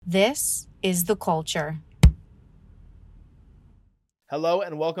This is The Culture. Hello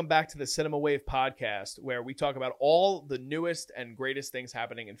and welcome back to the Cinema Wave podcast, where we talk about all the newest and greatest things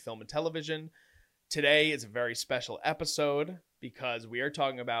happening in film and television. Today is a very special episode because we are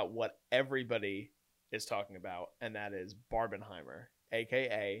talking about what everybody is talking about, and that is Barbenheimer,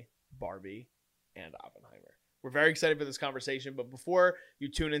 aka Barbie and Oppenheimer. We're very excited for this conversation, but before you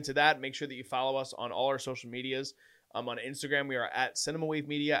tune into that, make sure that you follow us on all our social medias. On Instagram, we are at Cinema Wave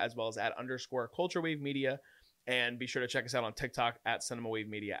Media, as well as at _Culture Wave Media. And be sure to check us out on TikTok at Cinema Wave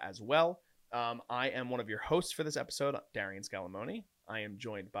Media as well. I am one of your hosts for this episode, Darian Scalamoni. I am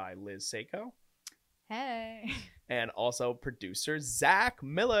joined by Liz Seiko. Hey. And also producer Zach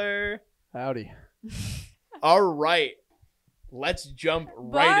Miller. Howdy. All right. Let's jump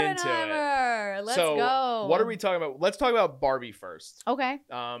right into it. Let's go. What are we talking about? Let's talk about Barbie first. Okay.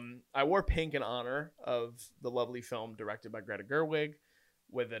 I wore pink in honor of the lovely film directed by Greta Gerwig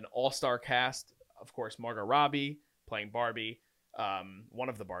with an all-star cast. Of course, Margot Robbie playing Barbie. One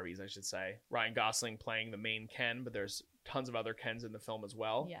of the Barbies, I should say. Ryan Gosling playing the main Ken, but there's tons of other Kens in the film as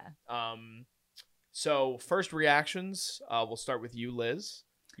well. Yeah. So first reactions, we'll start with you, Liz.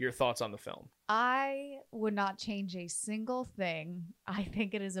 Your thoughts on the film? I would not change a single thing. I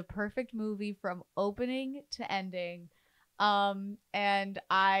think it is a perfect movie from opening to ending. And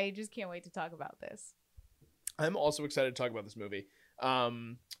I just can't wait to talk about this. I'm also excited to talk about this movie.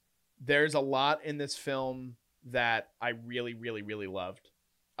 There's a lot in this film that I really, really, really loved.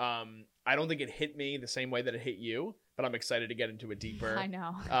 I don't think it hit me the same way that it hit you, but I'm excited to get into a deeper I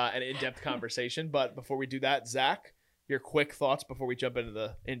know. and in-depth conversation. But before we do that, Zach, your quick thoughts before we jump into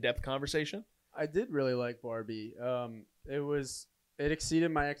the in-depth conversation? I did really like Barbie. It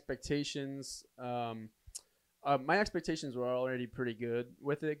exceeded my expectations. My expectations were already pretty good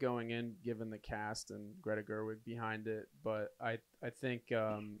with it going in, given the cast and Greta Gerwig behind it. But I think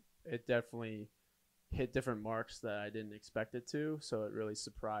it definitely hit different marks that I didn't expect it to. So it really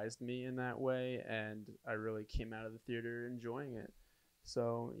surprised me in that way, and I really came out of the theater enjoying it.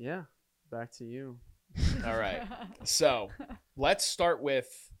 So yeah, back to you. All right. So let's start with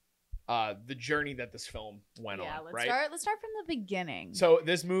the journey that this film went on. Let's start from the beginning. So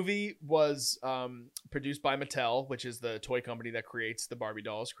this movie was produced by Mattel, which is the toy company that creates the Barbie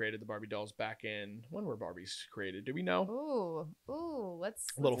dolls. Created the Barbie dolls back in, when were Barbies created? Do we know? Let's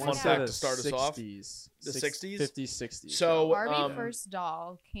a little fun fact to start us off. The 60s? 50s, 60s. So Barbie first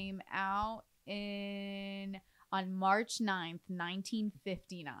doll came out on March 9th,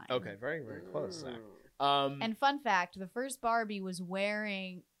 1959. Okay, very, very close, Zach. And fun fact, the first Barbie was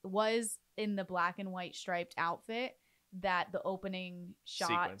in the black and white striped outfit that the opening shot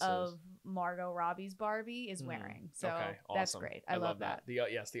Sequences. Of Margot Robbie's Barbie is wearing. So okay, awesome. That's great. I love that. The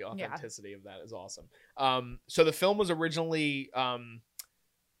authenticity of that is awesome. So the film was originally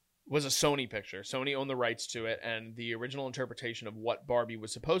was a Sony picture. Sony owned the rights to it, and the original interpretation of what Barbie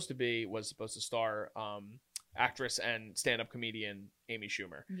was supposed to be was supposed to star actress and stand-up comedian Amy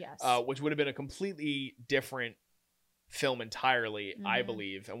Schumer. Yes. Which would have been a completely different film entirely, I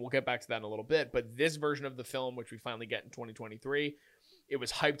believe. And we'll get back to that in a little bit. But this version of the film, which we finally get in 2023, it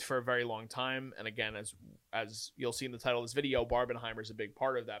was hyped for a very long time. And again, as you'll see in the title of this video, Barbenheimer is a big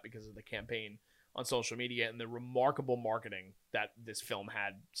part of that because of the campaign on social media and the remarkable marketing that this film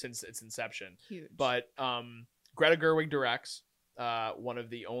had since its inception. Huge. But Greta Gerwig directs, one of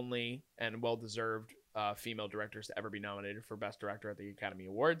the only and well-deserved female directors to ever be nominated for Best Director at the Academy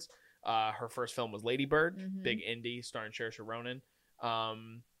Awards. Her first film was Lady Bird, big indie, starring Saoirse Ronan.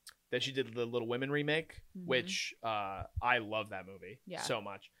 Then she did the Little Women remake, which I love that movie so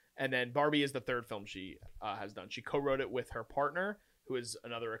much. And then Barbie is the third film she has done. She co-wrote it with her partner, who is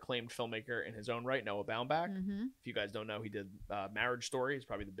another acclaimed filmmaker in his own right, Noah Baumbach. If you guys don't know, he did Marriage Story. It's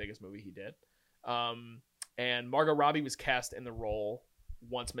probably the biggest movie he did. And Margot Robbie was cast in the role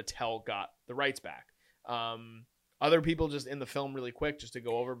once Mattel got the rights back. Other people just in the film really quick, just to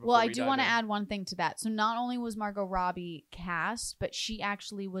go over. Well, I do want to add one thing to that. So not only was Margot Robbie cast, but she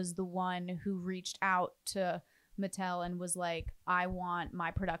actually was the one who reached out to Mattel and was like, I want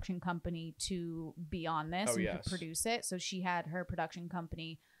my production company to be on this to produce it. So she had her production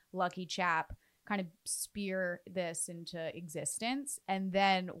company, Lucky Chap, kind of spear this into existence. And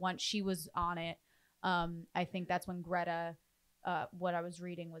then once she was on it, I think that's when Greta, what I was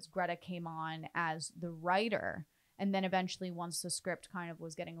reading was Greta came on as the writer. And then eventually, once the script kind of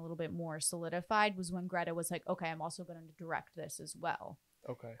was getting a little bit more solidified, was when Greta was like, okay, I'm also going to direct this as well.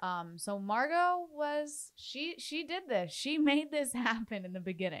 Okay. So Margot she did this. She made this happen in the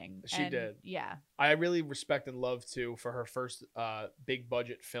beginning. She did. Yeah. I really respect and love too for her first big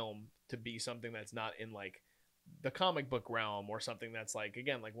budget film to be something that's not in like the comic book realm, or something that's like,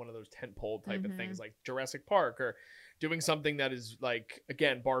 again, like one of those tentpole type of Mhm. things like Jurassic Park, or doing something that is like,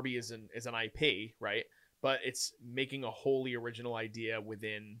 again, Barbie is an IP, right? But it's making a wholly original idea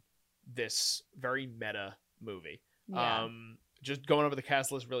within this very meta movie. Yeah. Just going over the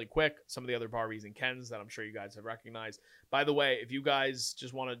cast list really quick, some of the other Barbies and Kens that I'm sure you guys have recognized. By the way, if you guys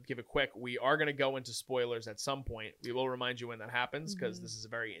just want to give a quick, we are going to go into spoilers at some point. We will remind you when that happens, because this is a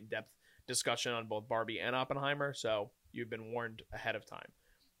very in-depth discussion on both Barbie and Oppenheimer, so you've been warned ahead of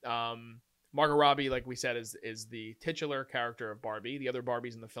time. Margot Robbie, like we said, is the titular character of Barbie. The other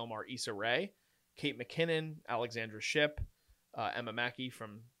Barbies in the film are Issa Rae, Kate McKinnon, Alexandra Shipp, Emma Mackey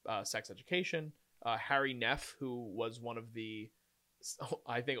from Sex Education, Harry Neff, who was one of the,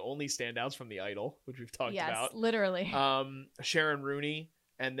 I think, only standouts from The Idol, which we've talked about. Yes, literally. Sharon Rooney,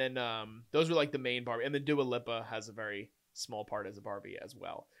 and then those were like the main Barbie. And then Dua Lipa has a very small part as a Barbie as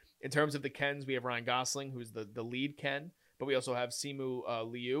well. In terms of the Kens, we have Ryan Gosling, who's the lead Ken, but we also have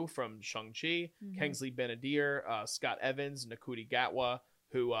Simu Liu from Shang-Chi, Kingsley Benadir, Scott Evans, Nakuti Gatwa,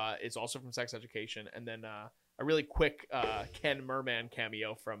 who is also from Sex Education, and then a really quick Ken Merman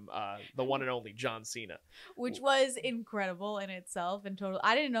cameo from the one and only John Cena, which was incredible in itself and total.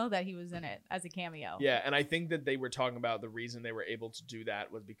 I didn't know that he was in it as a cameo. Yeah, and I think that they were talking about the reason they were able to do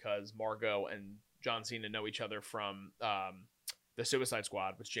that was because Margot and John Cena know each other from the Suicide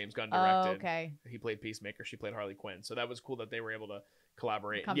Squad, which James Gunn directed. Oh, okay. He played Peacemaker. She played Harley Quinn. So that was cool that they were able to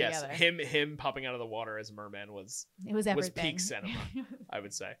collaborate. Come Yes, together. him popping out of the water as a merman was everything. peak cinema, I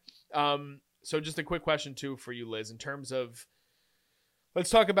would say. So just a quick question too for you, Liz, in terms of, let's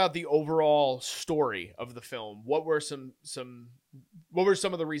talk about the overall story of the film. What were some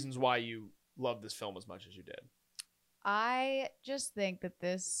of the reasons why you loved this film as much as you did? I just think that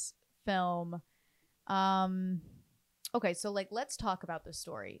this film, okay, so like, let's talk about the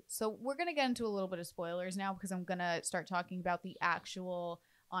story. So we're going to get into a little bit of spoilers now, because I'm going to start talking about the actual,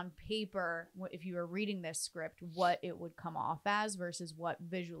 on paper, if you were reading this script, what it would come off as versus what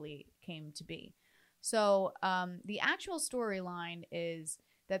visually came to be. So the actual storyline is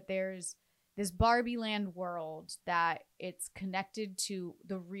that there's this Barbie land world that it's connected to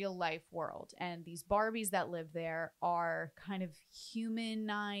the real life world. And these Barbies that live there are kind of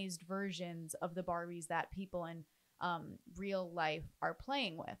humanized versions of the Barbies that people in real life are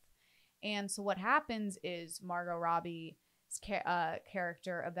playing with. And so what happens is Margot Robbie's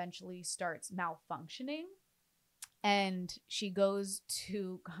character eventually starts malfunctioning, and she goes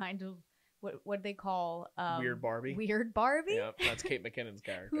to kind of what they call Weird Barbie. Weird Barbie. Yeah, that's Kate McKinnon's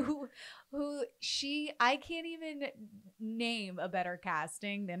character. I can't even name a better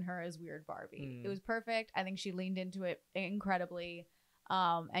casting than her as Weird Barbie. It was perfect. I think she leaned into it incredibly,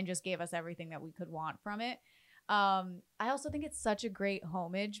 and just gave us everything that we could want from it. I also think it's such a great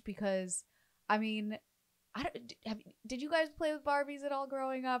homage, because, I mean, did you guys play with Barbies at all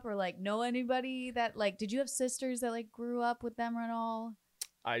growing up, or like know anybody that like, did you have sisters that like grew up with them at all?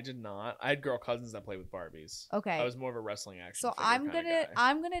 I did not. I had girl cousins that played with Barbies. Okay. I was more of a wrestling action. So I'm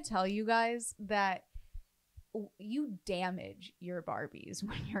gonna tell you guys that you damage your Barbies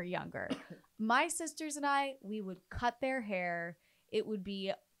when you're younger. My sisters and I, we would cut their hair. It would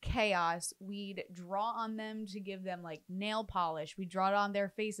be chaos. We'd draw on them to give them like nail polish. We'd draw it on their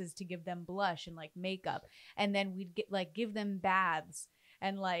faces to give them blush and like makeup. And then we'd give them baths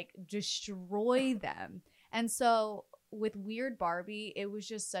and like destroy them. And so with Weird Barbie, it was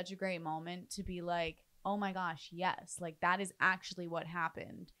just such a great moment to be like, oh my gosh, yes, like that is actually what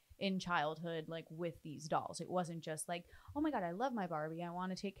happened in childhood, like with these dolls. It wasn't just like, oh my god, I love my Barbie, I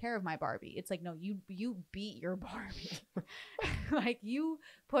want to take care of my Barbie. It's like, no, you beat your Barbie. Like you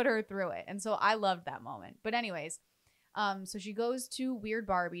put her through it. And so I loved that moment. But anyways, so she goes to Weird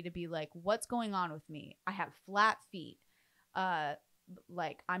Barbie to be like, what's going on with me? I have flat feet.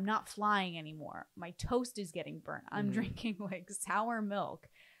 Like I'm not flying anymore. My toast is getting burnt. I'm drinking like sour milk.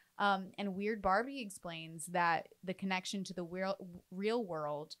 And Weird Barbie explains that the connection to the real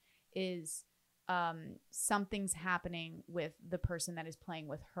world is something's happening with the person that is playing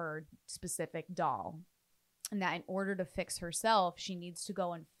with her specific doll. And that in order to fix herself, she needs to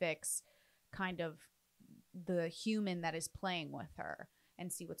go and fix kind of the human that is playing with her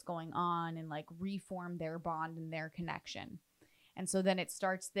and see what's going on and like reform their bond and their connection. And so then it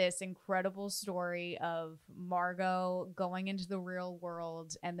starts this incredible story of Margot going into the real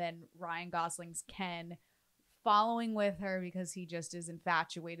world, and then Ryan Gosling's Ken following with her because he just is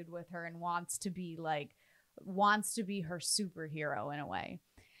infatuated with her and wants to be her superhero in a way.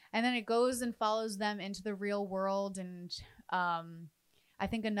 And then it goes and follows them into the real world. And I I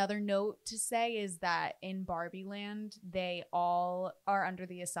think another note to say is that in Barbie Land, they all are under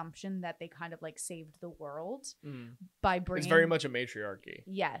the assumption that they kind of like saved the world by bringing. It's very much a matriarchy.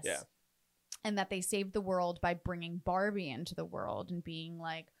 Yes. Yeah. And that they saved the world by bringing Barbie into the world and being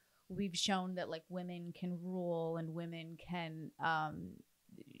like, we've shown that like women can rule and women can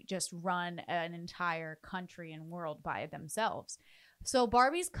just run an entire country and world by themselves. So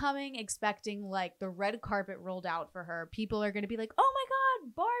Barbie's coming expecting like the red carpet rolled out for her. People are going to be like, oh my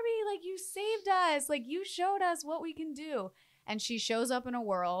God, Barbie, like you saved us. Like you showed us what we can do. And she shows up in a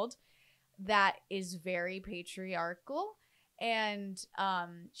world that is very patriarchal. And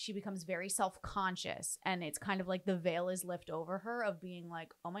she becomes very self-conscious. And it's kind of like the veil is lifted over her of being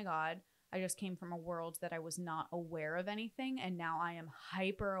like, oh my God, I just came from a world that I was not aware of anything. And now I am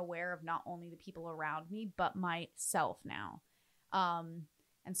hyper aware of not only the people around me, but myself now.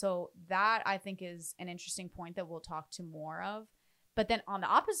 And so that I think is an interesting point that we'll talk to more of. But then on the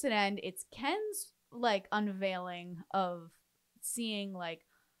opposite end, it's Ken's like unveiling of seeing like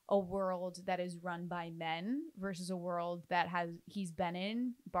a world that is run by men versus a world that he's been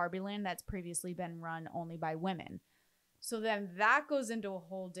in, Barbie Land, that's previously been run only by women. So then that goes into a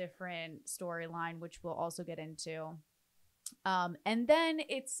whole different storyline, which we'll also get into. And then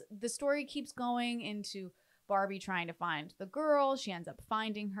the story keeps going into Barbie trying to find the girl. She ends up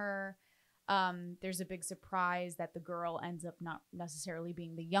finding her. There's a big surprise that the girl ends up not necessarily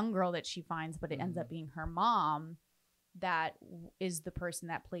being the young girl that she finds, but it ends up being her mom that is the person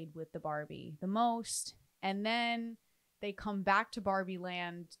that played with the Barbie the most. And then they come back to Barbie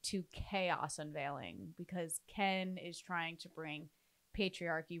Land to chaos unveiling because Ken is trying to bring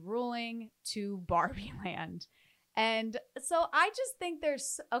patriarchy ruling to Barbie Land. And so I just think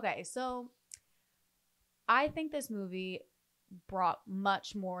I think this movie brought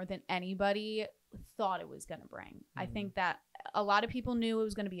much more than anybody thought it was going to bring. I think that a lot of people knew it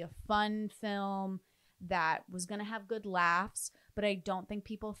was going to be a fun film that was going to have good laughs, but I don't think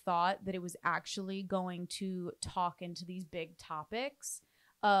people thought that it was actually going to talk into these big topics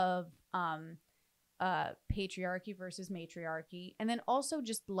of patriarchy versus matriarchy, and then also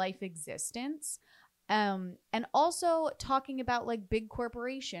just life existence. And also talking about like big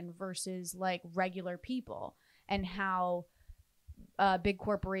corporation versus like regular people and how big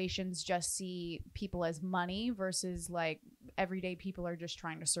corporations just see people as money versus like everyday people are just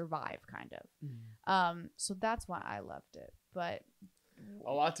trying to survive kind of. So that's why I loved it, but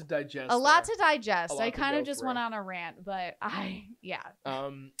a lot to digest. I kind of just went on a rant, but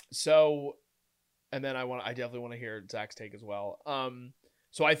So, and then I definitely want to hear Zach's take as well.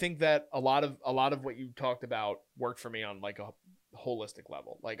 So I think that a lot of what you talked about worked for me on like a holistic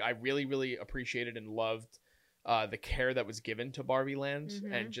level. Like I really, really appreciated and loved the care that was given to Barbie Land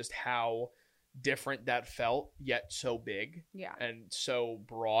and just how different that felt, yet so big and so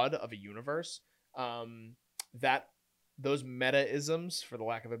broad of a universe. That those meta-isms, for the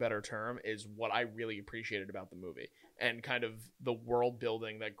lack of a better term, is what I really appreciated about the movie and kind of the world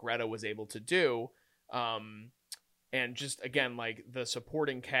building that Greta was able to do. And just, again, like the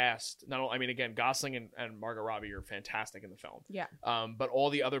supporting cast, again, Gosling and Margot Robbie are fantastic in the film. Yeah. But all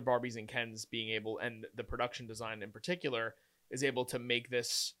the other Barbies and Kens being able, and the production design in particular, is able to make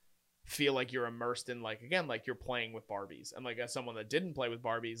this feel like you're immersed in, like, again, like you're playing with Barbies. And like as someone that didn't play with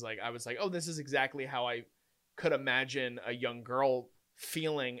Barbies, like I was like, oh, this is exactly how I could imagine a young girl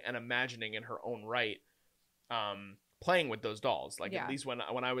feeling and imagining in her own right. Playing with those dolls, like at least when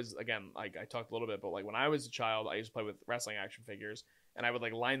I was, again, like I talked a little bit, but like when I was a child, I used to play with wrestling action figures, and I would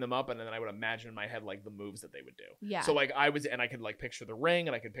like line them up, and then I would imagine in my head like the moves that they would do. Yeah. So like I could like picture the ring,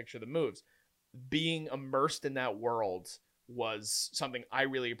 and I could picture the moves. Being immersed in that world was something I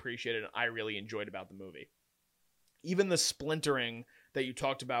really appreciated and I really enjoyed about the movie. Even the splintering that you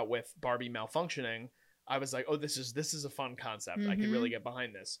talked about with Barbie malfunctioning, I was like, oh, this is a fun concept. I can really get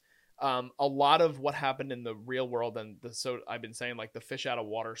behind this. A lot of what happened in the real world, and I've been saying like the fish out of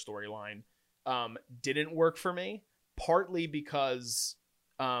water storyline didn't work for me, partly because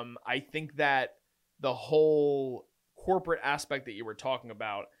I think that the whole corporate aspect that you were talking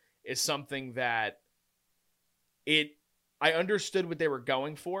about is something that I understood what they were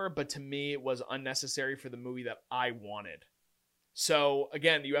going for, but to me it was unnecessary for the movie that I wanted. So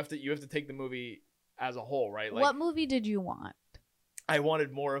again, you have to take the movie as a whole, right? Like, what movie did you want? I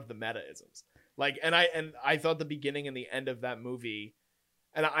wanted more of the meta-isms. Like, and I thought the beginning and the end of that movie,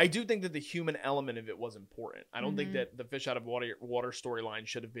 and I do think that the human element of it was important. I don't think that the fish out of water storyline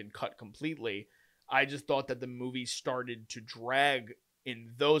should have been cut completely. I just thought that the movie started to drag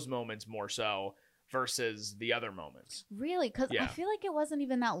in those moments more so versus the other moments. Really? Because I Yeah. feel like it wasn't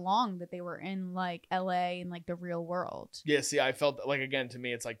even that long that they were in like LA and like the real world. Yeah, see, I felt like, again, to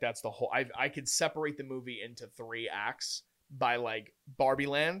me, it's like that's the whole. I could separate the movie into 3 acts by like Barbie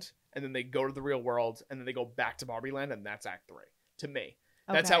Land, and then they go to the real world, and then they go back to Barbie Land, and that's Act 3. To me,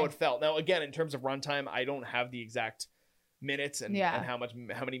 that's how it felt. Now, again, in terms of runtime, I don't have the exact minutes and how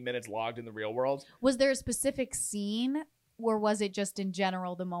many minutes logged in the real world. Was there a specific scene, or was it just in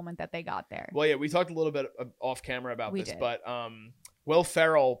general the moment that they got there? Well, yeah, we talked a little bit off camera about this, did. but Will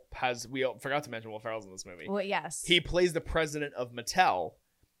Ferrell we forgot to mention Will Ferrell's in this movie. Well, yes. He plays the president of Mattel.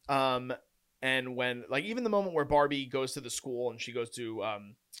 And when, like, even the moment where Barbie goes to the school and she goes to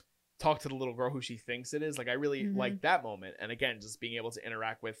talk to the little girl who she thinks it is, like, I really like that moment. And again, just being able to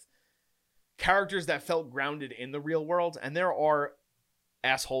interact with characters that felt grounded in the real world. And there are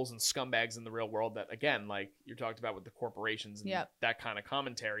assholes and scumbags in the real world that, again, like you talked about with the corporations and that kind of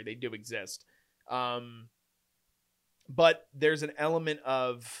commentary, they do exist. But there's an element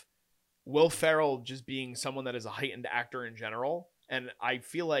of Will Ferrell just being someone that is a heightened actor in general. And I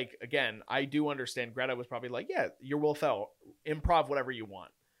feel like, again, I do understand Greta was probably like, yeah, you're Will Ferrell, improv whatever you want.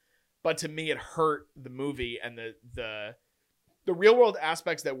 But to me, it hurt the movie, and the real world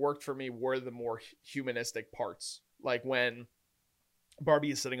aspects that worked for me were the more humanistic parts. Like when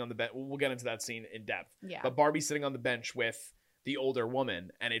Barbie is sitting on the bench. We'll get into that scene in depth. Yeah. But Barbie's sitting on the bench with the older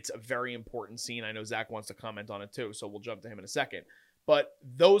woman, and it's a very important scene. I know Zach wants to comment on it too, so we'll jump to him in a second. But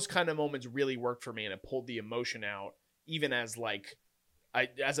those kind of moments really worked for me, and it pulled the emotion out, even as like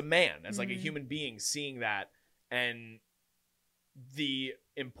as a man, as like a human being, seeing that and the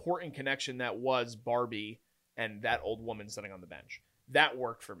important connection that was Barbie and that old woman sitting on the bench. That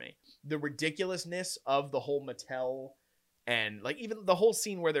worked for me. The ridiculousness of the whole Mattel and like even the whole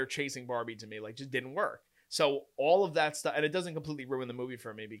scene where they're chasing Barbie, to me, like, just didn't work. So all of that stuff, and it doesn't completely ruin the movie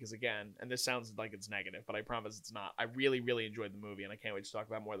for me because, again, and this sounds like it's negative, but I promise it's not. I really, really enjoyed the movie, and I can't wait to talk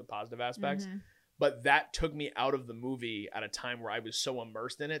about more of the positive aspects. But that took me out of the movie at a time where I was so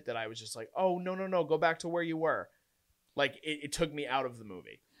immersed in it that I was just like, oh, no, go back to where you were. Like, it took me out of the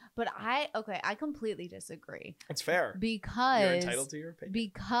movie. But I completely disagree. It's fair. Because you're entitled to your opinion.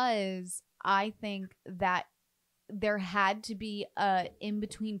 Because I think that there had to be a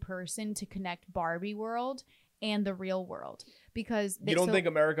in-between person to connect Barbie world and the real world. Because you don't think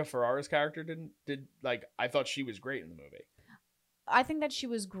America Ferrera's character did like, I thought she was great in the movie. I think that she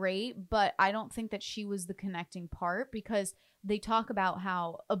was great, but I don't think that she was the connecting part, because they talk about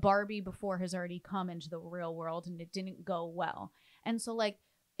how a Barbie before has already come into the real world and it didn't go well. And so, like,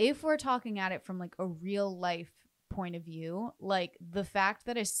 if we're talking at it from like a real life point of view, like the fact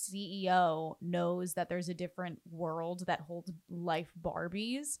that a CEO knows that there's a different world that holds life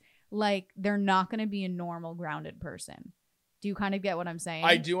Barbies, like, they're not going to be a normal grounded person. Do you kind of get what I'm saying?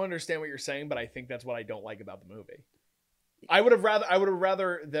 I do understand what you're saying, but I think that's what I don't like about the movie. I would have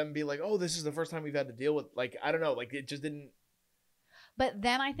rather them be like, oh, this is the first time we've had to deal with, like, I don't know, like, it just didn't. But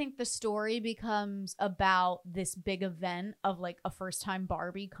then I think the story becomes about this big event of like a first time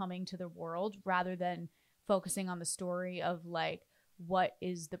Barbie coming to the world, rather than focusing on the story of like, what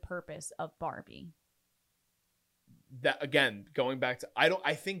is the purpose of Barbie? That, again, going back to,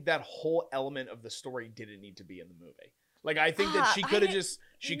 I think that whole element of the story didn't need to be in the movie. Like, I think that she could have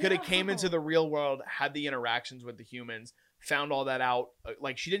she could have came into the real world, had the interactions with the humans, found all that out.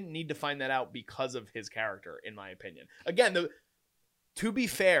 Like, she didn't need to find that out because of his character, in my opinion. Again, to be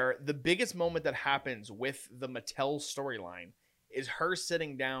fair, the biggest moment that happens with the Mattel storyline is her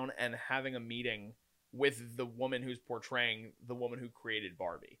sitting down and having a meeting with the woman who's portraying the woman who created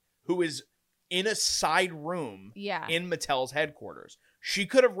Barbie, who is in a side room in Mattel's headquarters. She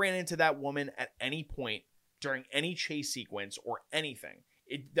could have ran into that woman at any point during any chase sequence or anything.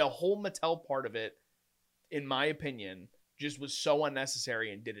 The whole Mattel part of it, in my opinion, just was so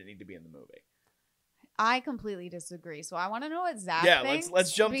unnecessary and didn't need to be in the movie. I completely disagree. So I want to know what Zach thinks.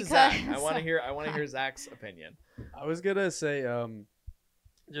 let's jump to Zach. I want to hear Zach's opinion. I was gonna say,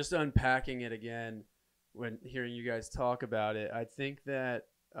 just unpacking it again when hearing you guys talk about it. I think that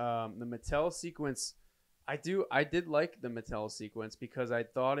the Mattel sequence, I did like the Mattel sequence because I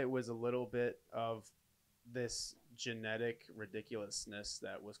thought it was a little bit of this genetic ridiculousness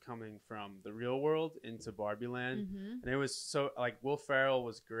that was coming from the real world into Barbie Land. And it was so, like, Will Ferrell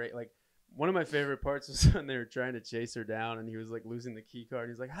was great. Like, one of my favorite parts was when they were trying to chase her down and he was like losing the key card.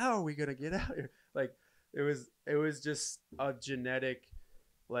 He's like, how are we gonna get out here? Like, it was just a genetic,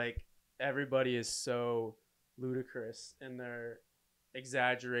 like, everybody is so ludicrous in their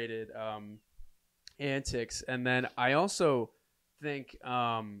exaggerated antics. And then I also think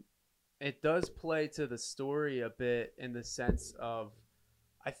it does play to the story a bit in the sense of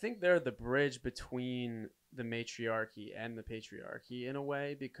I think they're the bridge between the matriarchy and the patriarchy in a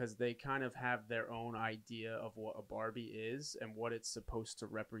way, because they kind of have their own idea of what a Barbie is and what it's supposed to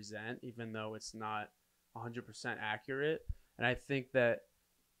represent, even though it's not 100% accurate. And I think that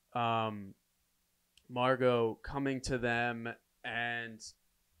Margot coming to them and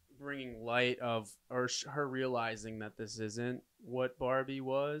bringing light of, or her realizing that this isn't what Barbie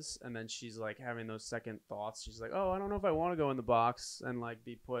was, and then she's like having those second thoughts. She's like, oh, I don't know if I want to go in the box and like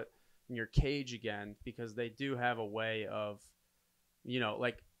be put in your cage again, because they do have a way of, you know,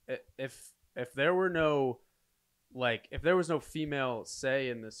 like if there were no, like if there was no female say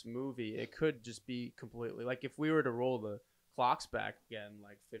in this movie, it could just be completely like, if we were to roll the clocks back again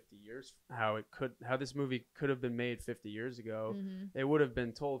like 50 years, how this movie could have been made 50 years ago, it would have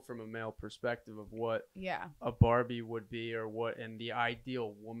been told from a male perspective of what a Barbie would be, or what and the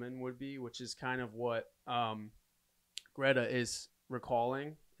ideal woman would be, which is kind of what Greta is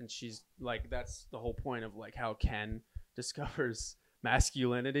recalling. And she's like, that's the whole point of like how Ken discovers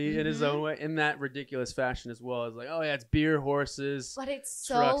masculinity in his own way, in that ridiculous fashion as well, as like, oh yeah, it's beer, horses, but it's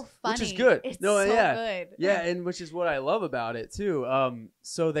so trucks, funny, which is good. It's no, so yeah, good. yeah, and which is what I love about it too.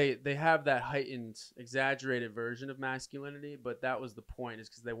 So they have that heightened, exaggerated version of masculinity, but that was the point, is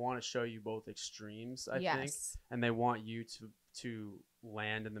because they want to show you both extremes, I think, and they want you to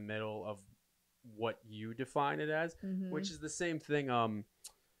land in the middle of what you define it as, which is the same thing.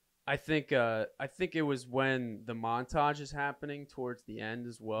 I think it was when the montage is happening towards the end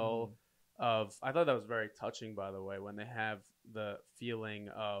as well. I thought that was very touching, by the way, when they have the feeling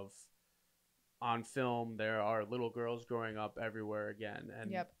of, on film, there are little girls growing up everywhere again,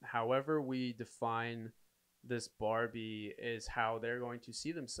 and however we define this Barbie is how they're going to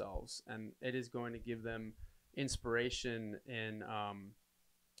see themselves, and it is going to give them inspiration in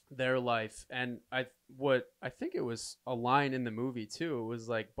their life. And I think it was a line in the movie too, it was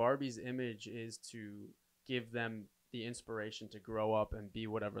like, Barbie's image is to give them the inspiration to grow up and be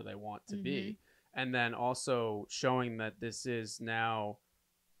whatever they want to be. And then also showing that this is now,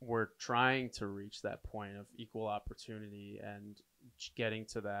 we're trying to reach that point of equal opportunity and getting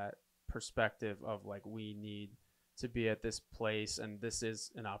to that perspective of like, we need to be at this place, and this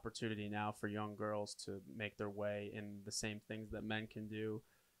is an opportunity now for young girls to make their way in the same things that men can do.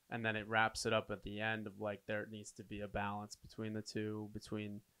 And then it wraps it up at the end of like, there needs to be a balance between the two,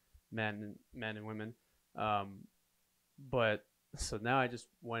 between men and women. But so now I just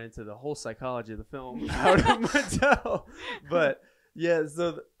went into the whole psychology of the film out of Mattel. But yeah,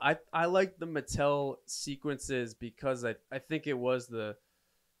 so I like the Mattel sequences because I think it was the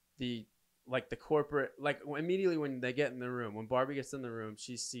like the corporate, like immediately when they get in the room, when Barbie gets in the room,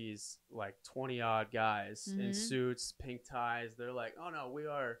 she sees like 20 odd guys in suits, pink ties. They're like, oh no, we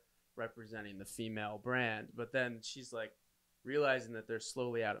are representing the female brand. But then she's like realizing that they're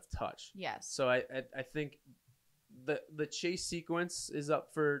slowly out of touch. Yes. So I think the chase sequence is up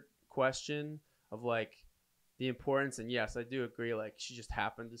for question of like the importance. And yes, I do agree. Like, she just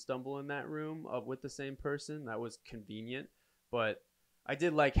happened to stumble in that room with the same person. That was convenient, but I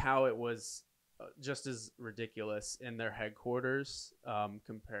did like how it was just as ridiculous in their headquarters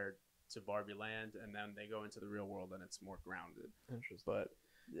compared to Barbie Land, and then they go into the real world and it's more grounded. Interesting. But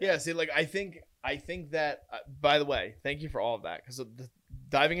yeah, see, like I think that. By the way, thank you for all of that, because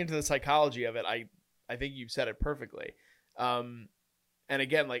diving into the psychology of it, I think you said it perfectly. And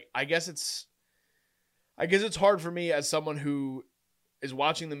again, like I guess it's hard for me as someone who is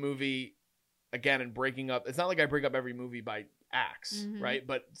watching the movie again and breaking up. It's not like I break up every movie by acts, right?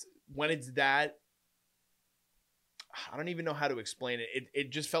 But when it's that, I don't even know how to explain it.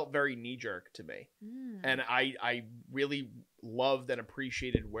 It just felt very knee-jerk to me. And I really loved and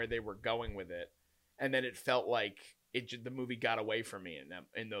appreciated where they were going with it. And then it felt like the movie got away from me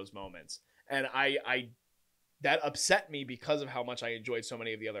in those moments. And I that upset me because of how much I enjoyed so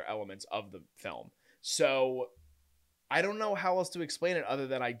many of the other elements of the film. So I don't know how else to explain it other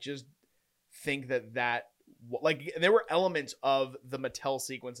than I just think that like there were elements of the Mattel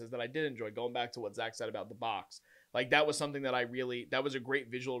sequences that I did enjoy. Going back to what Zach said about the box, like that was something that that was a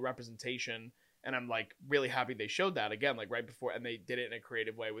great visual representation, and I'm like really happy they showed that again, like right before, and they did it in a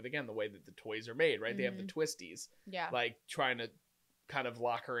creative way with, again, the way that the toys are made, right? They have the twisties, like trying to kind of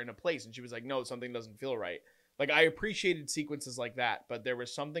lock her into place, and she was like, no, something doesn't feel right. Like, I appreciated sequences like that, but there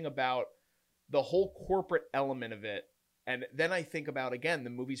was something about the whole corporate element of it. And then I think about, again, the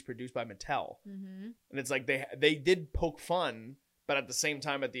movie's produced by Mattel. And it's like they did poke fun, but at the same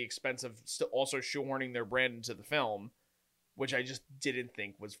time at the expense of still also shoehorning their brand into the film, which I just didn't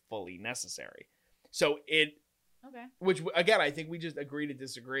think was fully necessary. So which again, I think we just agree to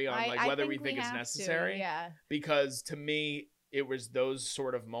disagree on like whether we think it's necessary. Yeah. Because to me, it was those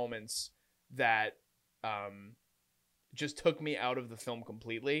sort of moments that just took me out of the film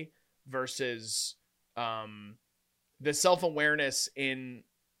completely versus the self-awareness in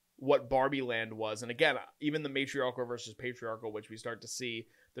what Barbie Land was. And again, even the matriarchal versus patriarchal, which we start to see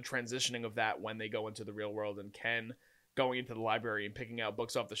the transitioning of that when they go into the real world, and Ken going into the library and picking out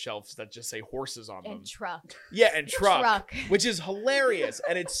books off the shelves that just say horses on them. And truck. Yeah, and truck. Truck. Which is hilarious.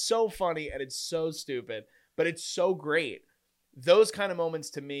 And it's so funny and it's so stupid, but it's so great. Those kind of moments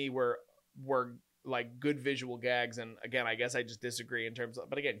to me were like good visual gags. And again, I guess I just disagree in terms of,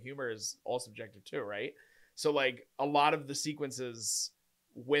 but again, humor is all subjective too, right? So like a lot of the sequences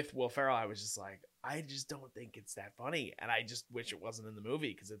with Will Ferrell, I was just like, I just don't think it's that funny. And I just wish it wasn't in the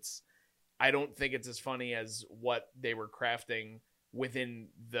movie, because I don't think it's as funny as what they were crafting within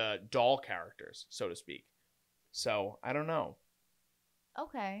the doll characters, so to speak. So I don't know.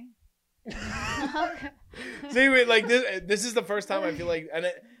 Okay. See, like this is the first time I feel like,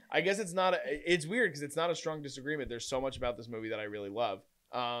 and I guess it's weird because it's not a strong disagreement. There's so much about this movie that I really love.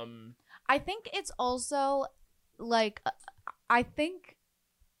 I think it's also like, I think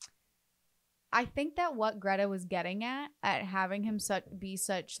that what Greta was getting at having him be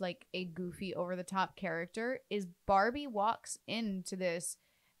such like a goofy, over the top character is Barbie walks into this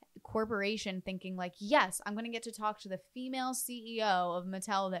corporation thinking like, yes, I'm going to get to talk to the female CEO of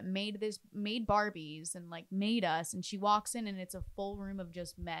Mattel that made Barbies and like made us. And she walks in and it's a full room of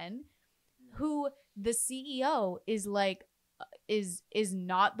just men, who the CEO is like, is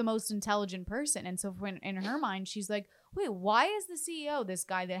not the most intelligent person. And so when in her mind, she's like, wait, why is the CEO this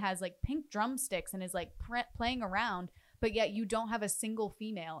guy that has like pink drumsticks and is like playing around, but yet you don't have a single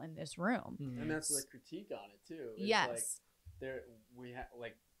female in this room? And that's the critique on it too. It's yes. Like we have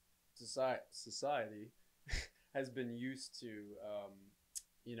like society has been used to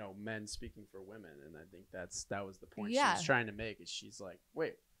men speaking for women, and I think that was the point she was trying to make. Is she's like,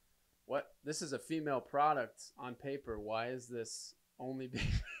 wait, what? This is a female product on paper. Why is this only being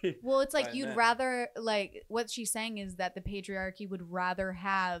well, it's like you'd rather, like, what she's saying is that the patriarchy would rather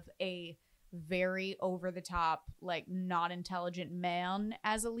have a very over the top, like, not intelligent man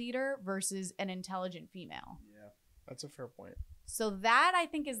as a leader versus an intelligent female. Yeah, that's a fair point. So that, I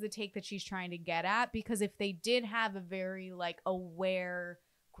think, is the take that she's trying to get at, because if they did have a very like aware,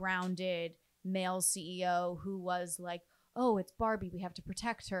 grounded male CEO who was like, oh, it's Barbie, we have to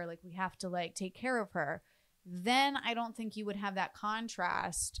protect her, like we have to like take care of her, then I don't think you would have that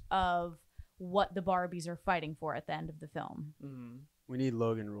contrast of what the Barbies are fighting for at the end of the film. Mm-hmm. We need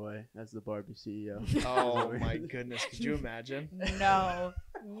Logan Roy as the Barbie CEO. Oh my goodness, could you imagine? No.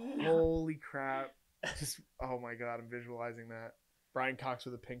 Holy crap. Just, oh my god, I'm visualizing that. Brian Cox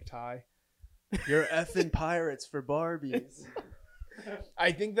with a pink tie. You're effing pirates for Barbies.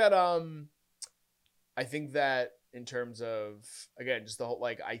 I think that in terms of, again, just the whole,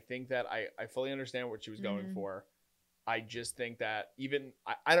 like, I think that I fully understand what she was going for. I just think that even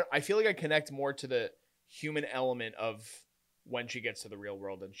I feel like I connect more to the human element of when she gets to the real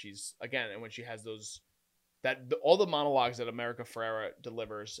world, and she's, again, and when she has those all the monologues that America Ferrera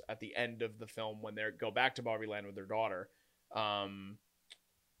delivers at the end of the film when they go back to Barbie Land with their daughter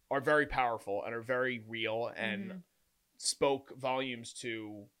are very powerful and are very real and spoke volumes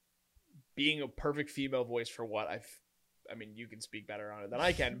to being a perfect female voice for what I mean, you can speak better on it than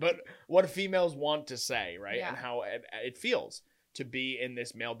I can, but what females want to say, right? Yeah. And how it feels to be in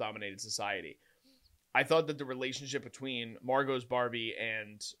this male-dominated society. I thought that the relationship between Margot's Barbie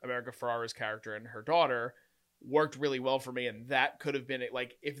and America Ferrera's character and her daughter worked really well for me, and that could have been it.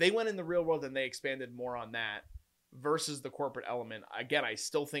 Like, if they went in the real world and they expanded more on that versus the corporate element, again, I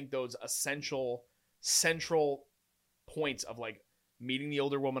still think those essential central points of like meeting the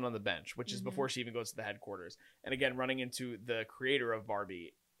older woman on the bench, which is before she even goes to the headquarters, and again running into the creator of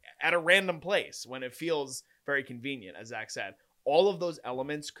Barbie at a random place when it feels very convenient, as Zach said, all of those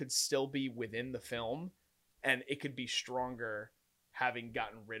elements could still be within the film, and it could be stronger having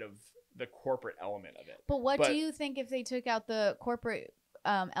gotten rid of the corporate element of it. But what do you think, if they took out the corporate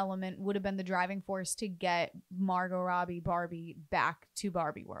element, would have been the driving force to get Margot Robbie Barbie back to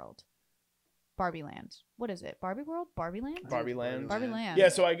Barbie World? Barbie Land. What is it? Barbie World? Barbie Land? Barbie Land. Barbie Land. Yeah,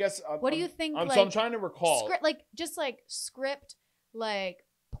 so I guess what do you think? So I'm trying to recall. Script, like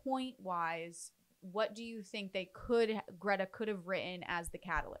point wise, what do you think Greta could have written as the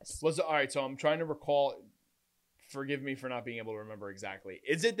catalyst? All right, so I'm trying to recall. Forgive me for not being able to remember exactly.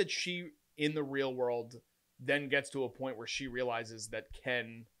 Is it that she, in the real world, then gets to a point where she realizes that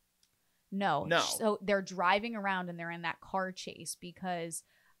Ken... No. So they're driving around and they're in that car chase because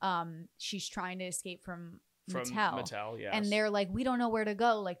she's trying to escape from Mattel. Yes. And they're like, we don't know where to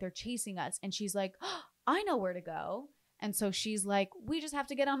go. Like, they're chasing us. And she's like, oh, I know where to go. And so she's like, we just have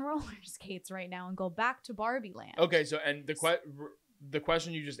to get on roller skates right now and go back to Barbie Land. Okay, so and the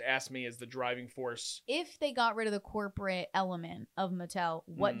question you just asked me is the driving force. If they got rid of the corporate element of Mattel,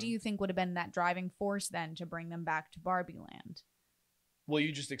 what do you think would have been that driving force then to bring them back to Barbie Land? Well,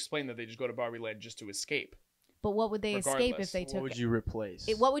 you just explained that they just go to Barbie Land just to escape. But what would they escape if they What took would you replace?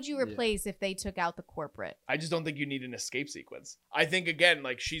 What would you replace if they took out the corporate? I just don't think you need an escape sequence. I think, again,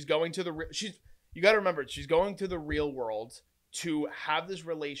 like, she's going to the... You got to remember, she's going to the real world to have this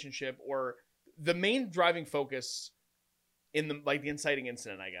relationship, or the main driving focus in the inciting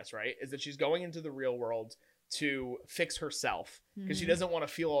incident, I guess, right, is that she's going into the real world to fix herself because she doesn't want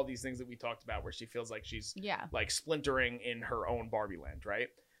to feel all these things that we talked about where she feels like she's like splintering in her own Barbie land, right?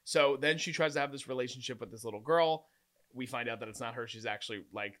 So then she tries to have this relationship with this little girl. We find out that it's not her. She's actually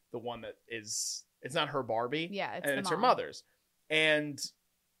like the one that is, it's not her Barbie. Yeah, it's her mother's. And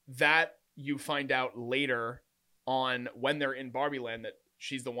that you find out later on when they're in Barbie Land that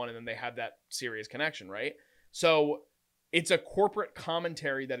she's the one, and then they have that serious connection, right? So it's a corporate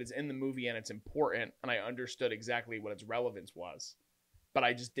commentary that is in the movie, and it's important, and I understood exactly what its relevance was. But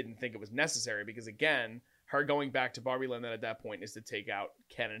I just didn't think it was necessary because, again, her going back to Barbie Land at that point is to take out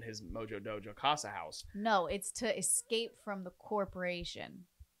Ken and his Mojo Dojo Casa house. No, it's to escape from the corporation.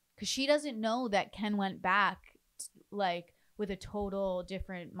 Because she doesn't know that Ken went back, like, with a total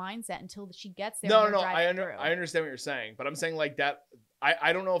different mindset until she gets there. No. I understand what you're saying, but I'm saying like that.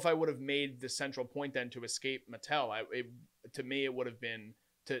 I don't know if I would have made the central point then to escape Mattel. To me, it would have been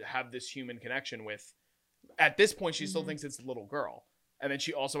to have this human connection with. At this point, she still thinks it's the little girl, and then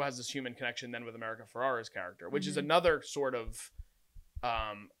she also has this human connection then with America Ferrera's character, which is another sort of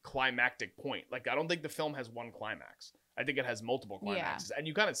climactic point. Like, I don't think the film has one climax. I think it has multiple climaxes, and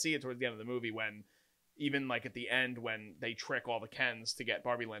you kind of see it towards the end of the movie when. Even like at the end when they trick all the Kens to get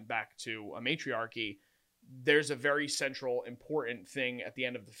Barbie Land back to a matriarchy, there's a very central important thing at the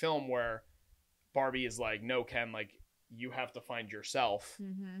end of the film where Barbie is like, no, Ken, like you have to find yourself.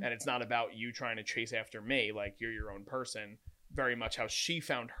 And it's not about you trying to chase after me. Like you're your own person. Very much how she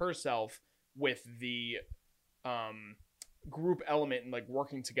found herself with the group element and like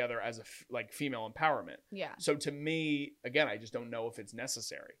working together as a like female empowerment. Yeah. So to me, again, I just don't know if it's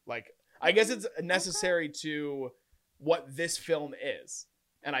necessary. Like, I guess it's necessary to what this film is.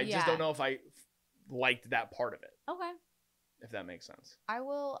 And I just don't know if I liked that part of it. Okay. If that makes sense. I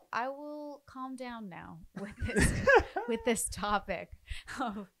will calm down now with this with this topic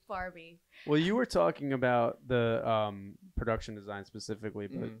of Barbie. Well, you were talking about the production design specifically,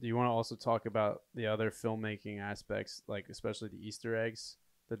 but do you want to also talk about the other filmmaking aspects, like especially the Easter eggs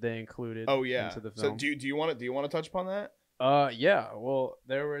that they included into the film? So do you want to touch upon that? Yeah. Well,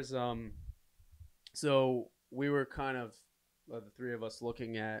 there was so we were kind of the three of us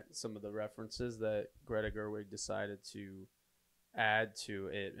looking at some of the references that Greta Gerwig decided to add to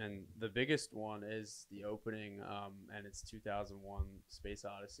it, and the biggest one is the opening, and it's 2001: Space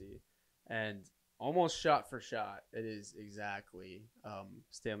Odyssey, and almost shot for shot, it is exactly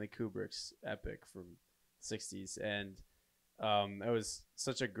Stanley Kubrick's epic from the 60s, and it was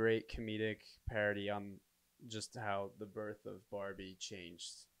such a great comedic parody on just how the birth of Barbie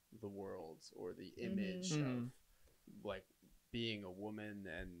changed the world, or the image of like being a woman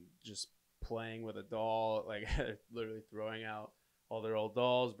and just playing with a doll, like literally throwing out all their old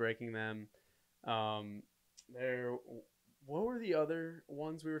dolls, breaking them. What were the other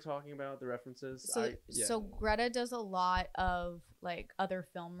ones we were talking about, the references? So Greta does a lot of like other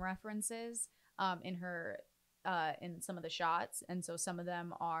film references in her in some of the shots, and so some of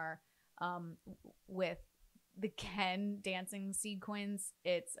them are with the Ken dancing sequence.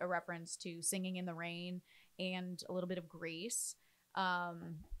 It's a reference to Singing in the Rain and a little bit of Grease.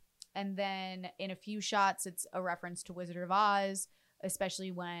 And then in a few shots, it's a reference to Wizard of Oz,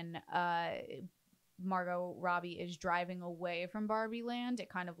 especially when Margot Robbie is driving away from Barbie Land. It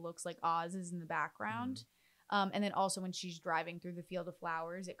kind of looks like Oz is in the background. And then also when she's driving through the field of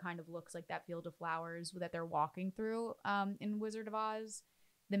flowers, it kind of looks like that field of flowers that they're walking through in Wizard of Oz.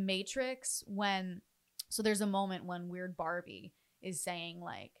 The Matrix, so there's a moment when Weird Barbie is saying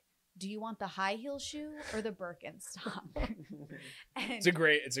like, do you want the high heel shoe or the Birkenstock? It's a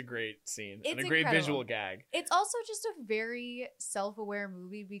great scene and a great visual gag. It's also just a very self-aware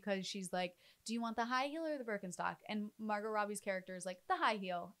movie because she's like, do you want the high heel or the Birkenstock? And Margot Robbie's character is like, the high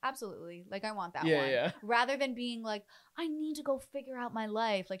heel. Absolutely. Like, I want that one. Yeah. Rather than being like, I need to go figure out my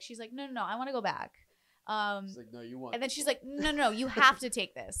life. Like, she's like, no, I want to go back. She's like, no, you want. And then she's like, no, you have to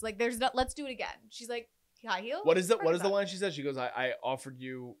take this. Like, let's do it again. She's like, high heel? What is the line she says? She goes, I offered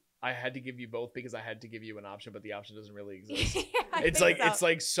you I had to give you both because I had to give you an option, but the option doesn't really exist. Yeah, It's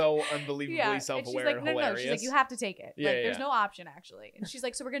like so unbelievably self-aware and, she's like, hilarious. No. She's like, you have to take it. Yeah, like, there's no option actually. And she's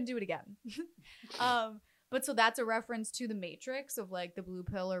like, so we're gonna do it again. But so that's a reference to the Matrix of like the blue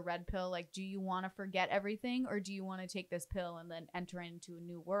pill or red pill. Like, do you want to forget everything, or do you want to take this pill and then enter into a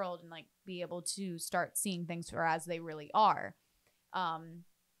new world and like be able to start seeing things for as they really are?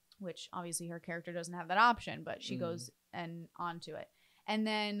 Which obviously her character doesn't have that option, but she goes and onto it. And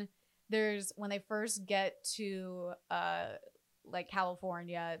then there's when they first get to like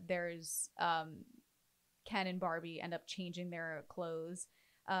California, there's Ken and Barbie end up changing their clothes,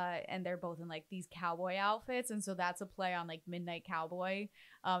 and they're both in like these cowboy outfits, and so that's a play on like Midnight Cowboy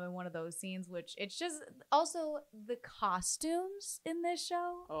in one of those scenes, which it's just also the costumes in this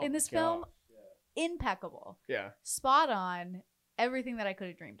show in this film impeccable, spot on, everything that I could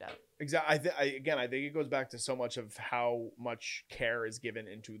have dreamed of. Exactly. I think it goes back to so much of how much care is given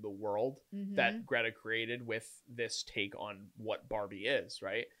into the world that Greta created with this take on what Barbie is,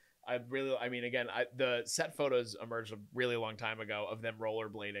 right? The set photos emerged a really long time ago of them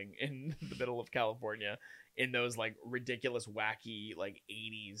rollerblading in the middle of California in those like ridiculous, wacky, like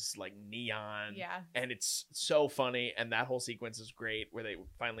 80s, like neon. Yeah. And it's so funny. And that whole sequence is great where they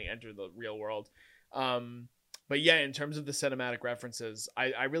finally enter the real world. But yeah, in terms of the cinematic references,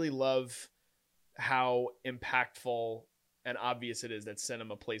 I really love how impactful and obvious it is that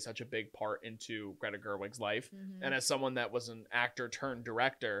cinema plays such a big part into Greta Gerwig's life. And as someone that was an actor turned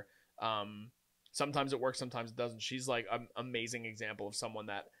director, sometimes it works, sometimes it doesn't. She's like an amazing example of someone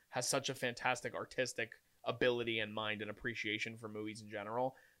that has such a fantastic artistic ability and mind and appreciation for movies in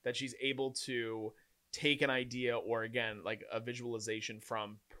general, that she's able to take an idea or, again, like a visualization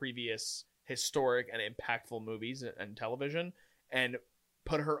from previous historic and impactful movies and television and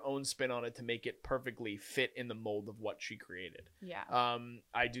put her own spin on it to make it perfectly fit in the mold of what she created. Yeah.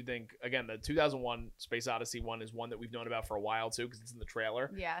 I do think, again, the 2001 Space Odyssey one is one that we've known about for a while too, because it's in the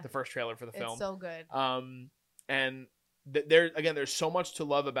trailer. Yeah. The first trailer for the film. It's so good. And there's so much to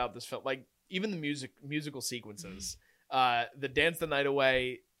love about this film. Like even the musical sequences, the Dance the Night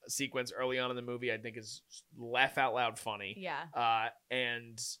Away sequence early on in the movie, I think is laugh out loud funny. Yeah.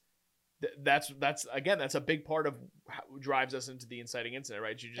 And that's a big part of how drives us into the inciting incident,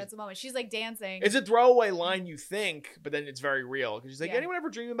 right? That's the moment she's like dancing. It's a throwaway line, you think, but then it's very real because she's like, Yeah. anyone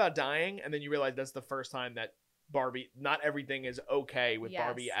ever dream about dying? And then you realize that's the first time that Barbie, not everything is okay with Yes.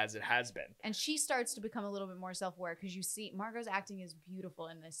 Barbie as it has been. And she starts to become a little bit more self-aware because you see Margot's acting is beautiful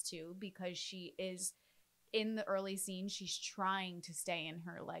in this too, because she is in the early scenes, she's trying to stay in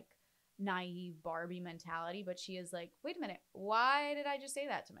her like naive Barbie mentality, but she is like, wait a minute, why did I just say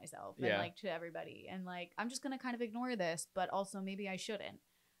that to myself and like to everybody, and like I'm just gonna kind of ignore this, but also maybe I shouldn't.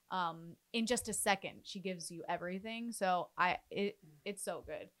 In just a second she gives you everything, so it's so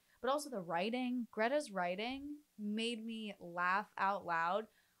good. But also the writing, Greta's writing made me laugh out loud.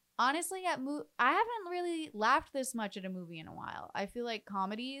 Honestly, I haven't really laughed this much at a movie in a while. I feel like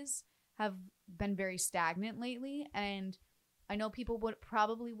comedies have been very stagnant lately, and I know people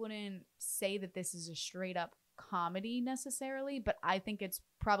wouldn't say that this is a straight up comedy necessarily, but I think it's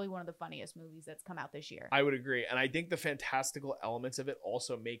probably one of the funniest movies that's come out this year. I would agree. And I think the fantastical elements of it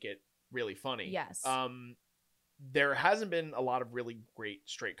also make it really funny. Yes. There hasn't been a lot of really great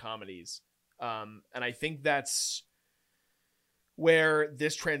straight comedies. And I think that's where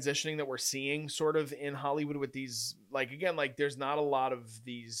this transitioning that we're seeing sort of in Hollywood with these, like, again, like there's not a lot of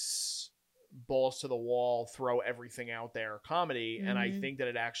these balls to the wall, throw everything out there comedy. And I think that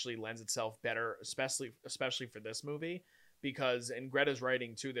it actually lends itself better, especially for this movie, because in Greta's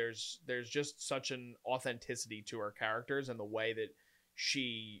writing too, there's just such an authenticity to her characters and the way that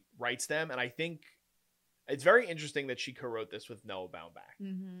she writes them. And I think it's very interesting that she co-wrote this with Noah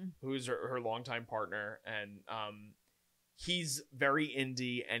Baumbach, who's her longtime partner. And he's very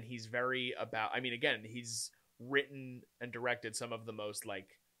indie, and he's very about, I mean, again, he's written and directed some of the most like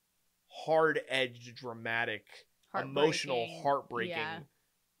hard-edged, dramatic, emotional, heartbreaking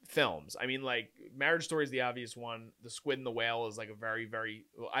films. I mean, like Marriage Story is the obvious one. The Squid and the Whale is like a very, very,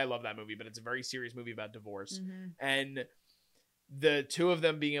 I love that movie, but it's a very serious movie about divorce. And the two of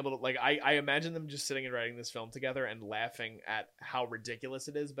them being able to, like, I imagine them just sitting and writing this film together and laughing at how ridiculous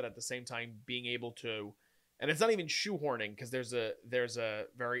it is, but at the same time being able to, and it's not even shoehorning, because there's a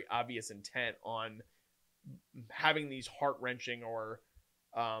very obvious intent on having these heart-wrenching or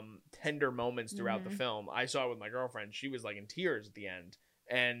tender moments throughout the film. I saw it with my girlfriend. She was like in tears at the end,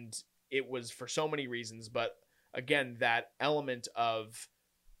 and it was for so many reasons. But again, that element of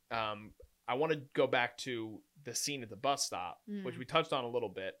I want to go back to the scene at the bus stop, which we touched on a little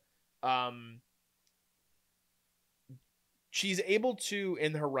bit. she's able to,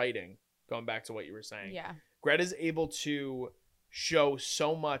 in her writing, going back to what you were saying, Yeah. Greta's able to show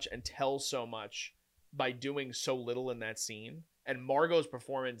so much and tell so much by doing so little in that scene. And Margot's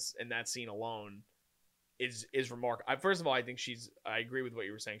performance in that scene alone is remarkable. First of all, I think I agree with what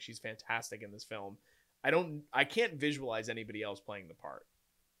you were saying. She's fantastic in this film. I can't visualize anybody else playing the part.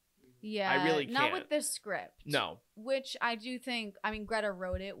 Yeah. I really not can't. with this script. No. Which I do think, I mean, Greta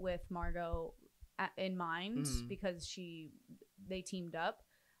wrote it with Margot in mind because they teamed up.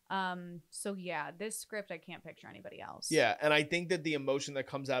 So yeah, this script, I can't picture anybody else. Yeah. And I think that the emotion that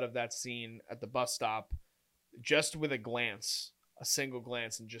comes out of that scene at the bus stop, just with a single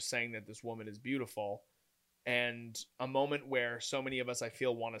glance, and just saying that this woman is beautiful, and a moment where so many of us, I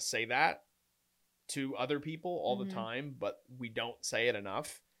feel, want to say that to other people all the time, but we don't say it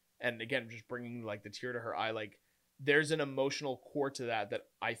enough. And again, just bringing like the tear to her eye, like there's an emotional core to that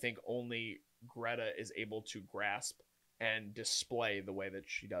I think only Greta is able to grasp and display the way that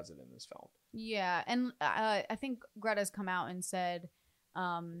she does it in this film. Yeah, and I think Greta's come out and said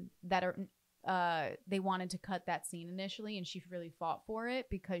that they wanted to cut that scene initially, and she really fought for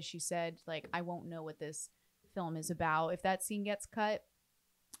it because she said, like, I won't know what this film is about if that scene gets cut.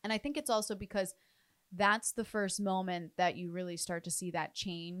 And I think it's also because that's the first moment that you really start to see that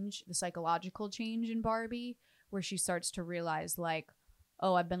change, the psychological change in Barbie, where she starts to realize, like,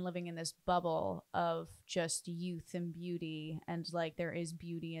 oh, I've been living in this bubble of just youth and beauty, and like there is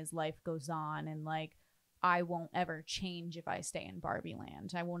beauty as life goes on, and like I won't ever change if I stay in Barbie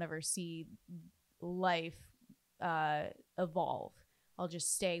land. I won't ever see life evolve. I'll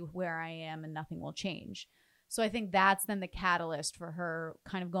just stay where I am and nothing will change. So I think that's then the catalyst for her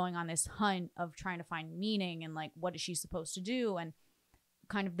kind of going on this hunt of trying to find meaning and like what is she supposed to do, and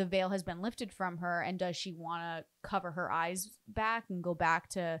kind of the veil has been lifted from her, and does she want to cover her eyes back and go back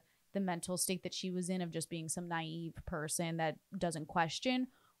to the mental state that she was in of just being some naive person that doesn't question,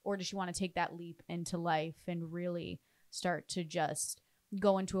 or does she want to take that leap into life and really start to just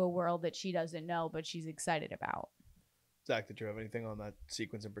go into a world that she doesn't know but she's excited about? Zach, did you have anything on that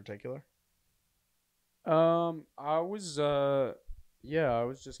sequence in particular? I was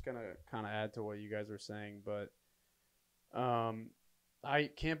just gonna kind of add to what you guys were saying, but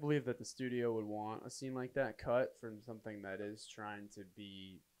I can't believe that the studio would want a scene like that cut from something that is trying to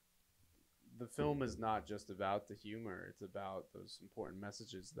be. The film is not just about the humor; it's about those important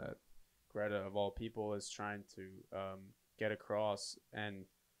messages that Greta, of all people, is trying to get across, and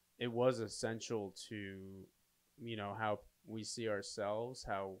it was essential to, how we see ourselves,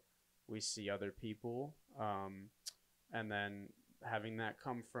 how we see other people, and then having that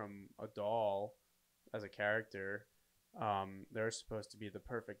come from a doll as a character. They're supposed to be the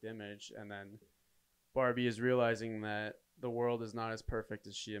perfect image, and then Barbie is realizing that the world is not as perfect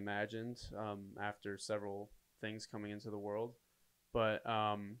as she imagined after several things coming into the world. But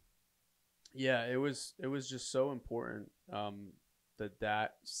yeah, it was just so important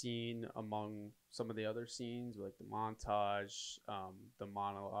that scene among some of the other scenes, like the montage, the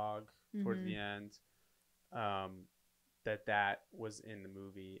monologue towards the end, that was in the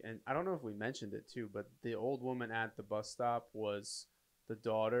movie. And I don't know if we mentioned it too, but the old woman at the bus stop was the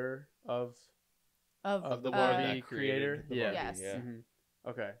daughter of the Barbie creator. Yeah. Yes. Yeah. Mm-hmm.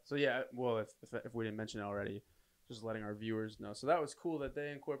 Okay. So yeah, well, if we didn't mention it already, just letting our viewers know. So that was cool that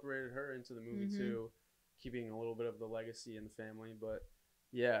they incorporated her into the movie too, keeping a little bit of the legacy in the family. But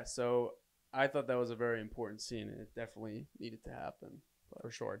yeah, so I thought that was a very important scene, and it definitely needed to happen. For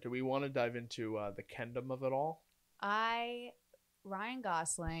sure. Do we want to dive into the Kendom of it all? Ryan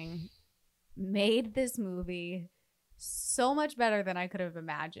Gosling made this movie so much better than I could have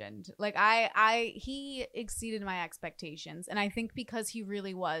imagined. Like he exceeded my expectations, and I think because he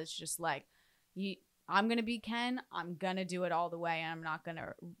really was just like, I'm gonna be Ken. I'm gonna do it all the way, and I'm not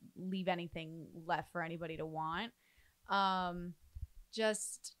gonna leave anything left for anybody to want.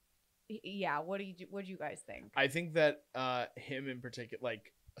 Just yeah. What do you guys think? I think that him in particular,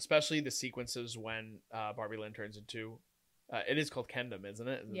 like especially the sequences when Barbie Lynn turns into, it is called Kendom, isn't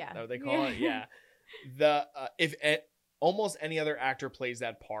it? Isn't that what they call it? Yeah. Almost any other actor plays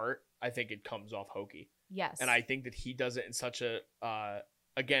that part, I think it comes off hokey. Yes. And I think that he does it in such a,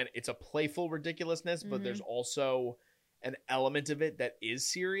 again, it's a playful ridiculousness, but there's also an element of it that is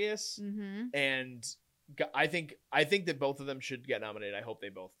serious. And I think that both of them should get nominated. I hope they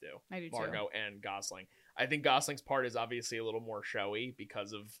both do. I do too. Margot and Gosling. I think Gosling's part is obviously a little more showy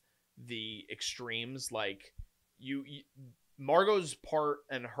because of the extremes. Like Margot's part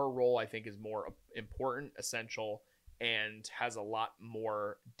and her role, I think, is more important, essential, and has a lot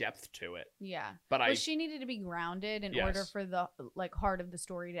more depth to it. Yeah. But she needed to be grounded in order for the heart of the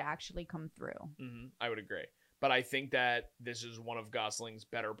story to actually come through. I would agree. but I think that this is one of Gosling's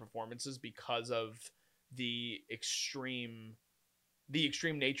better performances because of the extreme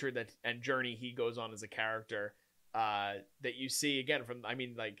nature that and journey he goes on as a character that you see again from, I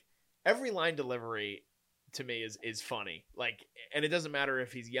mean, like every line delivery to me is funny. Like, and it doesn't matter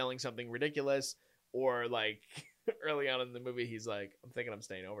if he's yelling something ridiculous or like early on in the movie, he's like, I'm thinking I'm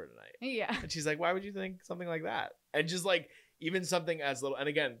staying over tonight. Yeah. And she's like, why would you think something like that? And just like, even something as little, and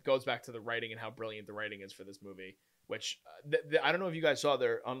again, goes back to the writing and how brilliant the writing is for this movie, which I don't know if you guys saw,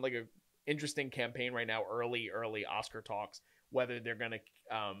 they're on like a interesting campaign right now, early Oscar talks, whether they're going to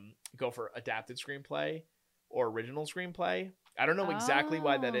go for adapted screenplay or original screenplay. I don't know exactly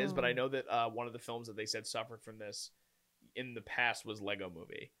why that is, but I know that one of the films that they said suffered from this in the past was Lego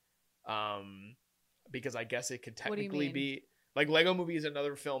Movie. Because I guess it could technically be like Lego Movie is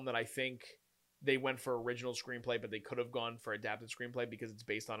another film that I think they went for original screenplay, but they could have gone for adapted screenplay because it's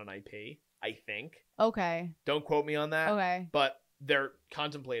based on an IP, I think. Okay. Don't quote me on that. Okay. But they're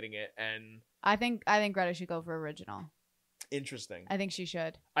contemplating it, and I think Greta should go for original. Interesting. I think she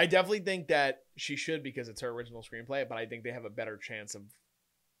should. I definitely think that she should because it's her original screenplay, but I think they have a better chance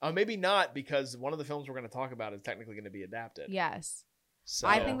of maybe not, because one of the films we're going to talk about is technically going to be adapted. Yes. So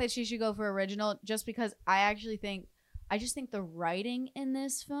I think that she should go for original just because I just think the writing in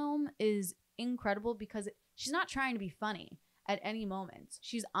this film is incredible because she's not trying to be funny at any moment.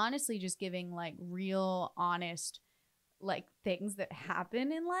 She's honestly just giving like real, honest, like things that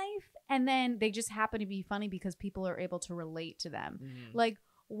happen in life, and then they just happen to be funny because people are able to relate to them. Mhm. Like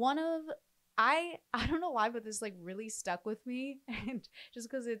one of I don't know why, but this like really stuck with me, and just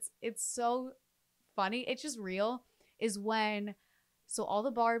because it's so funny, it's just real, is when so all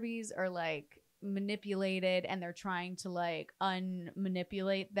the Barbies are like manipulated and they're trying to like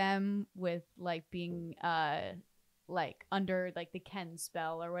unmanipulate them with like being like under like the Ken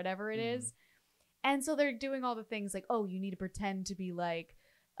spell or whatever it is. And so they're doing all the things like, oh, you need to pretend to be like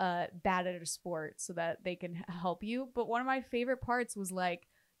bad at a sport so that they can help you. But one of my favorite parts was like,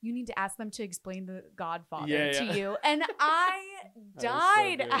 you need to ask them to explain the Godfather to you. And I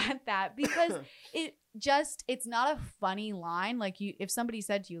died at that because it's not a funny line. Like if somebody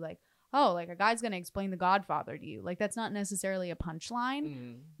said to you like, oh, like a guy's going to explain the Godfather to you, like that's not necessarily a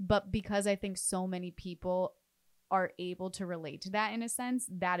punchline, but because I think so many people are able to relate to that in a sense,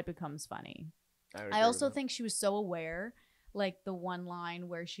 that it becomes funny. I also think she was so aware, like the one line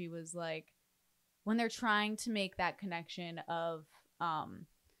where she was like, when they're trying to make that connection of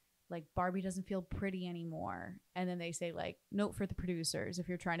like Barbie doesn't feel pretty anymore, and then they say like, note for the producers, if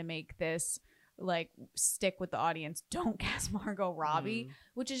you're trying to make this like stick with the audience, don't cast Margot Robbie,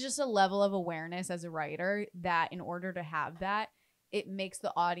 which is just a level of awareness as a writer that in order to have that, it makes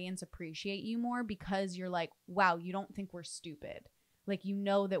the audience appreciate you more because you're like, wow, you don't think we're stupid. Like, you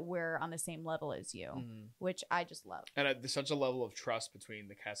know that we're on the same level as you, which I just love. And there's such a level of trust between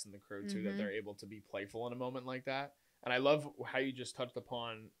the cast and the crew, too, that they're able to be playful in a moment like that. And I love how you just touched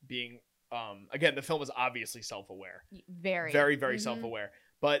upon being, again, the film is obviously self-aware. Very, very self-aware.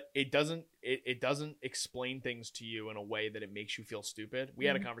 But it doesn't explain things to you in a way that it makes you feel stupid. We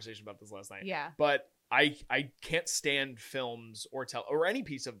had a conversation about this last night. Yeah. But I can't stand films or any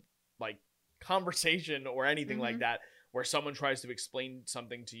piece of, like, conversation or anything like that where someone tries to explain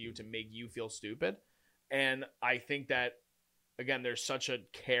something to you to make you feel stupid. And I think that, again, there's such a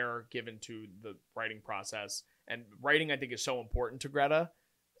care given to the writing process. And writing, I think, is so important to Greta,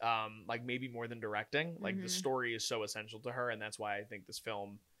 like maybe more than directing. Like the story is so essential to her, and that's why I think this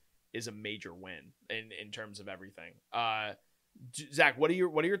film is a major win in terms of everything. Zach, what are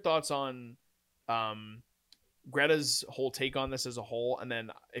your thoughts on Greta's whole take on this as a whole? And then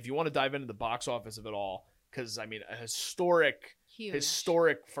if you want to dive into the box office of it all, because I mean, a historic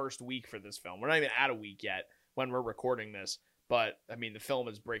first week for this film. We're not even at a week yet when we're recording this. But, I mean, the film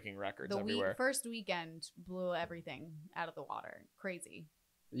is breaking records everywhere. First weekend blew everything out of the water. Crazy.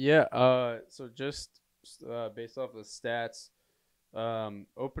 Yeah, so just based off the stats,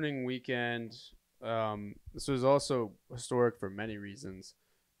 opening weekend, this was also historic for many reasons.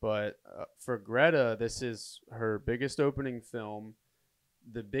 But for Greta, this is her biggest opening film,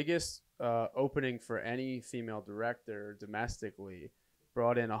 the biggest opening for any female director domestically.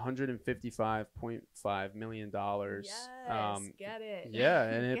 Brought in $155.5 million. Yes, get it. Yeah,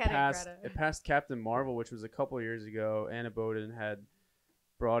 and it passed Captain Marvel, which was a couple of years ago. Anna Boden had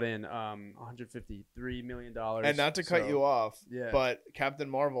brought in $153 million. And not to cut you off, but Captain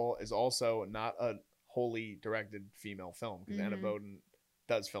Marvel is also not a wholly directed female film because Anna Boden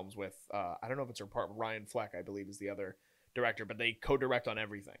does films with, I don't know if it's her partner, Ryan Fleck, I believe is the other director, but they co-direct on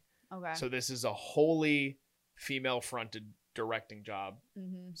everything. Okay. So this is a wholly female-fronted directing job.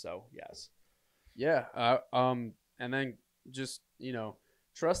 So yes. Yeah. And then just,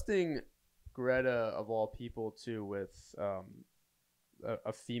 trusting Greta of all people too with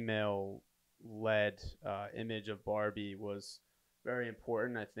a female led image of Barbie was very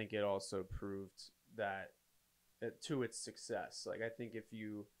important. I think it also proved that to its success. Like, I think if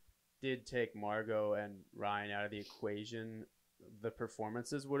you did take Margot and Ryan out of the equation, the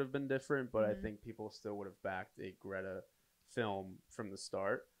performances would have been different, but I think people still would have backed a Greta film from the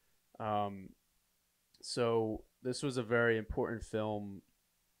start. So this was a very important film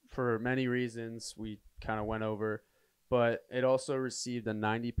for many reasons we kind of went over, but it also received a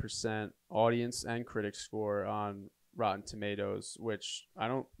 90% audience and critic score on Rotten Tomatoes, which I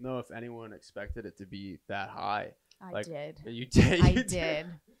don't know if anyone expected it to be that high. I did. You did. I did.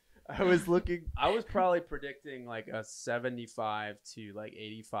 I was probably predicting like a 75 to like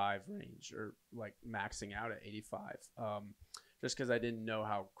 85 range, or like maxing out at 85. Just because I didn't know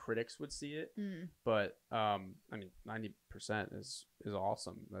how critics would see it. But I mean, 90% is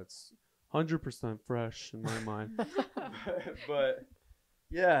awesome. That's 100% fresh in my mind. But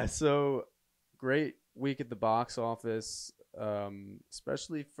yeah, so great week at the box office,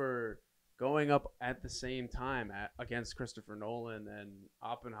 especially for going up at the same time against Christopher Nolan and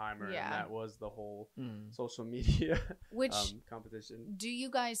Oppenheimer. Yeah. And that was the whole social media competition. Do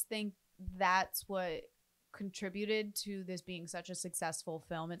you guys think that's what contributed to this being such a successful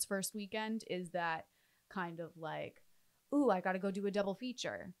film its first weekend? Is that kind of like, ooh, I gotta go do a double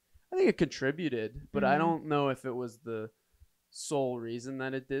feature? I think it contributed, but I don't know if it was the sole reason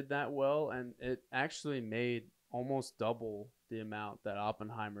that it did that well. And it actually made almost double the amount that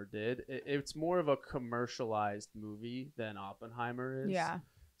Oppenheimer did. It's more of a commercialized movie than Oppenheimer is. Yeah.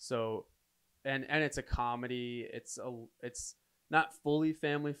 So, and it's a comedy. It's not fully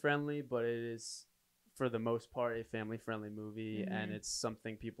family friendly, but it is, for the most part, a family friendly movie, and it's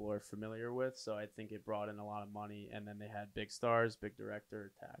something people are familiar with. So I think it brought in a lot of money, and then they had big stars, big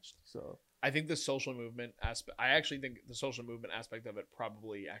director attached. So I think the social movement aspect. I actually think the social movement aspect of it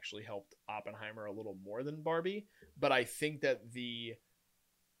probably actually helped Oppenheimer a little more than Barbie. But I think that the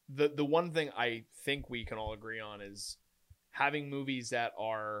one thing I think we can all agree on is having movies that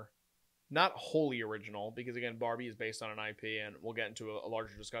are not wholly original, because again, Barbie is based on an IP, and we'll get into a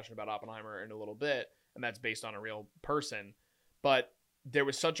larger discussion about Oppenheimer in a little bit, and that's based on a real person. But there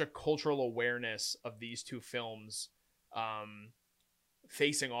was such a cultural awareness of these two films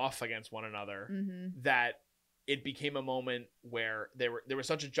facing off against one another that it became a moment where there was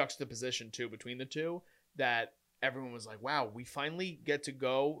such a juxtaposition too between the two that everyone was like, wow, we finally get to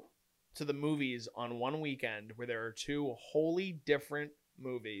go to the movies on one weekend where there are two wholly different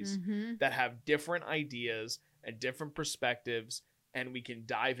movies that have different ideas and different perspectives, and we can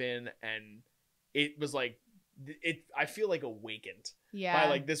dive in. And it was like, I feel like awakened by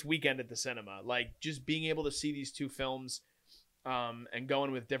like this weekend at the cinema, like just being able to see these two films and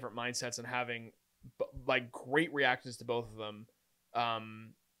going with different mindsets and having like great reactions to both of them.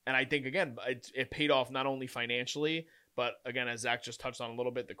 And I think, again, it paid off not only financially, but again, as Zach just touched on a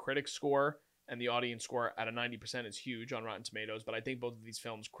little bit, the critic score and the audience score at a 90% is huge on Rotten Tomatoes. But I think both of these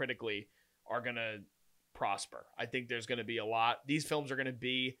films critically are going to prosper. I think there's going to be these films are going to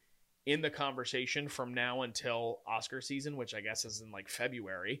be in the conversation from now until Oscar season, which I guess is in like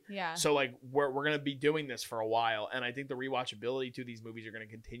February. Yeah. So like we're going to be doing this for a while. And I think the rewatchability to these movies are going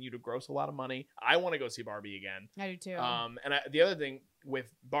to continue to gross a lot of money. I want to go see Barbie again. I do too. The other thing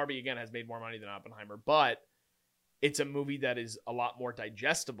with Barbie, again, has made more money than Oppenheimer, but it's a movie that is a lot more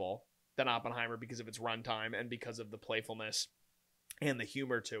digestible than Oppenheimer because of its runtime and because of the playfulness and the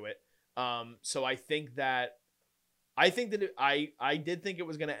humor to it. So I think that I did think it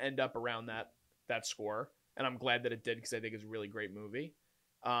was going to end up around that score, and I'm glad that it did, because I think it's a really great movie.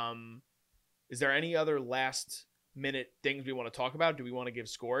 Is there any other last minute things we want to talk about? Do we want to give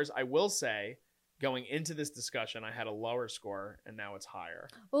scores? I will say, going into this discussion, I had a lower score, and now it's higher.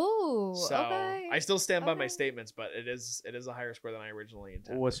 Ooh, So okay. I still stand by my statements, but it is a higher score than I originally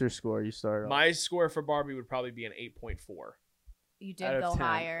intended. what's your score? You started off. My score for Barbie would probably be an 8.4. You out did of go 10.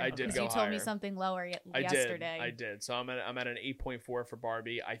 higher. I did because go you told me higher. something lower I yesterday. did. So I'm at an 8.4 for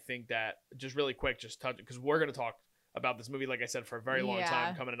Barbie. I think that, just really quick, just touch, because we're going to talk about this movie, like I said, for a very long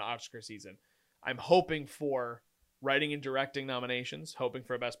time coming into Oscar season. I'm hoping for writing and directing nominations, hoping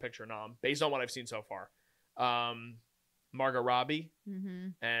for a Best Picture nom, based on what I've seen so far. Margot Robbie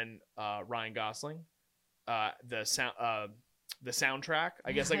and Ryan Gosling. The soundtrack,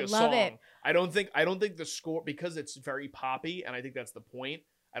 I guess, like a love song. it. I don't think the score, because it's very poppy, and I think that's the point.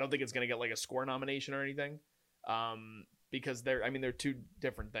 I don't think it's gonna get like a score nomination or anything. because they're two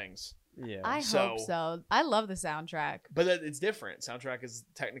different things. Yeah. I hope so. I love the soundtrack. But it's different. Soundtrack is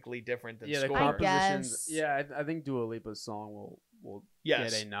technically different than the score. compositions. guess. Yeah, I think Dua Lipa's song will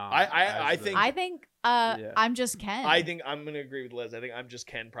Yes. get a nod. I as the- think- I think I'm Just Ken. I think I'm gonna agree with Liz. I think I'm Just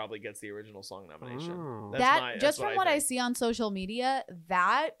Ken probably gets the original song nomination. Oh. That's just what from what I think. see on social media,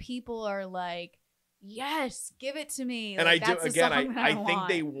 that people are like, yes, give it to me. And Like, I do that's the again. song that I think want.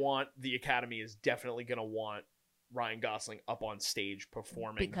 they want the Academy is definitely gonna want Ryan Gosling up on stage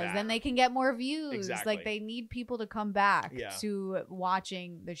performing because that. then they can get more views. Exactly. Like they need people to come back Yeah. to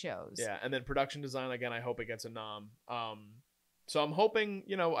watching the shows. Yeah, and then production design again. I hope it gets a nom. So I'm hoping.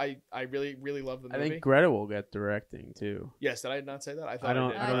 I really really love the I movie. think Greta will get directing too. Yes, did I not say that? I thought I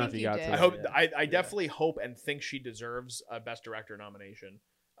don't. did. I don't know think if you you got did. to. I hope. that. I definitely hope and think she deserves a Best Director nomination.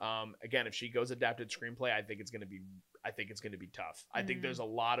 Again, if she goes adapted screenplay, I think it's gonna be tough. I think there's a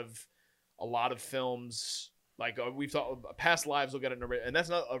lot of films like we've thought. Past Lives will get an and that's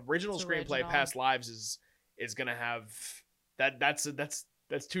not original It's screenplay. original. Past Lives is gonna have that.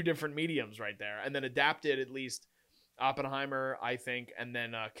 That's two different mediums right there. And then adapted at least Oppenheimer, I think, and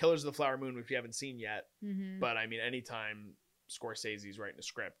then Killers of the Flower Moon, which we haven't seen yet. Mm-hmm. But I mean, anytime Scorsese's writing a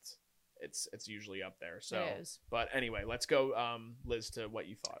script, it's usually up there. So, It is. but anyway, let's go, Liz, to what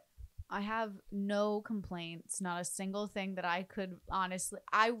you thought. I have no complaints, not a single thing that I could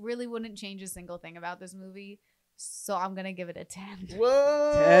I really wouldn't change a single thing about this movie. So I'm going to give it a 10.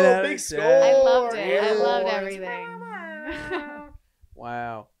 Whoa, 10 out of big 10. score! I loved it. I Yeah. loved everything.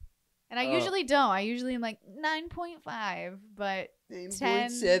 Wow. And I usually don't. I usually am like 9.5, but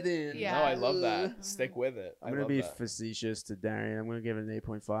 9.7. Yeah. No, I love that. Stick with it. I'm gonna be facetious to Darian. I'm gonna give it an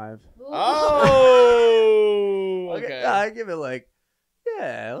 8.5. Oh, okay. I give it like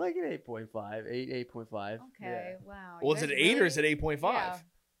an 8.5, 8.5. Okay, wow. Well, is You it guys 8 or is really- it 8.5? Yeah.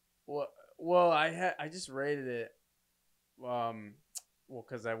 Well, I just rated it.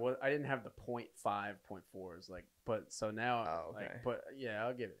 Because I didn't have the 0.5, 0.4s but so now Oh, okay. but yeah,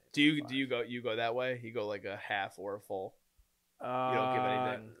 I'll give it. Do you go that way? You go like a half or a full? You don't give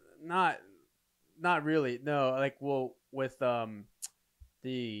anything? Not really. No, with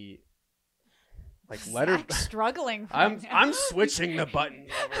the letter. Zach's struggling. right now. I'm switching the button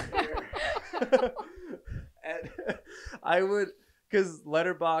over here. And I would, because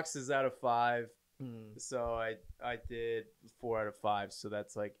Letterboxd is out of 5, so I did 4 out of 5, so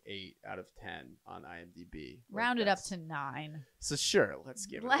that's like 8 out of 10 on IMDb. Round it up to 9. So sure, let's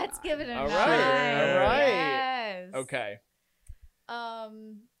give it. Let's give it a All 9. right, all right. Yes. Okay.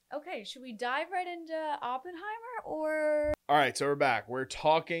 Okay, should we dive right into Oppenheimer or All right, so we're back. We're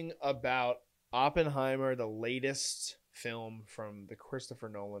talking about Oppenheimer, the latest film from the Christopher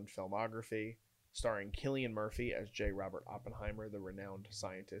Nolan filmography, starring Cillian Murphy as J. Robert Oppenheimer, the renowned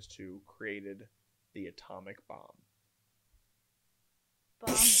scientist who created the atomic bomb.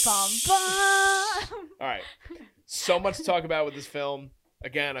 bum bum bum? All right. So much to talk about with this film.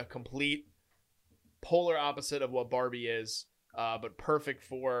 Again, a complete polar opposite of what Barbie is, but perfect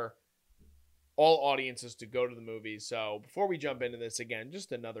for all audiences to go to the movies. So before we jump into this, again,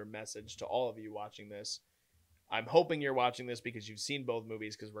 just another message to all of you watching this. I'm hoping you're watching this because you've seen both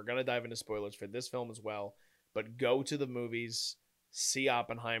movies, because we're going to dive into spoilers for this film as well. But go to the movies, see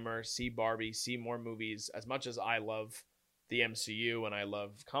Oppenheimer, see Barbie, see more movies. As much as I love the MCU and I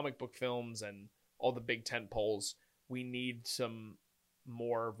love comic book films and all the big tent poles, we need some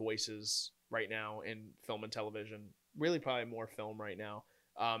more voices right now in film and television. Really probably more film right now.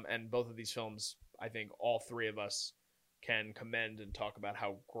 And both of these films, I think all three of us can commend and talk about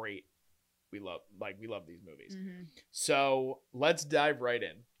how great we love these movies. Mm-hmm. So let's dive right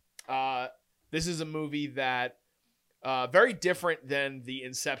in. This is a movie that very different than the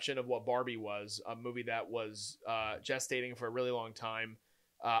inception of what Barbie was, a movie that was gestating for a really long time.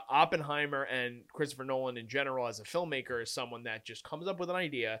 Oppenheimer and Christopher Nolan in general as a filmmaker is someone that just comes up with an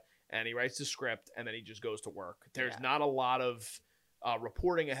idea and he writes the script and then he just goes to work. There's not a lot of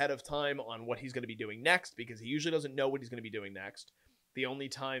reporting ahead of time on what he's going to be doing next, because he usually doesn't know what he's going to be doing next. The only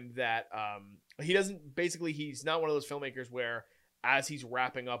time that he's not one of those filmmakers where as he's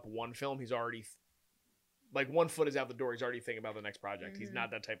wrapping up one film, he's already one foot is out the door. He's already thinking about the next project. Mm-hmm. He's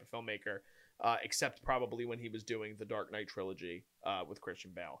not that type of filmmaker, except probably when he was doing the Dark Knight trilogy with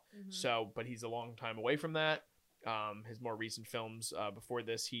Christian Bale. Mm-hmm. So, but he's a long time away from that. His more recent films before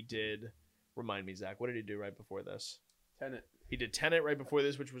this, he did, remind me, Zach, what did he do right before this? Tenet. He did Tenet right before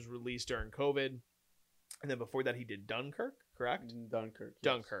this, which was released during COVID. And then before that, he did Dunkirk, correct? Dunkirk. Yes.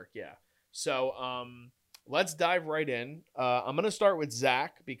 Dunkirk, yeah. So let's dive right in. I'm going to start with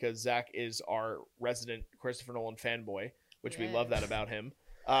Zach, because Zach is our resident Christopher Nolan fanboy, which we love that about him.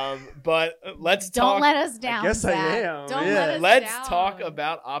 But let's Don't talk. let us down. I guess I Zach. am, Don't yeah. let us Let's down. talk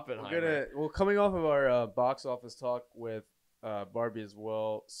about Oppenheimer. Coming off of our box office talk with Barbie as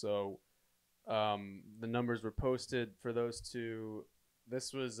well. So the numbers were posted for those two.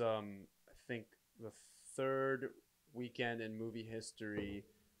 This was, I think, the third weekend in movie history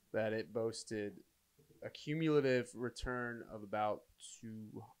that it boasted a cumulative return of about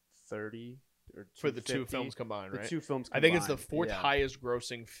 230 or For the two 250. films combined, The right? two films I combined. think it's the fourth yeah. highest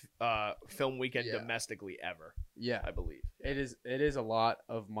grossing film weekend Yeah. domestically ever, Yeah, I believe. It is a lot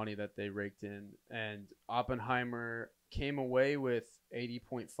of money that they raked in, and Oppenheimer came away with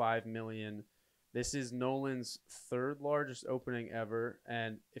 80.5 million. This is Nolan's third largest opening ever,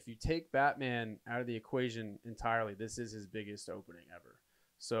 and if you take Batman out of the equation entirely, this is his biggest opening ever.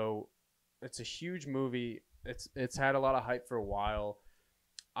 So it's a huge movie. It's had a lot of hype for a while.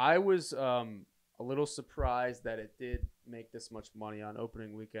 I was a little surprised that it did make this much money on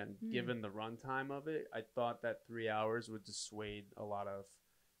opening weekend, given the runtime of it. I thought that 3 hours would dissuade a lot of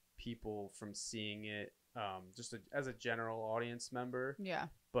people from seeing it, as a general audience member. Yeah.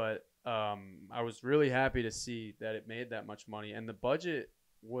 But I was really happy to see that it made that much money, and the budget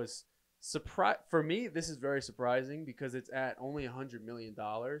was for me. This is very surprising because it's at only $100 million,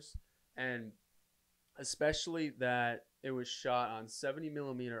 and especially that it was shot on 70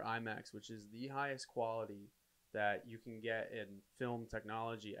 millimeter IMAX, which is the highest quality that you can get in film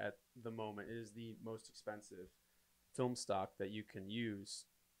technology at the moment. It is the most expensive film stock that you can use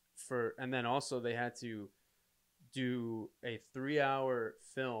and then also they had to do a 3-hour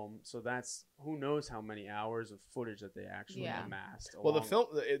film, so that's who knows how many hours of footage that they actually amassed. Well, the film,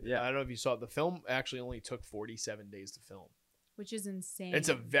 I Yeah. don't know if you saw it, the film actually only took 47 days to film. Which is insane. It's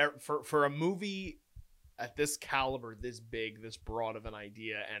a for a movie at this caliber, this big, this broad of an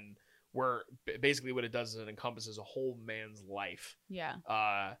idea, and where basically what it does is it encompasses a whole man's life. Yeah.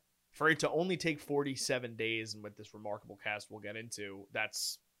 For it to only take 47 days, and with this remarkable cast we'll get into,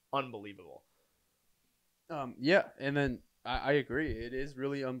 that's unbelievable. Yeah, and then I agree. It is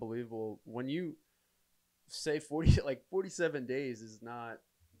really unbelievable when you say 47 days is not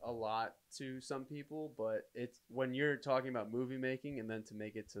a lot to some people, but it's when you're talking about movie making and then to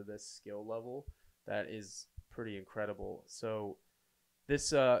make it to this skill level, that is pretty incredible. So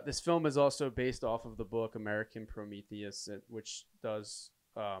this film is also based off of the book American Prometheus, which does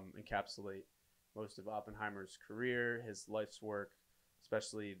encapsulate most of Oppenheimer's career, his life's work,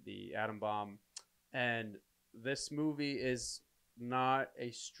 especially the atom bomb. And this movie is not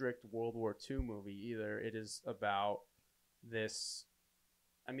a strict World War II movie either. It is about this.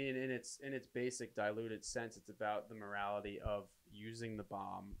 I mean, in its basic diluted sense, it's about the morality of using the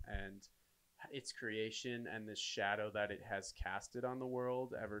bomb and its creation and this shadow that it has casted on the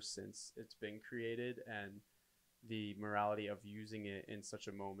world ever since it's been created, and the morality of using it in such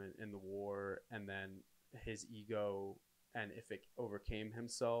a moment in the war, and then his ego and if it overcame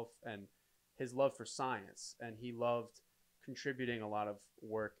himself, and his love for science. And he loved contributing a lot of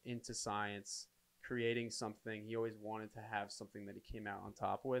work into science, creating something. He always wanted to have something that he came out on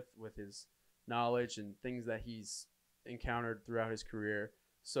top with his knowledge and things that he's encountered throughout his career.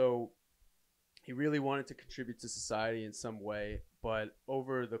 So he really wanted to contribute to society in some way, but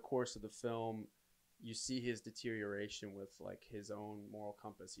over the course of the film, you see his deterioration with like his own moral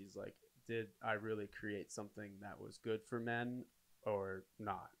compass. He's like, did I really create something that was good for men or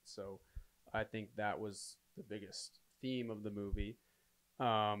not? So I think that was the biggest theme of the movie.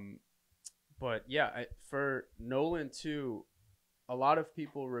 But yeah, for Nolan too, a lot of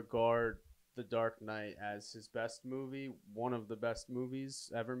people regard The Dark Knight as his best movie, one of the best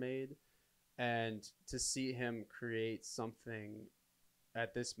movies ever made. And to see him create something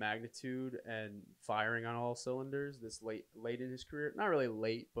at this magnitude and firing on all cylinders this late in his career, not really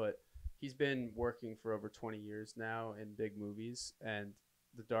late, but he's been working for over 20 years now in big movies, and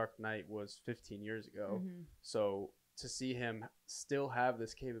The Dark Knight was 15 years ago. Mm-hmm. So to see him still have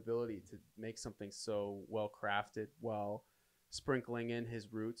this capability to make something so well crafted while sprinkling in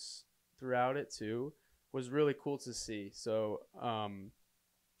his roots throughout it too was really cool to see. So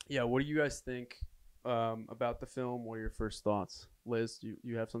yeah, what do you guys think about the film? What are your first thoughts? Liz, do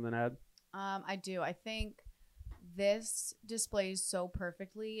you have something to add? I do. I think this displays so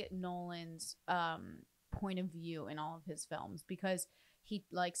perfectly Nolan's point of view in all of his films, because he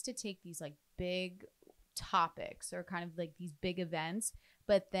likes to take these like big topics or kind of like these big events,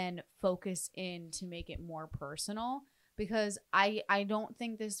 but then focus in to make it more personal. Because I don't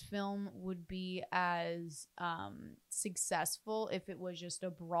think this film would be as successful if it was just a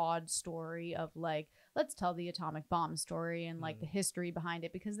broad story of like, let's tell the atomic bomb story and like the history behind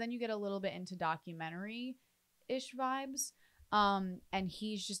it, because then you get a little bit into documentary-ish vibes. And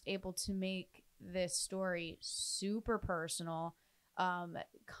he's just able to make this story super personal,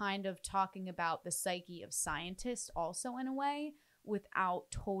 kind of talking about the psyche of scientists also in a way, without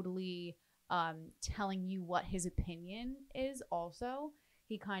totally telling you what his opinion is. Also,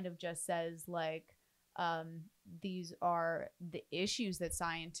 he kind of just says like, these are the issues that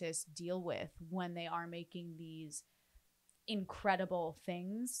scientists deal with when they are making these incredible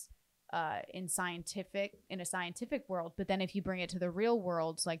things in a scientific world. But then if you bring it to the real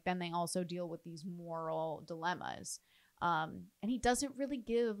world, like, then they also deal with these moral dilemmas. And he doesn't really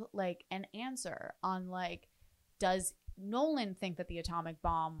give like an answer on like, does Nolan think that the atomic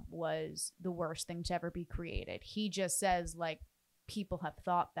bomb was the worst thing to ever be created? He just says like, people have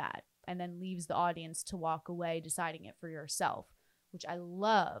thought that, and then leaves the audience to walk away deciding it for yourself, which I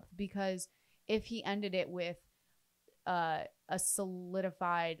love, because if he ended it with a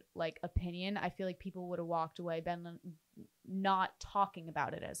solidified like opinion, I feel like people would have walked away, been not talking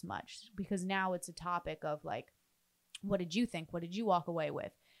about it as much, because now it's a topic of like, what did you think? What did you walk away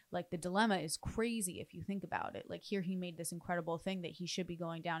with? Like, the dilemma is crazy if you think about it. Like, here he made this incredible thing that he should be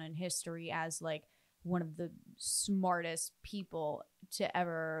going down in history as like one of the smartest people to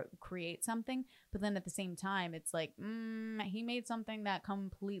ever create something. But then at the same time, it's like, he made something that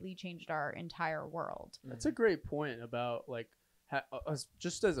completely changed our entire world. That's a great point about like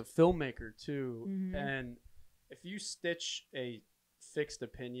just as a filmmaker too. Mhm. And if you stitch a fixed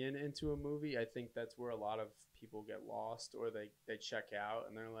opinion into a movie, I think that's where a lot of people get lost, or they check out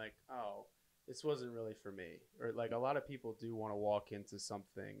and they're like, oh, this wasn't really for me. Or like, a lot of people do want to walk into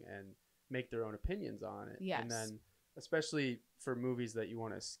something and make their own opinions on it. Yes. And then especially for movies that you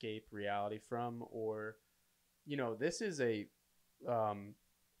want to escape reality from, or, you know, this is a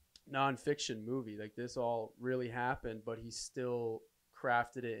nonfiction movie. Like, this all really happened, but he still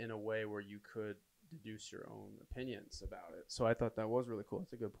crafted it in a way where you could deduce your own opinions about it. So I thought that was really cool.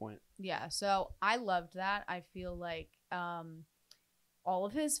 It's a good point. Yeah, so I loved that. I feel like all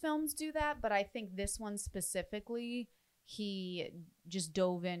of his films do that, but I think this one specifically, he just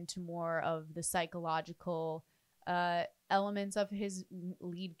dove into more of the psychological elements of his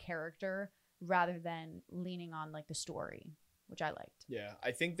lead character rather than leaning on like the story, which I liked. Yeah,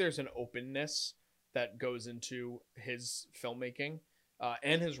 I think there's an openness that goes into his filmmaking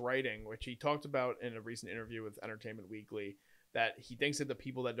and his writing, which he talked about in a recent interview with Entertainment Weekly, that he thinks that the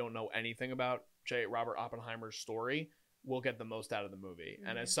people that don't know anything about J. Robert Oppenheimer's story will get the most out of the movie. Mm-hmm.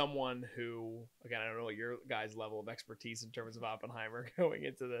 And as someone who, again, I don't know what your guys' level of expertise in terms of Oppenheimer going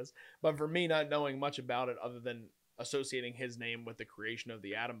into this, but for me, not knowing much about it other than associating his name with the creation of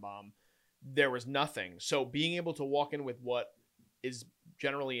the atom bomb, there was nothing. So being able to walk in with what is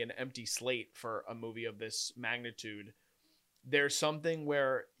generally an empty slate for a movie of this magnitude, there's something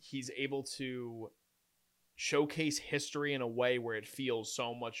where he's able to showcase history in a way where it feels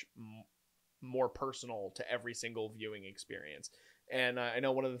so much more personal to every single viewing experience. And I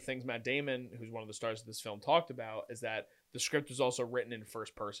know one of the things Matt Damon, who's one of the stars of this film, talked about is that the script was also written in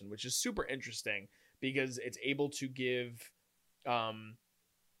first person, which is super interesting because it's able to give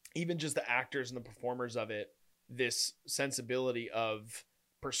even just the actors and the performers of it this sensibility of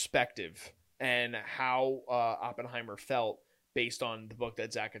perspective and how Oppenheimer felt based on the book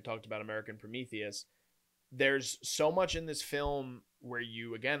that Zach had talked about, American Prometheus. There's so much in this film where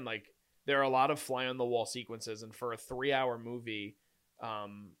you, again, like, there are a lot of fly on the wall sequences, and for a 3-hour movie,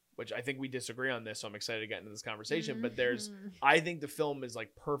 which I think we disagree on this, so I'm excited to get into this conversation, but I think the film is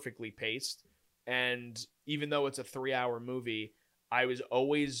like perfectly paced. And even though it's a 3-hour movie, I was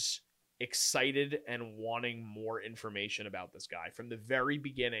always excited and wanting more information about this guy. From the very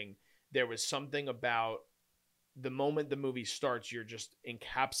beginning, there was something about the moment the movie starts, you're just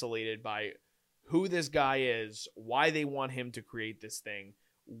encapsulated by who this guy is, why they want him to create this thing,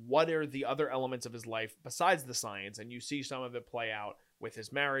 what are the other elements of his life besides the science. And you see some of it play out with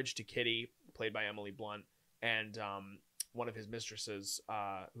his marriage to Kitty, played by Emily Blunt, and one of his mistresses,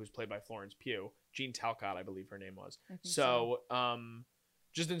 who's played by Florence Pugh, Jean Talcott, I believe her name was. So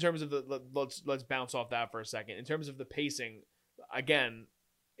just in terms of let's bounce off that for a second. In terms of the pacing, again,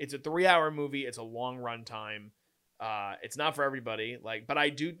 it's a 3-hour movie. It's a long runtime. It's not for everybody, but I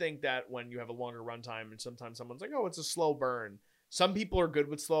do think that when you have a longer runtime and sometimes someone's like, oh, it's a slow burn. Some people are good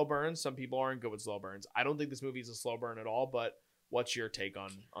with slow burns. Some people aren't good with slow burns. I don't think this movie is a slow burn at all, but what's your take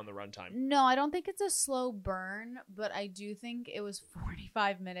on the runtime? No, I don't think it's a slow burn, but I do think it was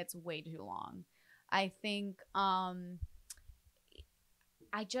 45 minutes way too long. I think, I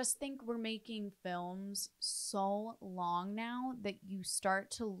just think we're making films so long now that you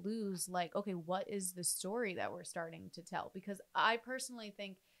start to lose, like, okay, what is the story that we're starting to tell? Because I personally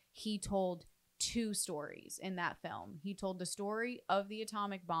think he told two stories in that film. He told the story of the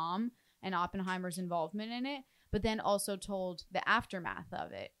atomic bomb and Oppenheimer's involvement in it, but then also told the aftermath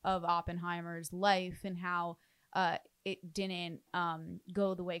of it, of Oppenheimer's life and how it didn't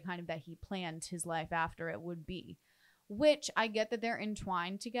go the way kind of that he planned his life after it would be. Which I get that they're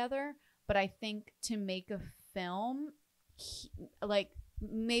entwined together, but I think to make a film, like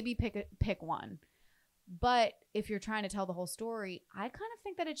maybe pick one. But if you're trying to tell the whole story, I kind of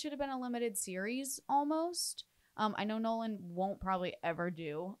think that it should have been a limited series almost. I know Nolan won't probably ever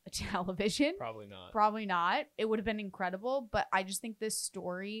do a television. Probably not. Probably not. It would have been incredible, but I just think this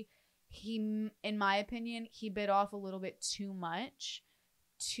story, in my opinion, he bit off a little bit too much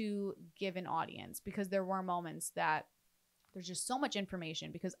to give an audience, because there were moments that there's just so much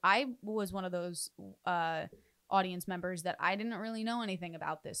information, because I was one of those audience members that I didn't really know anything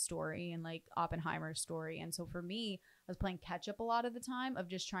about this story and like Oppenheimer's story. And so for me, I was playing catch up a lot of the time of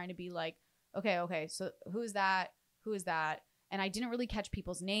just trying to be like, okay, so who is that? And I didn't really catch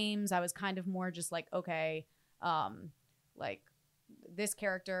people's names. I was kind of more just like, okay, like this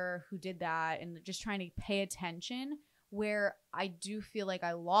character who did that, and just trying to pay attention, where I do feel like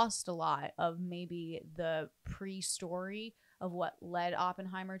I lost a lot of maybe the pre-story of what led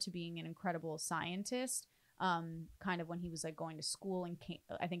Oppenheimer to being an incredible scientist. Kind of when he was like going to school in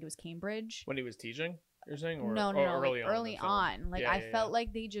I think it was Cambridge. When he was teaching, you're saying? Or, no, early on. Like I felt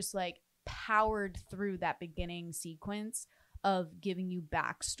like they just like powered through that beginning sequence of giving you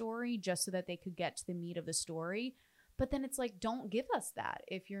backstory just so that they could get to the meat of the story. But then it's like, don't give us that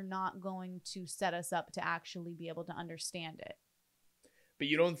if you're not going to set us up to actually be able to understand it. But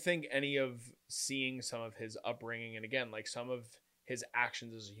you don't think any of seeing some of his upbringing, and again, like some of his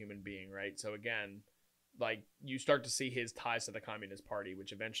actions as a human being, right? So again, like you start to see his ties to the Communist Party,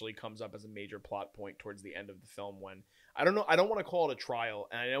 which eventually comes up as a major plot point towards the end of the film, when I don't want to call it a trial,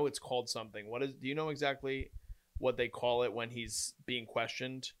 and I know it's called something. Do you know exactly what they call it when he's being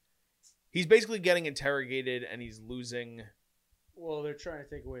questioned? He's basically getting interrogated and he's losing. Well, they're trying to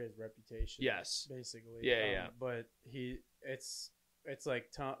take away his reputation. Yes, basically. Yeah. But it's like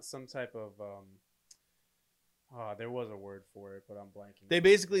some type of there was a word for it, but I'm blanking.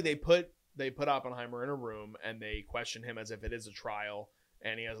 They put Oppenheimer in a room and they question him as if it is a trial,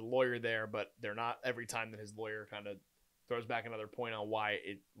 and he has a lawyer there, but they're not. Every time that his lawyer kind of throws back another point on why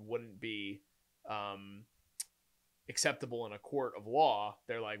it wouldn't be acceptable in a court of law,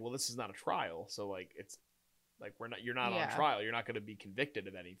 they're like, well, this is not a trial, so like it's like you're not on trial, you're not going to be convicted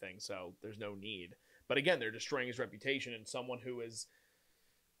of anything, so there's no need. But again, they're destroying his reputation, and someone who is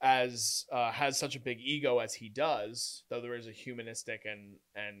has such a big ego as he does, though there is a humanistic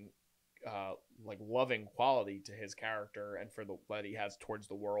and like loving quality to his character and for the that he has towards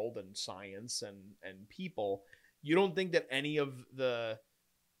the world and science and people. You don't think that any of the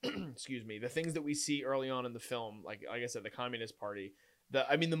excuse me, the things that we see early on in the film, like I said, the Communist Party,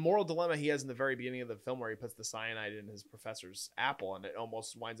 the moral dilemma he has in the very beginning of the film where he puts the cyanide in his professor's apple and it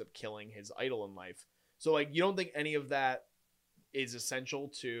almost winds up killing his idol in life. So like, you don't think any of that is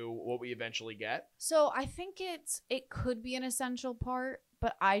essential to what we eventually get? So I think it could be an essential part,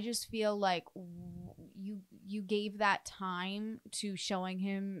 but I just feel like you gave that time to showing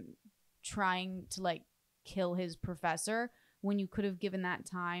him trying to like kill his professor, when you could have given that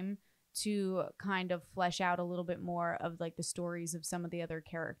time to kind of flesh out a little bit more of like the stories of some of the other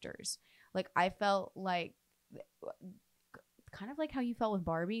characters. Like I felt like kind of like how you felt with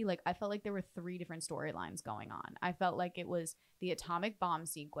Barbie. Like I felt like there were 3 different storylines going on. I felt like it was the atomic bomb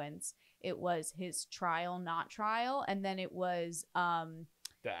sequence, it was his trial, not trial, and then it was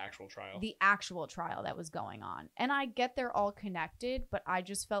the actual trial that was going on. And I get they're all connected, but I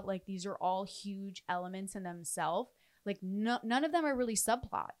just felt like these are all huge elements in themselves. Like none of them are really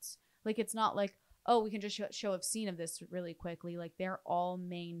subplots. Like it's not like, oh, we can just show a scene of this really quickly. Like they're all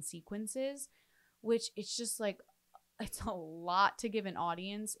main sequences, which it's just like, it's a lot to give an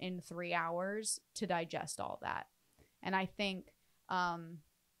audience in 3 hours to digest all that. And I think,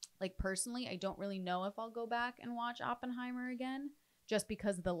 like personally, I don't really know if I'll go back and watch Oppenheimer again just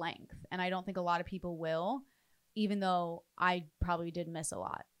because of the length. And I don't think a lot of people will, even though I probably did miss a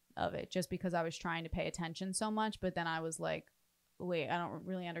lot of it just because I was trying to pay attention so much. But then I was like, wait, I don't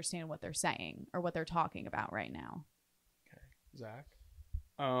really understand what they're saying or what they're talking about right now. Okay. Zach?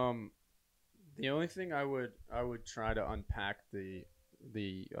 The only thing I would try to unpack the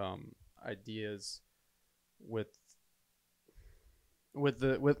ideas with like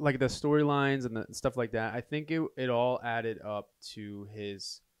the storylines and the stuff like that. I think it all added up to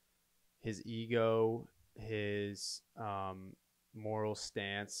his ego, his moral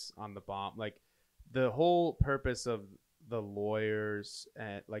stance on the bomb. Like the whole purpose of the lawyers,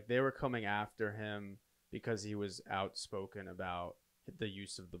 and like they were coming after him because he was outspoken about the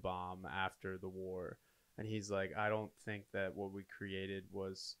use of the bomb after the war. And he's like, I don't think that what we created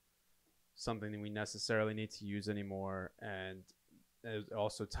was something that we necessarily need to use anymore. And it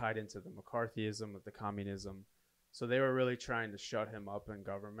also tied into the McCarthyism of the communism. So they were really trying to shut him up in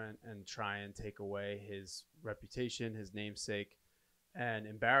government and try and take away his reputation, his namesake, and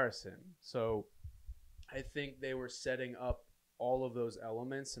embarrass him. So I think they were setting up all of those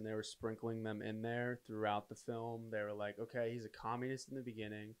elements and they were sprinkling them in there throughout the film. They were like, okay, he's a communist in the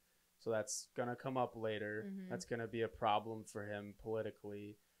beginning, so that's going to come up later. That's going to be a problem for him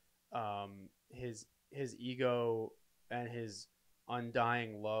politically. His ego and his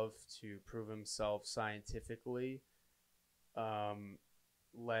undying love to prove himself scientifically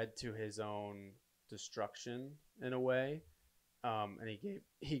led to his own destruction in a way. And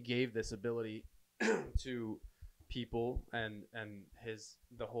he gave this ability to people and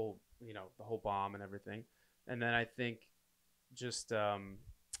the whole bomb and everything. And then I think just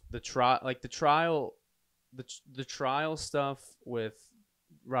the trial stuff with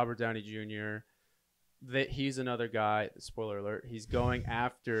Robert Downey Jr. that he's another guy, spoiler alert, he's going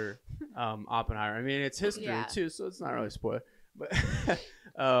after Oppenheimer. I mean, it's history too, so it's not really a spoiler,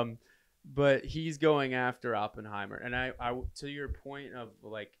 but he's going after Oppenheimer. And I to your point of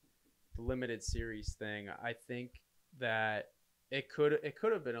like the limited series thing, I think that it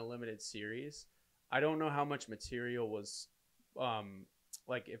could have been a limited series. I don't know how much material was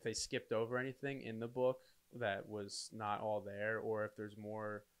like if they skipped over anything in the book that was not all there, or if there's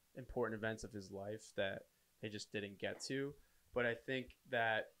more important events of his life that they just didn't get to. But I think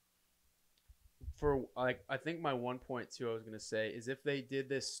that I think my one point too I was going to say is if they did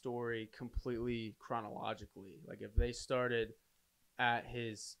this story completely chronologically, like if they started at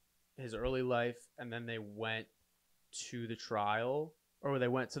his early life and then they went to the trial, or they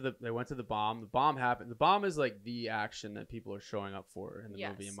went to the bomb. The bomb happened. The bomb is like the action that people are showing up for in the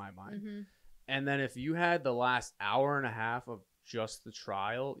movie in my mind. And then if you had the last hour and a half of just the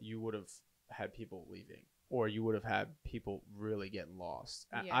trial, you would have had people leaving, or you would have had people really getting lost.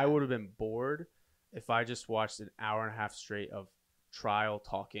 I would have been bored if I just watched an hour and a half straight of trial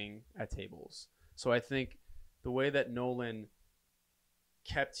talking at tables. So I think the way that Nolan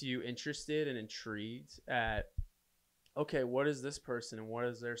kept you interested and intrigued at, okay, what is this person and what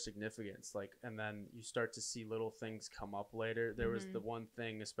is their significance? Like, and then you start to see little things come up later. There was the one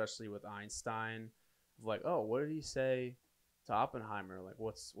thing, especially with Einstein, of like, oh, what did he say to Oppenheimer? Like,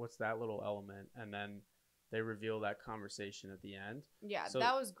 what's that little element? And then they reveal that conversation at the end. Yeah, so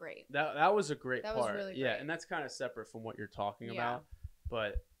that was great. That was a great part. That was really great. Yeah, and that's kind of separate from what you're talking about.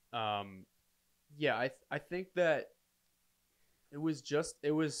 But yeah, I think that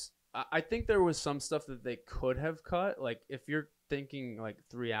I think there was some stuff that they could have cut. Like if you're thinking like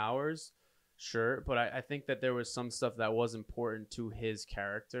 3 hours, sure. But I think that there was some stuff that was important to his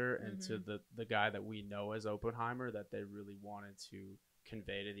character and to the guy that we know as Oppenheimer that they really wanted to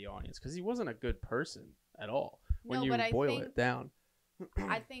convey to the audience, because he wasn't a good person at all when you boil it down.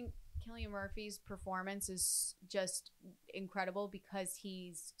 I think Cillian Murphy's performance is just incredible because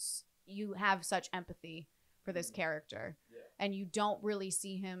you have such empathy for this character. And you don't really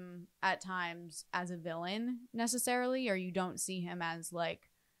see him at times as a villain necessarily, or you don't see him as like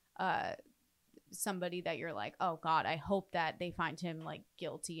somebody that you're like, oh God, I hope that they find him like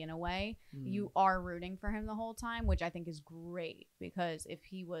guilty in a way. You are rooting for him the whole time, which I think is great, because if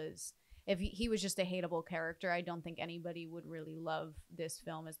he was just a hateable character, I don't think anybody would really love this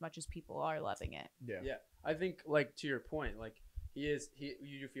film as much as people are loving it. Yeah. I think, like, to your point, like you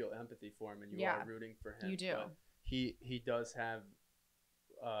do feel empathy for him and you are rooting for him. You do. But he does have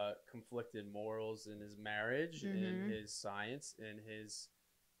conflicted morals in his marriage, in his science, in his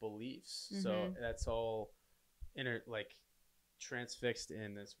beliefs. So that's all transfixed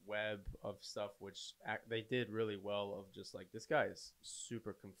in this web of stuff, which they did really well, of just like, this guy is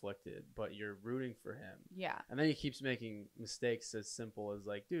super conflicted, but you're rooting for him. Yeah. And then he keeps making mistakes as simple as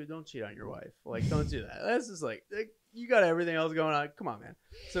like, dude, don't cheat on your wife. Like, don't do that. That's just like you got everything else going on. Come on, man.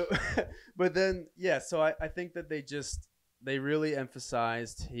 So, but then, yeah, so I think that they really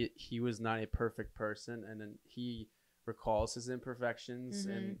emphasized he was not a perfect person. And then he recalls his imperfections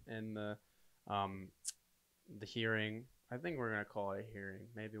in the hearing. I think we're going to call it a hearing.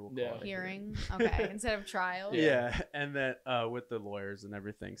 Maybe we'll call it a hearing. Okay. Instead of trial. Yeah. And then with the lawyers and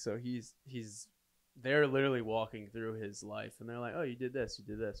everything. So they're literally walking through his life and they're like, oh, you did this.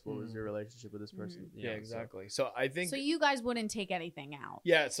 What was your relationship with this person? Yeah, exactly. So I think. So you guys wouldn't take anything out.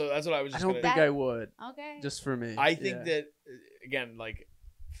 Yeah. So that's what I was just I don't think I would. Okay. Just for me. I think that, again, like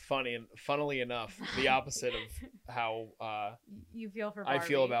funnily enough, the opposite of how you feel for I Barbie.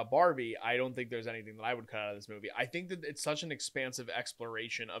 feel about Barbie. I don't think there's anything that I would cut out of this movie. I think that it's such an expansive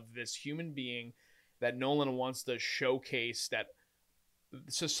exploration of this human being that Nolan wants to showcase that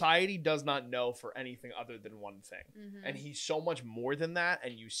society does not know for anything other than one thing. Mhm. And he's so much more than that,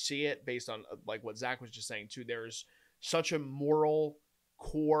 and you see it based on like what Zach was just saying too. There's such a moral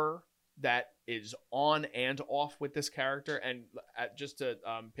core that is on and off with this character. And just to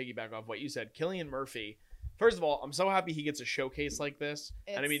piggyback off what you said, Cillian Murphy, first of all, I'm so happy he gets a showcase like this.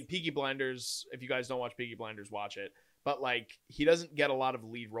 And I mean, Peaky Blinders, if you guys don't watch Peaky Blinders, watch it. But like, he doesn't get a lot of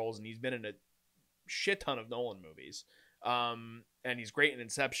lead roles, and he's been in a shit ton of Nolan movies. And he's great in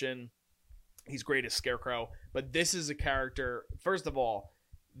Inception. He's great as Scarecrow. But this is a character, first of all,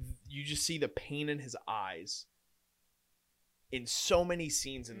 you just see the pain in his eyes in so many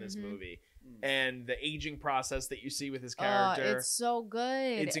scenes in this movie. And the aging process that you see with his character. It's so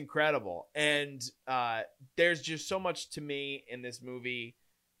good. It's incredible. And there's just so much to me in this movie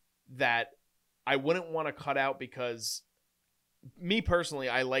that I wouldn't want to cut out, because me personally,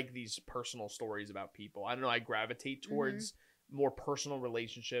 I like these personal stories about people. I don't know, I gravitate towards more personal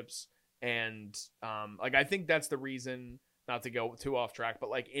relationships. And like, I think that's the reason, not to go too off track, but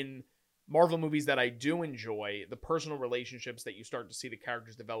like in Marvel movies that I do enjoy, the personal relationships that you start to see the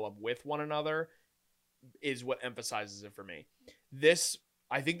characters develop with one another is what emphasizes it for me.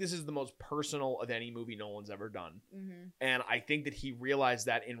 I think this is the most personal of any movie Nolan's ever done. And I think that he realized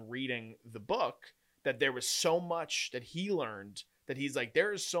that in reading the book, that there was so much that he learned, that he's like,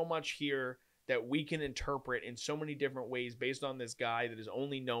 there is so much here that we can interpret in so many different ways based on this guy that is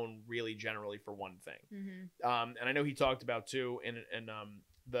only known really generally for one thing. And I know he talked about too in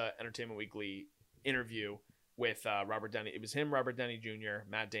the Entertainment Weekly interview with Robert Downey. It was him, Robert Downey Jr.,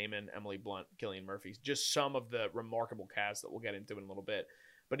 Matt Damon, Emily Blunt, Cillian Murphy. Just some of the remarkable cast that we'll get into in a little bit.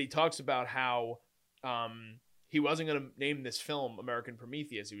 But he talks about how he wasn't going to name this film American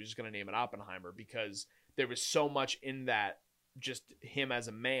Prometheus. He was just going to name it Oppenheimer, because there was so much in that, just him as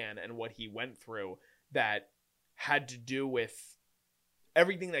a man and what he went through, that had to do with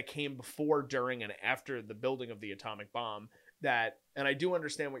everything that came before, during, and after the building of the atomic bomb. And I do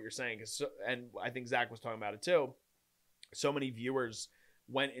understand what you're saying, and I think Zach was talking about it too. So many viewers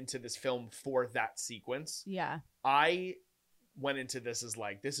went into this film for that sequence. Yeah. I went into this as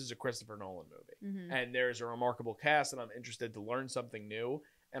like, this is a Christopher Nolan movie, and there's a remarkable cast, and I'm interested to learn something new.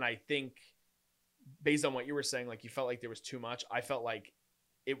 And I think, based on what you were saying, like, you felt like there was too much. I felt like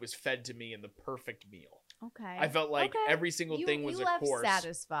it was fed to me in the perfect meal. Okay. I felt like every single thing was a course.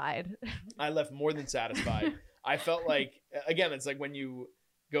 Satisfied. I left more than satisfied. I felt like, again, it's like when you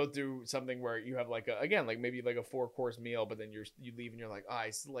go through something where you have like maybe like a 4-course meal, but then you leave and you're like,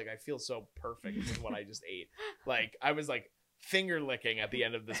 I feel so perfect with what I just ate. Like, I was like finger licking at the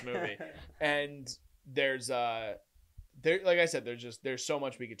end of this movie. And there's like I said, there's so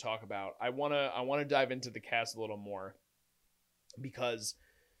much we could talk about. I want to dive into the cast a little more, because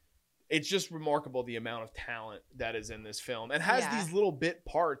it's just remarkable the amount of talent that is in this film, and has these little bit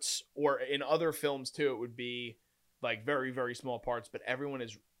parts, or in other films too, it would be like very, very small parts, but everyone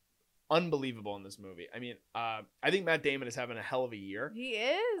is unbelievable in this movie. I mean, I think Matt Damon is having a hell of a year. He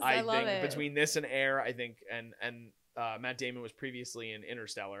is. I love it. Between this and Air, I think, and Matt Damon was previously in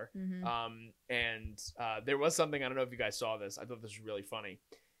Interstellar. And there was something, I don't know if you guys saw this, I thought this was really funny.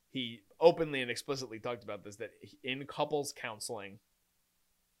 He openly and explicitly talked about this, that in couples counseling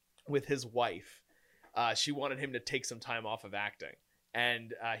with his wife, she wanted him to take some time off of acting.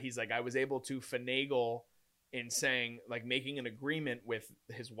 And he's like, I was able to finagle in saying, like, making an agreement with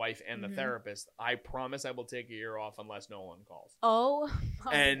his wife and the therapist. I promise I will take a year off unless Nolan calls. Oh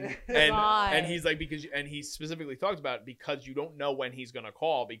my God. And he's like, and he specifically talked about, because you don't know when he's going to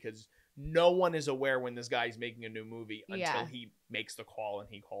call, because no one is aware when this guy's making a new movie until he makes the call and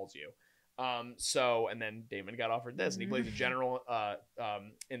he calls you. And then Damon got offered this, and he plays a general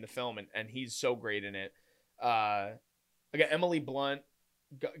in the film, and he's so great in it. Again, Emily Blunt,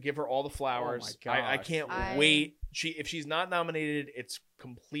 give her all the flowers. Oh my gosh. I can't wait. If she's not nominated, it's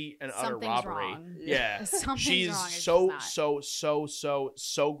complete and utter robbery. Wrong. Yeah, she's wrong.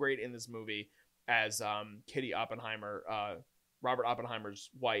 so great in this movie as Kitty Oppenheimer, Robert Oppenheimer's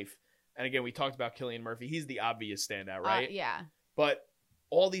wife. And again, we talked about Cillian Murphy. He's the obvious standout, right? Yeah. But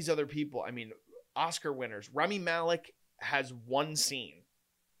all these other people, I mean, Oscar winners. Rami Malek has one scene,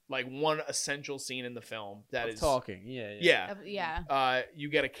 like one essential scene in the film that is talking. Yeah. You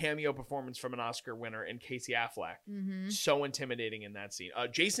get a cameo performance from an Oscar winner in Casey Affleck. So intimidating in that scene.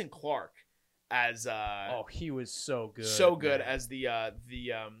 Jason Clarke as he was so good. So good as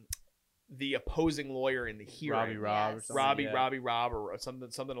the opposing lawyer in the hearing. Robbie Rob or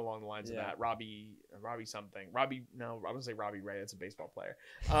something along the lines of that. Robbie something. No, I would say Robbie Ray. That's a baseball player.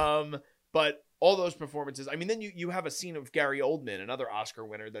 But all those performances. I mean, then you have a scene of Gary Oldman, another Oscar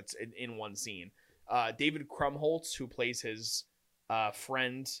winner, that's in one scene. David Krumholtz, who plays his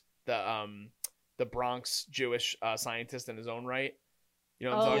friend, the Bronx Jewish scientist in his own right. You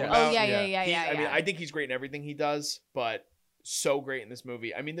know what I'm talking about? Oh, yeah. I mean, I think he's great in everything he does, but so great in this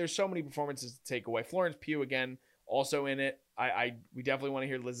movie. I mean, there's so many performances to take away. Florence Pugh, again, also in it. We definitely want to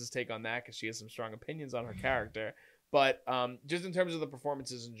hear Liz's take on that because she has some strong opinions on her character. But just in terms of the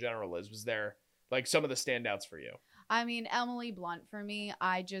performances in general, Liz, was there like some of the standouts for you? I mean, Emily Blunt for me,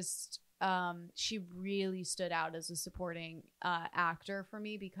 she really stood out as a supporting actor for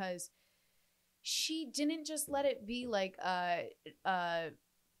me because she didn't just let it be like the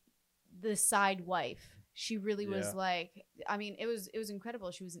side wife. She really was like, I mean, it was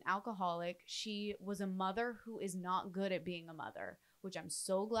incredible. She was an alcoholic. She was a mother who is not good at being a mother, which I'm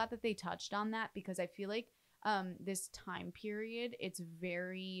so glad that they touched on that because I feel like this time period, it's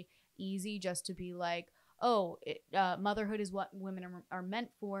very easy just to be like, motherhood is what women are meant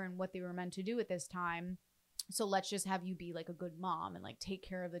for and what they were meant to do at this time. So let's just have you be like a good mom and like take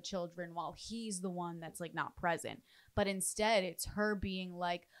care of the children while he's the one that's like not present. But instead it's her being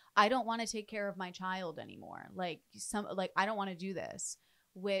like, I don't want to take care of my child anymore. Like I don't want to do this,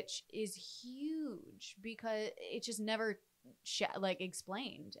 which is huge because it just never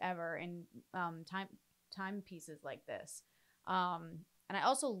explained ever in time pieces like this. And I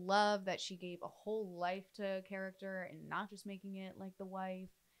also love that she gave a whole life to a character and not just making it like the wife.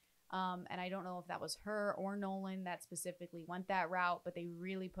 And I don't know if that was her or Nolan that specifically went that route, but they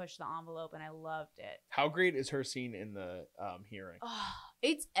really pushed the envelope and I loved it. How great is her scene in the hearing? Oh,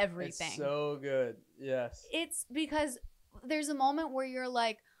 it's everything. It's so good. Yes. It's because there's a moment where you're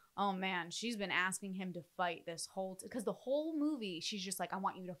like, oh man, she's been asking him to fight this whole because the whole movie she's just like, I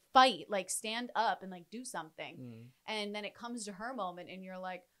want you to fight, like stand up and like do something. And then it comes to her moment and you're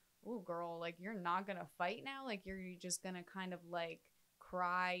like, oh girl, like you're not gonna fight now, like you're just gonna kind of like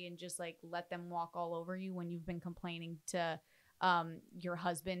cry and just like let them walk all over you when you've been complaining to your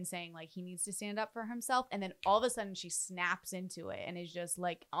husband saying like he needs to stand up for himself, and then all of a sudden she snaps into it and is just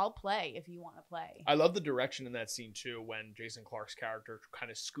like, I'll play if you want to play. I love the direction in that scene too when Jason Clarke's character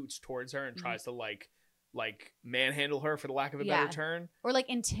kind of scoots towards her and tries to like manhandle her, for the lack of a better term, or like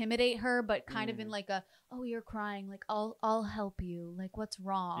intimidate her, but kind of in like a, oh, you're crying, like I'll help you, like what's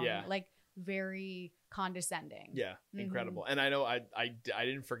wrong, like very condescending. Incredible. And I know I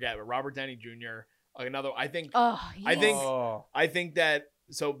didn't forget, but Robert Downey Jr., another, I think that,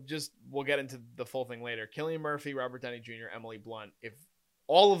 so just we'll get into the full thing later. Cillian Murphy, Robert Downey Jr., Emily Blunt, if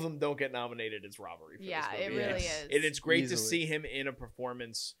all of them don't get nominated, it's robbery for this movie. It really is. And it's great to see him in a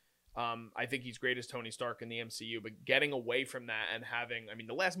performance. I think he's great as Tony Stark in the MCU, but getting away from that and having, I mean,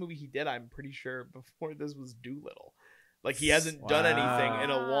 the last movie he did, I'm pretty sure before this, was Doolittle. Like he hasn't done anything in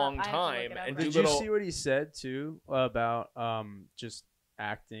a long time. And did you see what he said too about just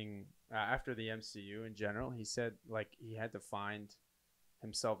acting after the MCU in general? He said like he had to find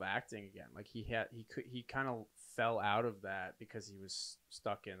himself acting again. Like he kind of fell out of that because he was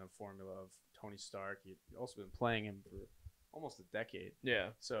stuck in the formula of Tony Stark. He'd also been playing him for almost a decade. Yeah.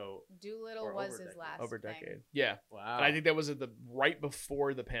 So Doolittle was his last over a decade. thing. Yeah. Wow. And I think that was right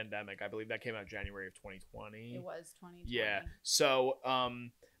before the pandemic. I believe that came out January of 2020. It was 2020. Yeah. So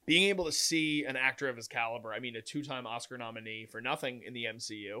being able to see an actor of his caliber, I mean, a 2-time Oscar nominee for nothing in the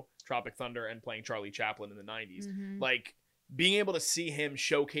MCU, Tropic Thunder, and playing Charlie Chaplin in the 90s. Like being able to see him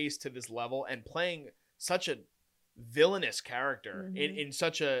showcased to this level and playing such a villainous character in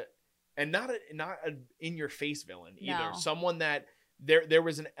such a, and not a in your face villain either. No. Someone that there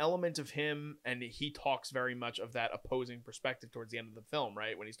was an element of him, and he talks very much of that opposing perspective towards the end of the film,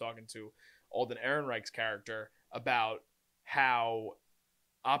 right? When he's talking to Alden Ehrenreich's character about how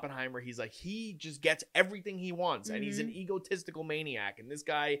Oppenheimer, he's like, he just gets everything he wants, and he's an egotistical maniac, and this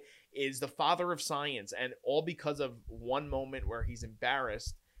guy is the father of science, and all because of one moment where he's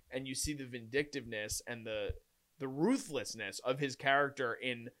embarrassed, and you see the vindictiveness and the ruthlessness of his character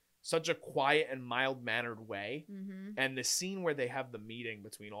in such a quiet and mild-mannered way. And the scene where they have the meeting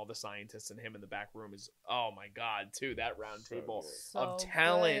between all the scientists and him in the back room is, oh my God, too, that round table of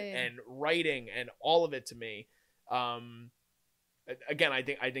talent and writing and all of it to me. Again,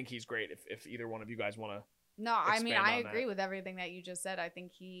 I think he's great. If either one of you guys want to. No, I mean, I agree with everything that you just said. I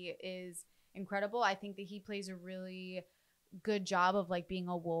think he is incredible. I think that he plays a really good job of like being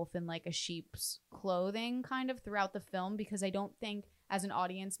a wolf in like a sheep's clothing kind of throughout the film, because I don't think as an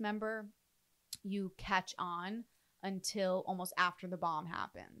audience member you catch on until almost after the bomb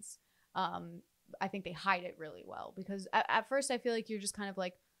happens. I think they hide it really well, because at first I feel like you're just kind of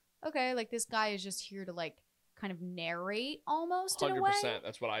like, okay, like this guy is just here to like kind of narrate almost in a way. 100%.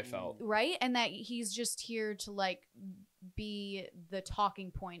 That's what I felt. Right? And that he's just here to like be the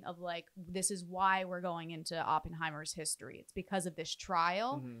talking point of like, this is why we're going into Oppenheimer's history. It's because of this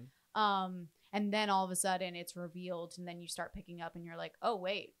trial. Mm-hmm. And then all of a sudden it's revealed, and then you start picking up and you're like, oh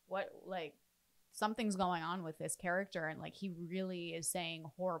wait, what, like something's going on with this character, and like he really is saying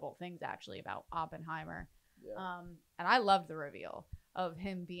horrible things actually about Oppenheimer. Yeah. And I loved the reveal of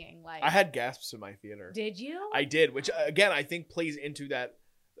him being like, I had gasps in my theater. did you? I did, which again I think plays into that.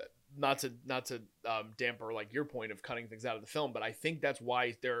 Not to damper like your point of cutting things out of the film, but I think that's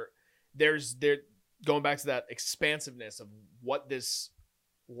why there's going back to that expansiveness of what this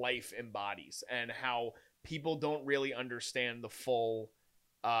life embodies, and how people don't really understand the full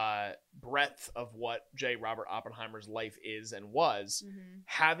breadth of what J. Robert Oppenheimer's life is and was. Mm-hmm.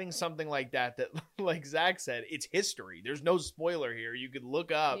 Having something like that like Zach said, it's history. There's no spoiler here. You could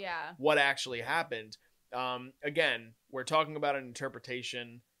look up what actually happened. Again, we're talking about an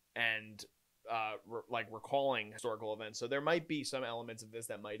interpretation and recalling historical events, so there might be some elements of this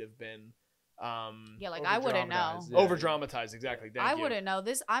that might have been like I wouldn't know. Over dramatized, exactly. Thank you. Wouldn't know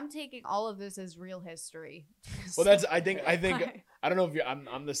this. I'm taking all of this as real history. Well, that's I think I don't know if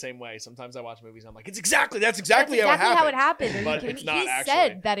I'm the same way. Sometimes I watch movies and I'm like, that's exactly how it happened. But it's he not actually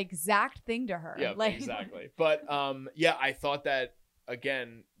said that exact thing to her. Yeah, like, exactly. But I thought that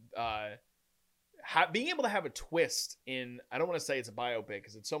again, being able to have a twist in, I don't want to say it's a biopic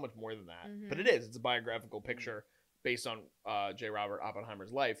because it's so much more than that, but it is. It's a biographical picture based on J. Robert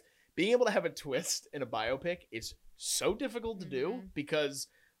Oppenheimer's life. Being able to have a twist in a biopic is so difficult to do because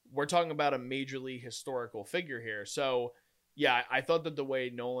we're talking about a majorly historical figure here. So, yeah, I thought that the way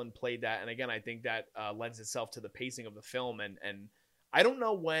Nolan played that, and again, I think that lends itself to the pacing of the film. And I don't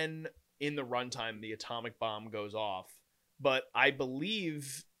know when in the runtime the atomic bomb goes off, but I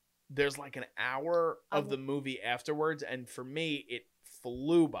believe there's like an hour of the movie afterwards, and for me, it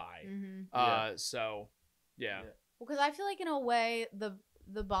flew by. So, yeah. Well, because I feel like in a way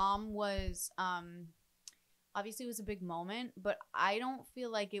the bomb was obviously it was a big moment, but I don't feel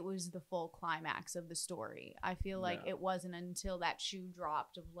like it was the full climax of the story. I feel like it wasn't until that shoe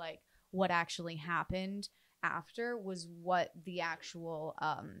dropped of like what actually happened after was what the actual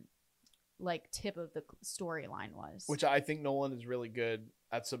like tip of the storyline was. Which I think Nolan is really good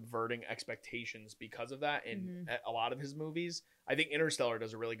at subverting expectations because of that in a lot of his movies. I think Interstellar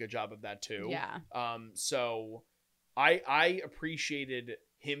does a really good job of that too. Yeah. So I appreciated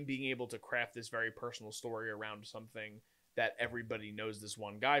him being able to craft this very personal story around something that everybody knows this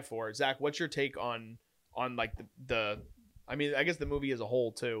one guy for. Zach, what's your take on like the I mean, I guess the movie as a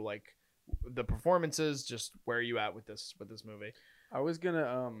whole too, like the performances, just where are you at with this movie? I was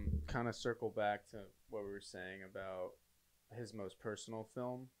gonna kind of circle back to what we were saying about his most personal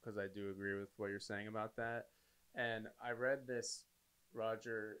film, because I do agree with what you're saying about that. And I read this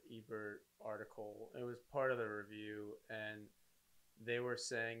Roger Ebert article. It was part of the review, and they were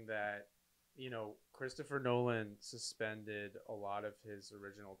saying that, you know, Christopher Nolan suspended a lot of his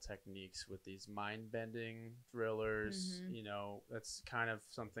original techniques with these mind-bending thrillers. You know, that's kind of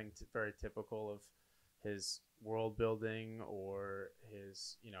something very typical of his world building or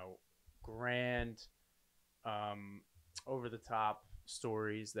his, you know, grand over-the-top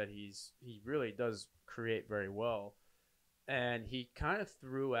stories that he really does create very well. And he kind of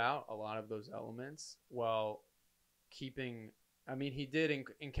threw out a lot of those elements while keeping, I mean, he did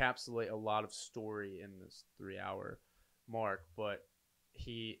encapsulate a lot of story in this 3-hour mark, but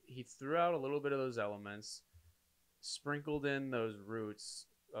he threw out a little bit of those elements, sprinkled in those roots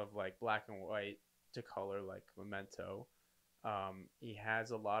of like black and white to color, like Memento. He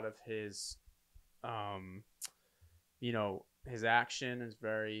has a lot of his, you know, his action is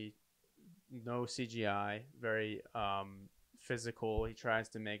very no CGI, very physical. He tries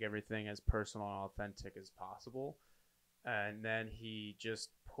to make everything as personal and authentic as possible. And then he just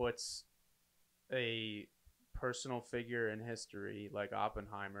puts a personal figure in history like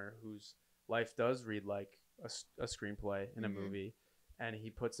Oppenheimer, whose life does read like a screenplay in a movie, and he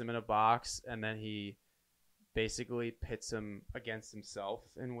puts him in a box, and then he basically pits him against himself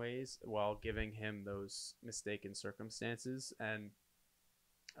in ways while giving him those mistaken circumstances. And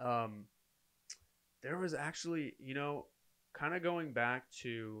there was actually, you know, kind of going back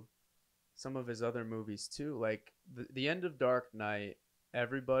to some of his other movies too, like the end of Dark Knight,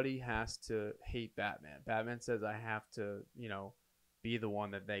 everybody has to hate Batman. Batman says, I have to, you know, be the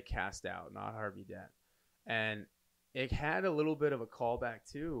one that they cast out, not Harvey Dent. And it had a little bit of a callback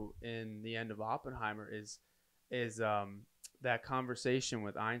too in the end of Oppenheimer is that conversation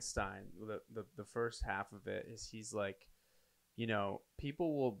with Einstein, the first half of it is he's like, you know,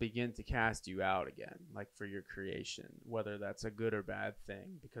 people will begin to cast you out again, like for your creation, whether that's a good or bad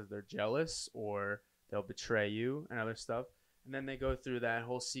thing, because they're jealous or they'll betray you and other stuff. And then they go through that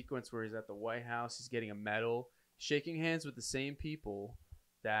whole sequence where he's at the White House, he's getting a medal, shaking hands with the same people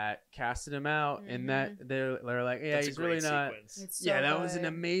that casted him out, and that they're like, yeah, That's he's a great really not. sequence. Yeah, that was an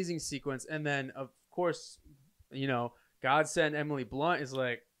amazing sequence. And then of course, you know, Godsend Emily Blunt is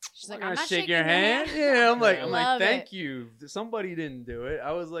like, She's like, I'm I'm gonna not shake shaking your hand. hand. Yeah, I'm like, Love thank it. you. Somebody didn't do it.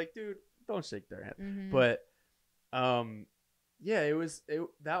 I was like, dude, don't shake their hand. Mhm. But, yeah,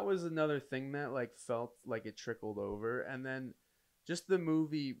 that was another thing that like felt like it trickled over, and then just the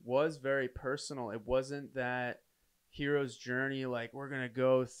movie was very personal. It wasn't that hero's journey like we're gonna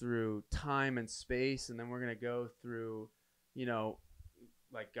go through time and space, and then we're gonna go through, you know,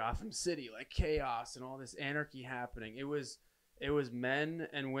 like Gotham City, like chaos and all this anarchy happening. It was men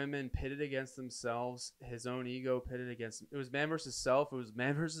and women pitted against themselves, his own ego pitted against him. It was man versus self, it was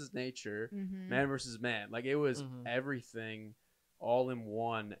man versus nature, man versus man. Like it was everything all in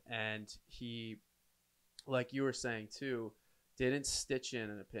one. And he, like you were saying too, didn't stitch in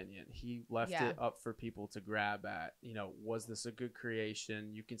an opinion. He left it up for people to grab at. You know, was this a good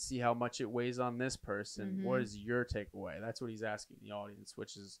creation? You can see how much it weighs on this person. What is your takeaway? That's what he's asking the audience,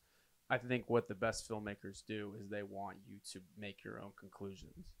 which is, I think, what the best filmmakers do is they want you to make your own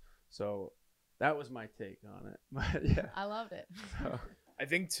conclusions. So that was my take on it. But yeah, I loved it. So, I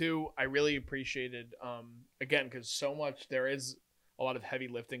think too, I really appreciated, again, because so much, there is a lot of heavy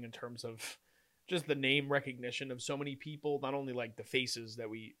lifting in terms of just the name recognition of so many people, not only like the faces that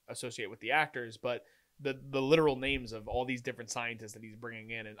we associate with the actors, but the literal names of all these different scientists that he's bringing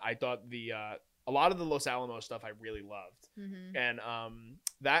in. And I thought a lot of the Los Alamos stuff I really loved. And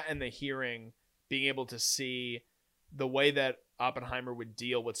that and the hearing, being able to see the way that Oppenheimer would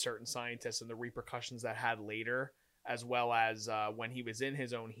deal with certain scientists and the repercussions that had later, as well as when he was in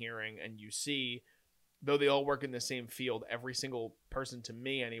his own hearing, and you see, though they all work in the same field, every single person, to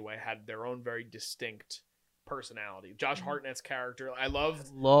me anyway, had their own very distinct personality. Josh Hartnett's character, I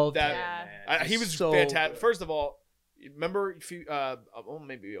loved that. Yeah. He was so fantastic. good. First of all, remember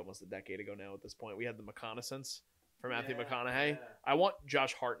maybe almost a decade ago now at this point, we had The Reconnaissance for Matthew McConaughey. I want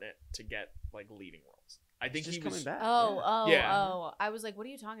Josh Hartnett to get like leading roles. I think he's he coming was back. Oh. I was like, what are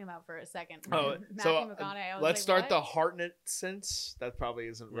you talking about for a second? Oh, Matthew so McConaughey. I was let's like, start what? the Hartnett sense. That probably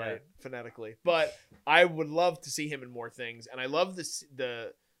isn't right phonetically, but I would love to see him in more things, and I love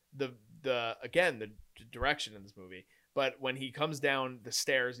the again the direction in this movie. But when he comes down the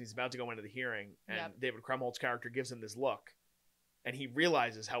stairs and he's about to go into the hearing, and David Krumholtz's character gives him this look, and he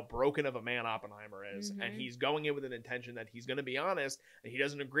realizes how broken of a man Oppenheimer is, and he's going in with an intention that he's going to be honest, and he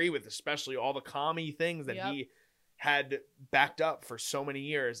doesn't agree with especially all the commie things that he had backed up for so many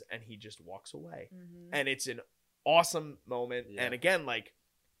years, and he just walks away. And it's an awesome moment. And again, like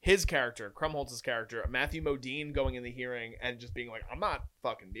his character, Krumholtz's character, Matthew Modine, going in the hearing and just being like, I'm not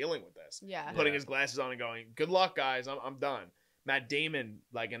fucking dealing with this. Putting his glasses on and going, good luck, guys. I'm done. Matt Damon,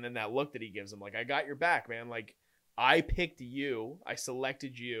 like, and then that look that he gives him, like, I got your back, man. Like, I picked you. I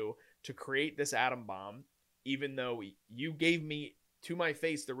selected you to create this atom bomb, even though you gave me to my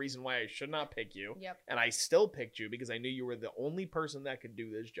face the reason why I should not pick you. And I still picked you because I knew you were the only person that could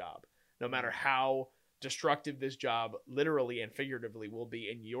do this job, no matter how destructive this job literally and figuratively will be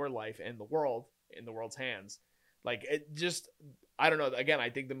in your life and the world, in the world's hands. Like, it just, I don't know. Again,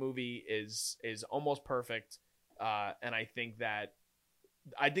 I think the movie is almost perfect. And I think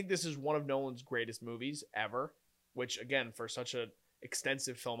this is one of Nolan's greatest movies ever, which again, for such an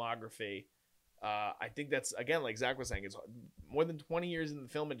extensive filmography, I think that's, again, like Zach was saying, it's more than 20 years in the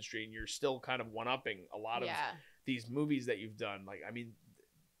film industry, and you're still kind of one-upping a lot of these movies that you've done. Like, I mean,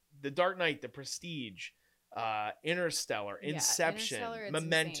 The Dark Knight, The Prestige, Interstellar, Inception, Interstellar,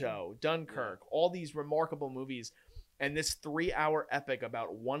 Memento, Dunkirk, all these remarkable movies, and this 3-hour epic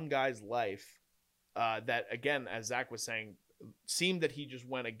about one guy's life that, again, as Zach was saying, seemed that he just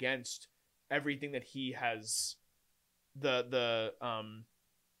went against everything that he has, the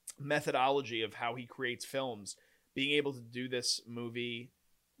methodology of how he creates films. Being able to do this movie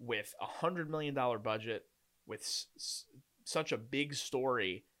with $100 million budget, with such a big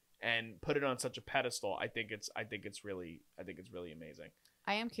story, and put it on such a pedestal, I think it's really amazing.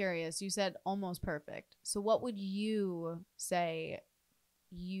 I am curious. You said almost perfect. So what would you say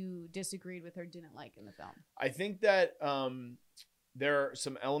you disagreed with or didn't like in the film? I think that there are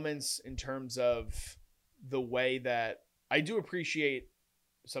some elements in terms of the way that I do appreciate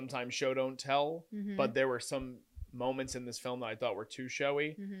sometimes show don't tell, but there were some moments in this film that I thought were too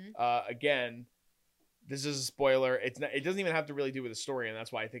showy. Again, this is a spoiler. It doesn't even have to really do with the story, and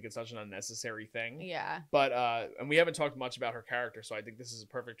that's why I think it's such an unnecessary thing. Yeah. But and we haven't talked much about her character, so I think this is a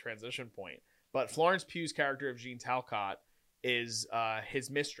perfect transition point. But Florence Pugh's character of Jean Talcott is his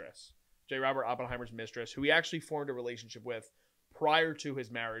mistress, J. Robert Oppenheimer's mistress, who he actually formed a relationship with prior to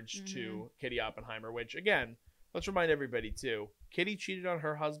his marriage to Kitty Oppenheimer, which, again, let's remind everybody, too. Kitty cheated on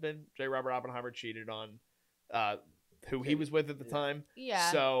her husband. J. Robert Oppenheimer cheated on who he was with at the time.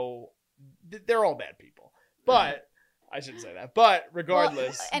 Yeah. So they're all bad people. But I shouldn't say that. But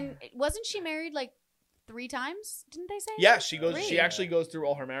regardless. Well, and wasn't she married like 3 times? Didn't they say? Yeah, she goes. Three. She actually goes through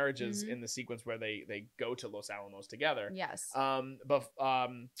all her marriages in the sequence where they go to Los Alamos together. Yes. But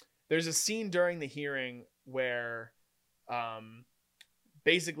there's a scene during the hearing where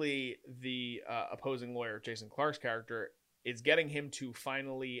basically the opposing lawyer, Jason Clarke's character, is getting him to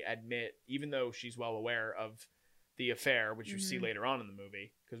finally admit, even though she's well aware of the affair, which you see later on in the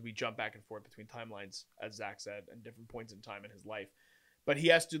movie, because we jump back and forth between timelines, as Zach said, and different points in time in his life. But he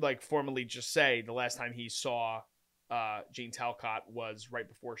has to like formally just say the last time he saw Jean Talcott was right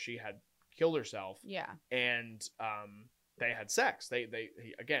before she had killed herself. Yeah. And they had sex. He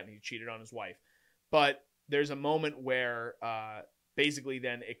cheated on his wife. But there's a moment where basically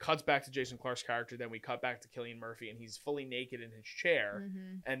then it cuts back to Jason Clarke's character. Then we cut back to Cillian Murphy, and he's fully naked in his chair.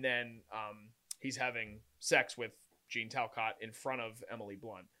 And then he's having sex with Jean Talcott in front of Emily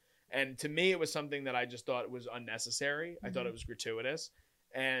Blunt. And to me, it was something that I just thought was unnecessary. I thought it was gratuitous.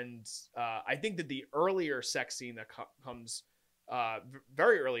 And I think that the earlier sex scene that comes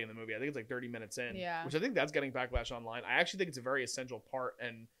very early in the movie, I think it's like 30 minutes in, which I think that's getting backlash online. I actually think it's a very essential part,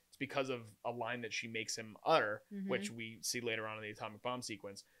 and it's because of a line that she makes him utter, which we see later on in the atomic bomb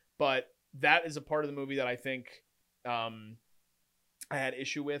sequence. But that is a part of the movie that I think I had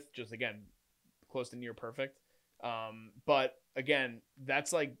issue with, just again, close to near perfect. But again,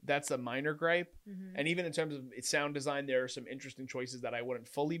 that's a minor gripe. And even in terms of its sound design, there are some interesting choices that I wouldn't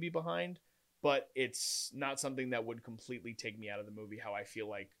fully be behind, but it's not something that would completely take me out of the movie. How I feel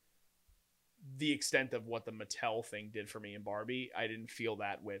like the extent of what the Mattel thing did for me in Barbie, I didn't feel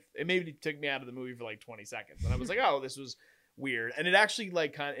that with it. Maybe took me out of the movie for like 20 seconds, and I was like, oh, this was weird. And it actually,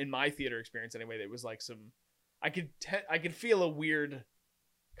 like, kind of in my theater experience anyway, it was like some, I could feel a weird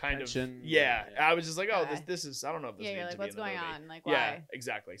kind tension. of I was just like, oh, this is, I don't know if this needs you're like, to be what's in the going movie. on, like, why? Yeah,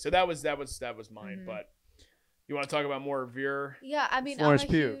 exactly. So that was mine. But you want to talk about more of your I mean, Florence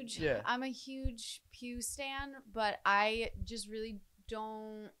I'm a huge Pugh stan, but I just really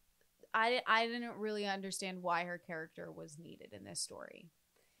don't, I didn't really understand why her character was needed in this story.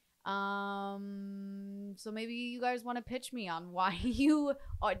 So maybe you guys want to pitch me on why you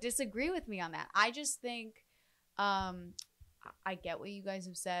disagree with me on that. I just think I get what you guys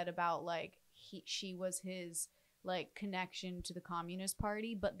have said about like she was his like connection to the Communist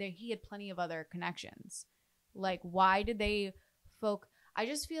Party, but he had plenty of other connections. Like, why did they I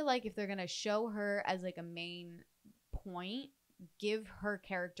just feel like if they're gonna show her as like a main point, give her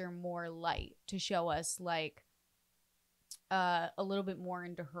character more light to show us like a little bit more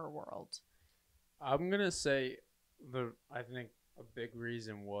into her world. I'm gonna say I think a big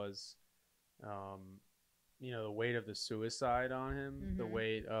reason was the weight of the suicide on him, the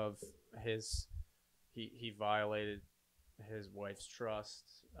weight of he violated his wife's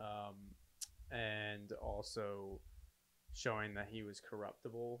trust, and also showing that he was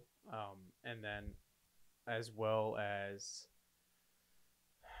corruptible, and then as well as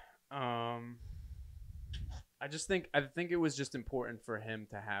I think it was just important for him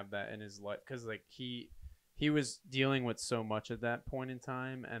to have that in his life, because like he was dealing with so much at that point in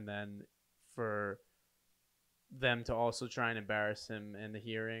time, and then for them to also try and embarrass him in the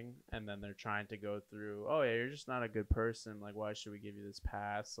hearing, and then they're trying to go through, oh yeah, you're just not a good person, like why should we give you this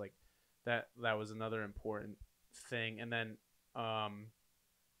pass, like that was another important thing. And then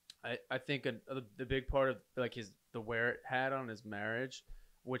I think the big part of like the wear it had on his marriage,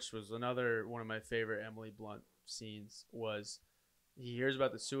 which was another one of my favorite Emily Blunt scenes, was he hears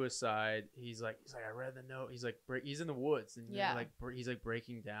about the suicide. He's like, I read the note. He's like, he's in the woods, and he's like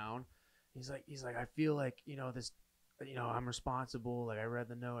breaking down. He's like, I feel like, this, I'm responsible. Like I read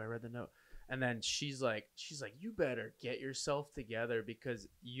the note. And then she's like, you better get yourself together, because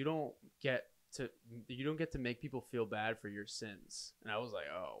you don't get to make people feel bad for your sins. And I was like,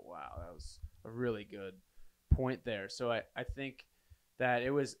 oh wow, that was a really good point there. So I think that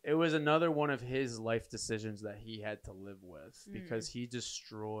it was another one of his life decisions that he had to live with, because he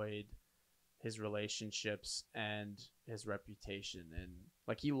destroyed his relationships and his reputation, and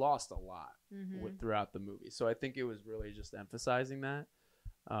like he lost a lot throughout the movie. So I think it was really just emphasizing that.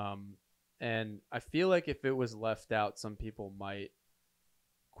 And I feel like if it was left out, some people might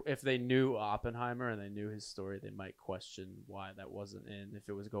if they knew Oppenheimer and they knew his story, they might question why that wasn't in if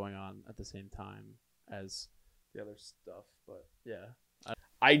it was going on at the same time as the other stuff. But yeah,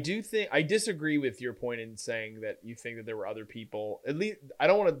 I disagree with your point in saying that you think that there were other people. At least I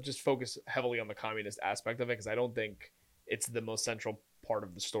don't want to just focus heavily on the communist aspect of it, because I don't think it's the most central part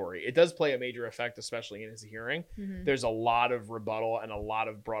of the story. It does play a major effect, especially in his hearing. Mm-hmm. There's a lot of rebuttal and a lot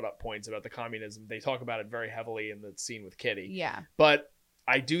of brought up points about the communism. They talk about it very heavily in the scene with Kitty. Yeah. But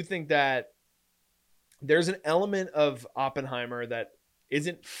I do think that there's an element of Oppenheimer that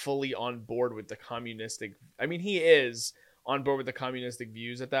isn't fully on board with the communistic. I mean, he is on board with the communistic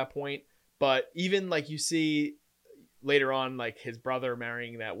views at that point, but even like you see later on, like his brother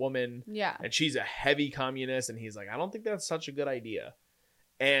marrying that woman, Yeah. and she's a heavy communist, and he's like, I don't think that's such a good idea.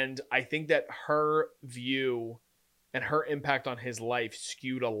 And I think that her view and her impact on his life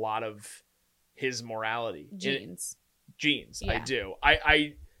skewed a lot of his morality. Genes. I do.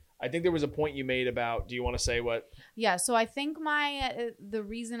 I think there was a point you made about, do you want to say what? Yeah, so I think the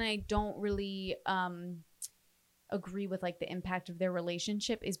reason I don't really agree with like the impact of their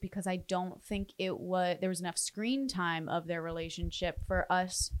relationship is because I don't think there was enough screen time of their relationship for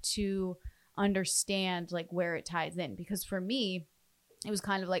us to understand like where it ties in. Because for me, it was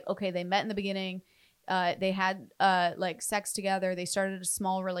kind of like, okay, they met in the beginning, they had like sex together, they started a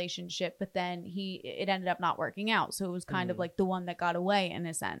small relationship, but then it ended up not working out, so it was kind of like the one that got away in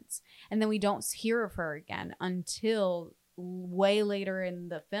a sense. And then we don't hear of her again until way later in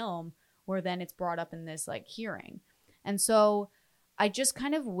the film, where then it's brought up in this like hearing. And so I just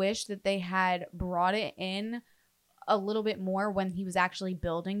kind of wish that they had brought it in a little bit more when he was actually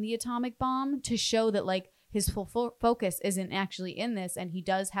building the atomic bomb, to show that like his full focus isn't actually in this, and he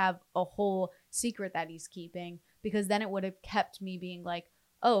does have a whole secret that he's keeping, because then it would have kept me being like,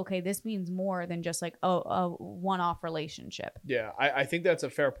 oh, okay, this means more than just like a one-off relationship. Yeah, I think that's a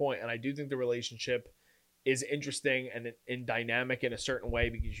fair point, and I do think the relationship is interesting and dynamic in a certain way,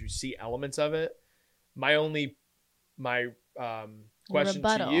 because you see elements of it. My question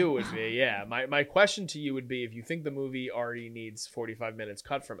Rebuttal. to you would be, my question to you would be, if you think the movie already needs 45 minutes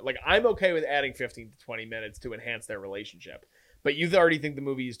cut from it, like I'm okay with adding 15 to 20 minutes to enhance their relationship, but you already think the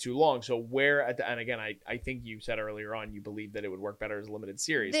movie is too long. So where and again, I think you said earlier on, you believe that it would work better as a limited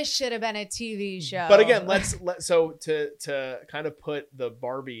series. This should have been a TV show. But again, so to kind of put the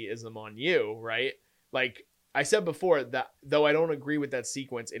Barbie-ism on you, right? Like I said before, that though I don't agree with that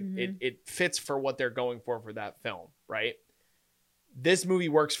sequence, it fits for what they're going for that film, right? This movie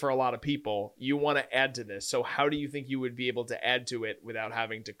works for a lot of people. You want to add to this. So how do you think you would be able to add to it without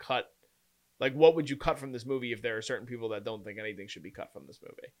having to cut? Like, what would you cut from this movie if there are certain people that don't think anything should be cut from this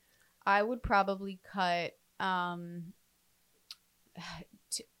movie? I would probably cut, I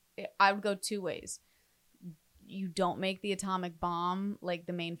would go two ways. You don't make the atomic bomb like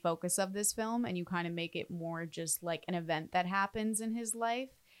the main focus of this film, and you kind of make it more just like an event that happens in his life,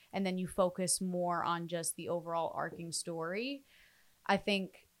 and then you focus more on just the overall arcing story, I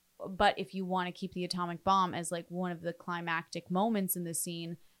think. But if you want to keep the atomic bomb as like one of the climactic moments in the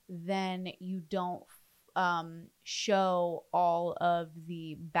scene, then you don't show all of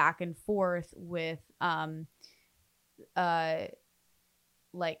the back and forth with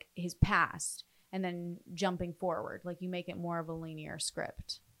like his past, and then jumping forward. Like you make it more of a linear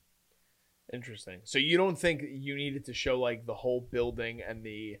script. Interesting. So you don't think you needed to show like the whole building and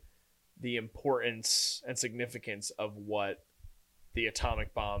the importance and significance of what the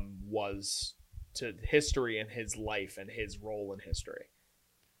atomic bomb was to history and his life and his role in history?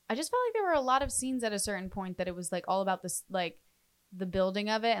 I just felt like there were a lot of scenes at a certain point that it was like all about this, like the building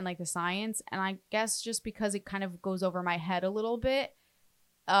of it and like the science. And I guess just because it kind of goes over my head a little bit,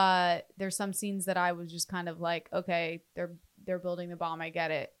 there's some scenes that I was just kind of like, okay, they're building the bomb, I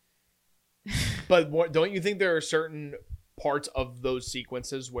get it. But don't you think there are certain parts of those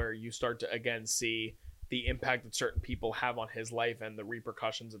sequences where you start to again see the impact that certain people have on his life and the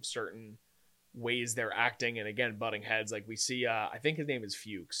repercussions of certain ways they're acting, and again butting heads? Like we see I think his name is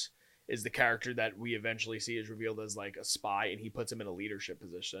Fuchs, is the character that we eventually see is revealed as like a spy, and he puts him in a leadership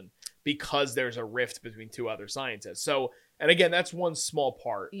position because there's a rift between two other scientists. So, and again, that's one small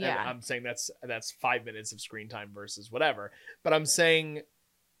part. Yeah. And I'm saying that's 5 minutes of screen time versus whatever. But I'm saying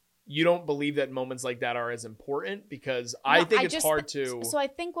you don't believe that moments like that are as important, because I think it's hard to. So I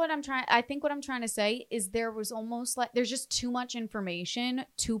think what I'm trying to say is there was almost like there's just too much information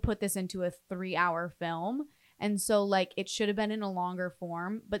to put this into a 3-hour film. And so like it should have been in a longer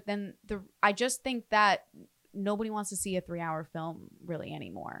form, but then I just think that nobody wants to see a 3-hour film really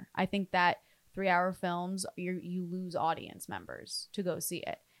anymore. I think that 3-hour films, you lose audience members to go see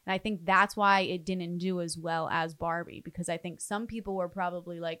it. And And I think that's why it didn't do as well as Barbie, because I think some people were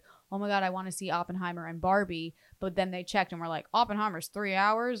probably like, oh my God, I want to see Oppenheimer and Barbie. But then they checked and were like, Oppenheimer's 3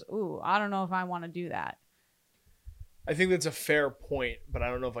 hours? Ooh, I don't know if I want to do that. I think that's a fair point, but I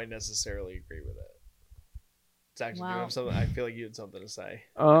don't know if I necessarily agree with it. Zach, do you have something? I feel like you had something to say.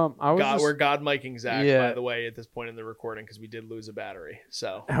 We're God miking Zach, by the way, at this point in the recording, because we did lose a battery.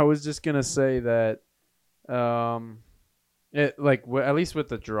 So I was just gonna say that, it at least with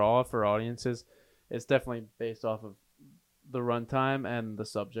the draw for audiences, it's definitely based off of the runtime and the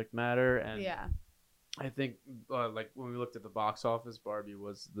subject matter. And yeah, I think like when we looked at the box office, Barbie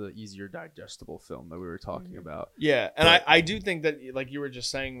was the easier digestible film that we were talking about. Yeah, and I do think that, like you were just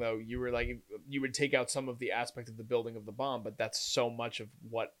saying, though, you were like, you would take out some of the aspect of the building of the bomb, but that's so much of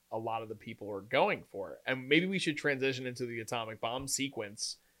what a lot of the people are going for. And maybe we should transition into the atomic bomb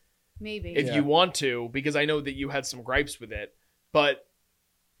sequence, maybe, if you want to, because I know that you had some gripes with it, but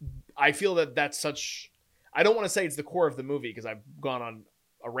I feel that that's such. I don't want to say it's the core of the movie, because I've gone on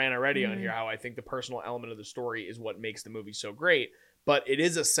a rant already on here how I think the personal element of the story is what makes the movie so great, but it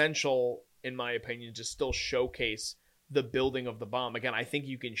is essential, in my opinion, to still showcase the building of the bomb. Again, I think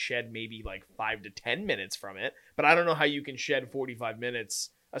you can shed maybe like 5 to 10 minutes from it, but I don't know how you can shed 45 minutes,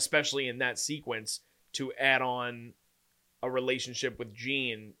 especially in that sequence, to add on a relationship with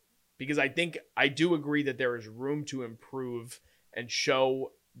Jean, because I do agree that there is room to improve and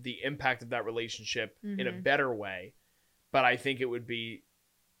show the impact of that relationship in a better way, but I think it would be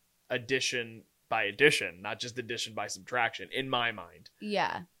addition by addition, not just addition by subtraction, in my mind.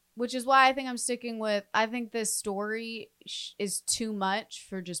 Yeah, which is why I think I'm sticking with, I think this story is too much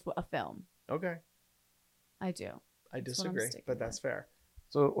for just a film. Okay. I do. I disagree, but that's fair.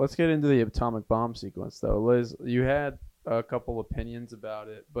 So let's get into the atomic bomb sequence, though. Liz, you had a couple opinions about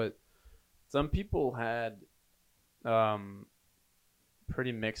it, but some people had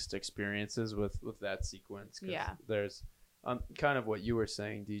pretty mixed experiences with that sequence. Yeah. There's kind of what you were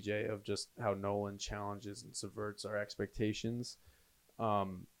saying, DJ, of just how Nolan challenges and subverts our expectations.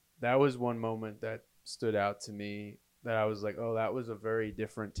 That was one moment that stood out to me, that I was like, oh, that was a very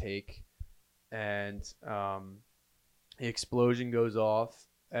different take. And the explosion goes off.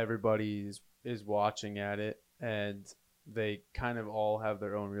 Everybody is watching at it, and they kind of all have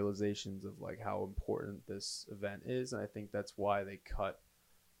their own realizations of like how important this event is. And I think that's why they cut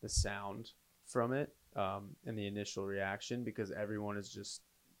the sound from it in the initial reaction, because everyone is just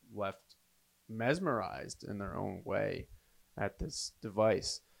left mesmerized in their own way at this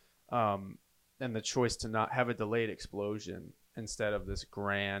device. And the choice to not have a delayed explosion instead of this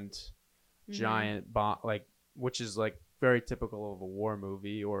grand giant bomb, like, which is like very typical of a war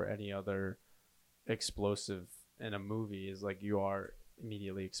movie or any other explosive in a movie, is like you are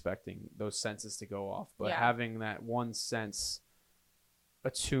immediately expecting those senses to go off, but having that one sense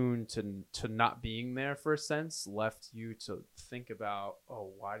attuned to not being there for a sense left you to think about,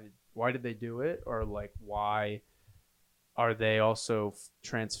 oh, why did they do it, or like why are they also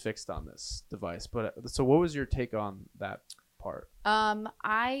transfixed on this device? But so what was your take on that part?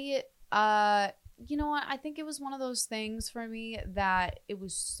 You know what, I think it was one of those things for me that it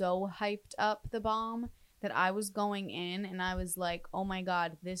was so hyped up, the bomb, that I was going in and I was like, oh my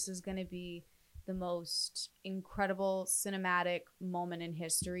God, this is going to be the most incredible cinematic moment in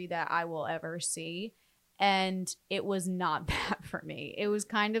history that I will ever see. And it was not that for me. It was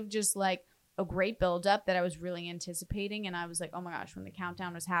kind of just like a great buildup that I was really anticipating. And I was like, oh my gosh, when the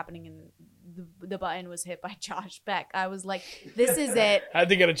countdown was happening and the button was hit by Josh Peck, I was like, this is it. I had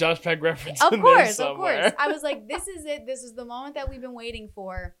to get a Josh Peck reference. Of course. I was like, this is it. This is the moment that we've been waiting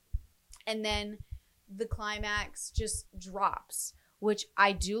for. And then the climax just drops, which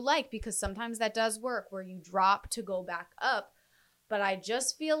I do like, because sometimes that does work where you drop to go back up. But I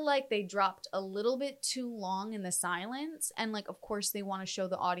just feel like they dropped a little bit too long in the silence. And like, of course, they want to show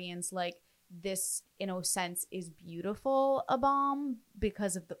the audience like this, in a sense, is beautiful, a bomb,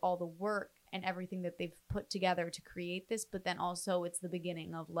 because of all the work and everything that they've put together to create this. But then also it's the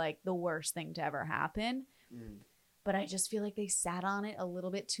beginning of like the worst thing to ever happen. But I just feel like they sat on it a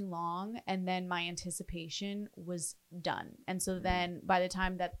little bit too long, and then my anticipation was done. And so then by the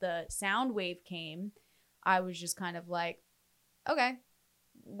time that the sound wave came, I was just kind of like, okay,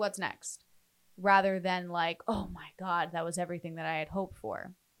 what's next? Rather than like, oh my God, that was everything that I had hoped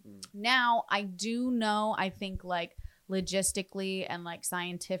for. Now, I do know, I think like logistically and like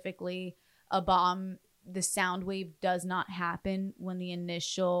scientifically, a bomb, the sound wave does not happen when the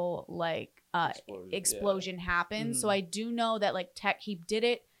initial like explosion happens. So I do know that like he did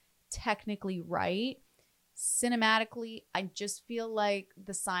it technically right. Cinematically, I just feel like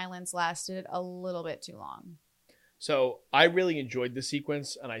the silence lasted a little bit too long. So I really enjoyed the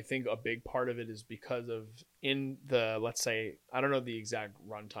sequence, and I think a big part of it is because of in the, let's say, I don't know the exact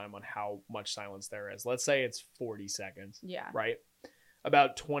runtime on how much silence there is. Let's say it's 40 seconds. Yeah. Right?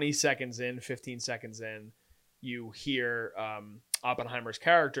 About 20 seconds in, 15 seconds in, you hear Oppenheimer's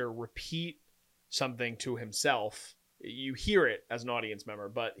character repeat something to himself. You hear it as an audience member,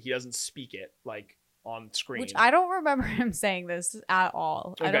 but he doesn't speak it like on screen. Which I don't remember him saying this at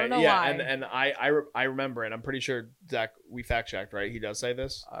all. Okay, I don't know yeah, why. and I remember it. I'm pretty sure, Zach, we fact checked, right? He does say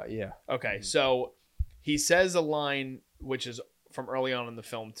this. Yeah. Okay, so he says a line which is from early on in the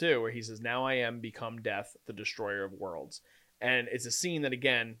film too, where he says, "Now I am become death, the destroyer of worlds," and it's a scene that,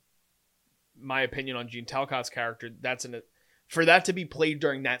 again, my opinion on Gene Talcott's character, for that to be played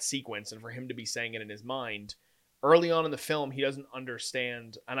during that sequence and for him to be saying it in his mind early on in the film, he doesn't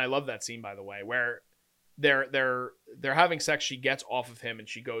understand. And I love that scene, by the way, where they're having sex. She gets off of him and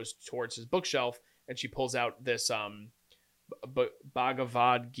she goes towards his bookshelf and she pulls out this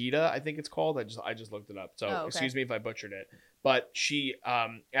Bhagavad Gita, I think it's called. I just looked it up, so okay. Excuse me if I butchered it. But she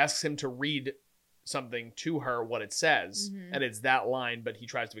asks him to read something to her, what it says, and it's that line, but he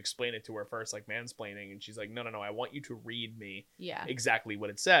tries to explain it to her first, like mansplaining, and she's like, no, I want you to read me exactly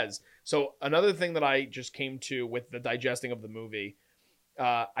what it says. So another thing that I just came to with the digesting of the movie,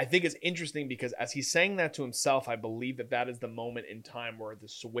 I think is interesting because as he's saying that to himself, I believe that is the moment in time where the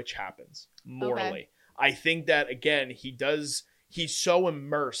switch happens morally. Okay. I think that, again, he's so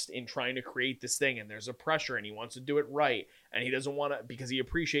immersed in trying to create this thing, and there's a pressure, and he wants to do it right, and he doesn't want to, because he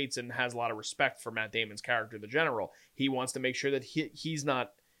appreciates and has a lot of respect for Matt Damon's character, the general. He wants to make sure that he's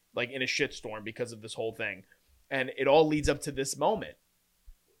not like in a shitstorm because of this whole thing, and it all leads up to this moment,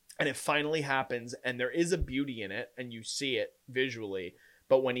 and it finally happens, and there is a beauty in it, and you see it visually.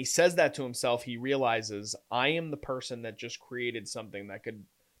 But when he says that to himself, he realizes, I am the person that just created something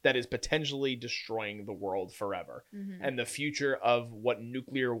that is potentially destroying the world forever, and the future of what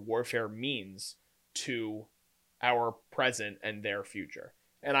nuclear warfare means to our present and their future.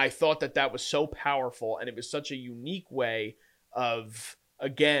 And I thought that was so powerful, and it was such a unique way of,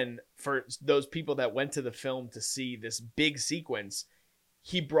 again, for those people that went to the film to see this big sequence,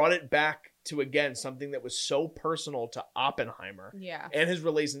 he brought it back to, again, something that was so personal to Oppenheimer and his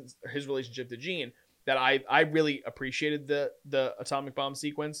relationship to Gene, that I really appreciated the atomic bomb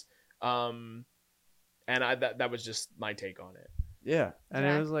sequence, and that was just my take on it. Yeah, and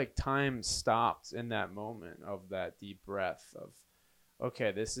it was like time stopped in that moment of that deep breath of,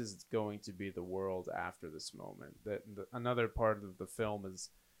 okay, this is going to be the world after this moment. Another part of the film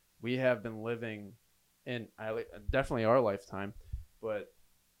is we have been living in definitely our lifetime, but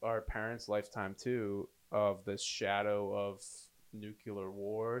our parents' lifetime too, of this shadow of nuclear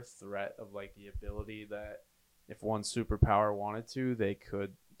war threat, of like the ability that if one superpower wanted to, they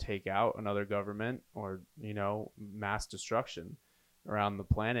could take out another government, or mass destruction around the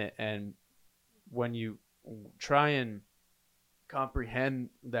planet. And when you try and comprehend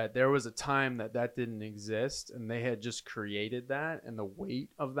that there was a time that didn't exist, and they had just created that, and the weight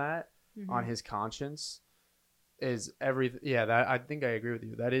of that on his conscience is everything. That, I think I agree with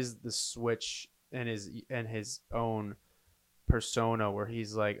you, that is the switch in his own persona, where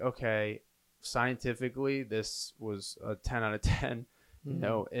he's like, okay, scientifically this was a 10 out of 10.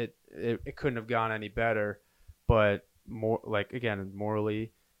 It couldn't have gone any better, but more like, again,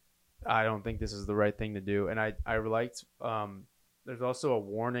 morally, I don't think this is the right thing to do. And I liked there's also a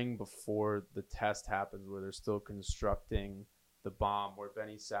warning before the test happens where they're still constructing the bomb, where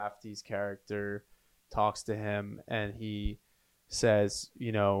Benny Safdie's character talks to him and he says,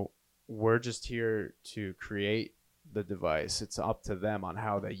 we're just here to create the device. It's up to them on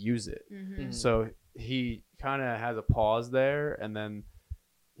how they use it. So he kind of has a pause there, and then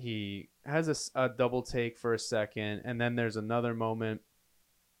he has a double take for a second, and then there's another moment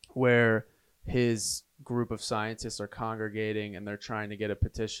where his group of scientists are congregating and they're trying to get a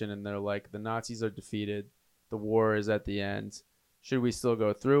petition, and they're like, the Nazis are defeated, the war is at the end, should we still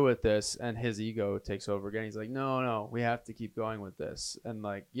go through with this? And his ego takes over again. He's like, no, we have to keep going with this. And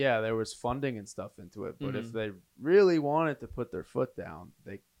like, yeah, there was funding and stuff into it, but if they really wanted to put their foot down,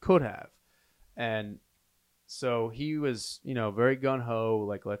 they could have. And so he was, very gung-ho,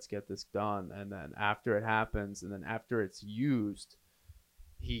 like, let's get this done. And then after it happens, and then after it's used,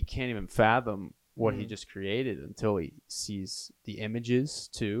 he can't even fathom what he just created until he sees the images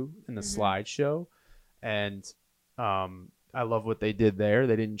too in the slideshow. And I love what they did there.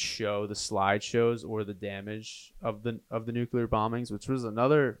 They didn't show the slideshows or the damage of the nuclear bombings, which was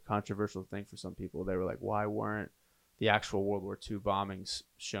another controversial thing for some people. They were like, why weren't the actual World War II bombings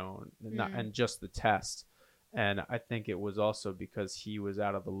shown, and just the test? And I think it was also because he was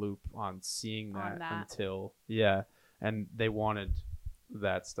out of the loop on seeing that, until and they wanted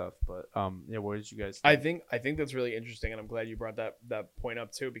that stuff. But what did you guys think? I think that's really interesting, and I'm glad you brought that point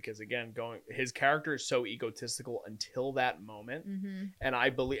up too, because again, his character is so egotistical until that moment. And I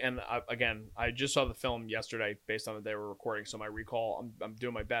believe, and again, I just saw the film yesterday based on the day we're recording, so my recall, I'm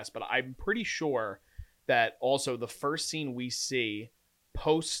doing my best, but I'm pretty sure that also the first scene we see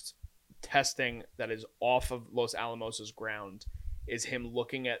post testing that is off of Los Alamos's ground is him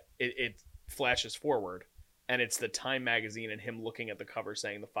looking at it. It flashes forward, and it's the Time magazine and him looking at the cover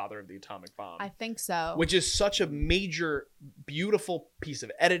saying the father of the atomic bomb. I think so. Which is such a major, beautiful piece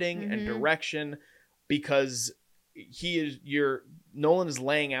of editing and direction, because Nolan is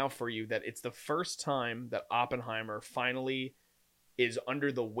laying out for you that it's the first time that Oppenheimer finally is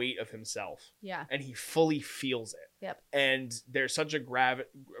under the weight of himself. Yeah. And he fully feels it. Yep. And there's such a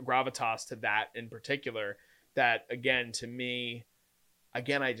gravitas to that in particular that, again, to me,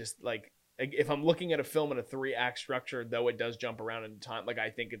 again, I just like, if I'm looking at a film in a 3-act structure, though it does jump around in time, like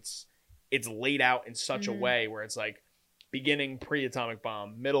I think it's laid out in such a way where it's like beginning pre-atomic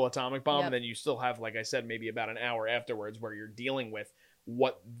bomb, middle atomic bomb, and then you still have, like I said, maybe about an hour afterwards where you're dealing with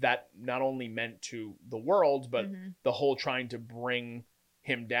what that not only meant to the world, but the whole trying to bring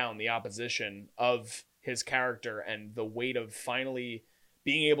him down, the opposition of his character, and the weight of finally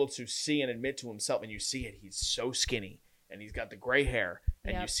being able to see and admit to himself. And you see it, he's so skinny, and he's got the gray hair,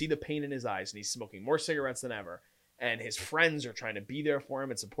 and you see the pain in his eyes, and he's smoking more cigarettes than ever. And his friends are trying to be there for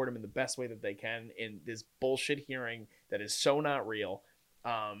him and support him in the best way that they can in this bullshit hearing that is so not real.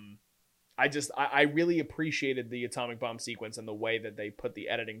 I really appreciated the atomic bomb sequence and the way that they put the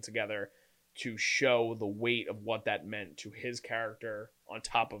editing together to show the weight of what that meant to his character on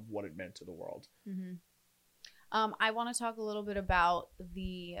top of what it meant to the world. I want to talk a little bit about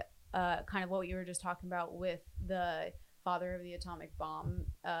the kind of what you were just talking about with the father of the atomic bomb,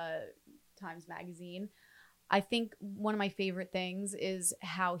 Times magazine. I think one of my favorite things is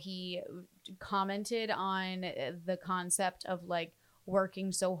how he commented on the concept of like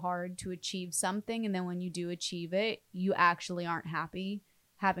working so hard to achieve something, and then when you do achieve it, you actually aren't happy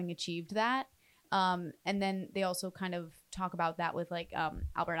having achieved that. And then they also kind of talk about that with like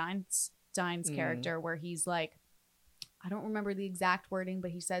Albert Einstein's character, where he's like, I don't remember the exact wording,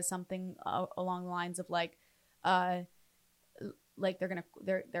 but he says something along the lines of like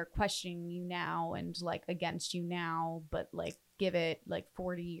they're questioning you now and like against you now, but like give it like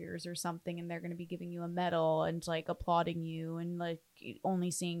 40 years or something, and they're going to be giving you a medal and like applauding you and like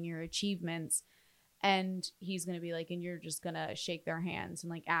only seeing your achievements. And he's going to be like, and you're just going to shake their hands and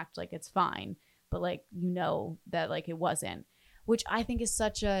like act like it's fine, but like you know that like it wasn't. Which I think is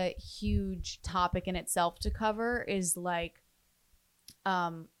such a huge topic in itself to cover, is like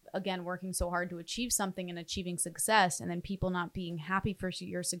again, working so hard to achieve something and achieving success, and then people not being happy for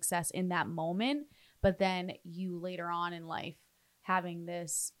your success in that moment, but then you later on in life having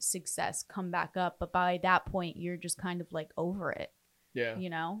this success come back up, but by that point you're just kind of like over it. Yeah. You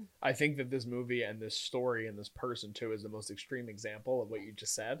know? I think that this movie and this story and this person too is the most extreme example of what you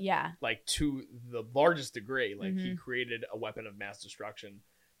just said. Yeah. Like to the largest degree, like he created a weapon of mass destruction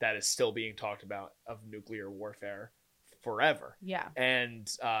that is still being talked about, of nuclear warfare forever. Yeah. And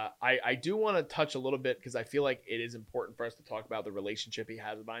I do want to touch a little bit, because I feel like it is important for us to talk about the relationship he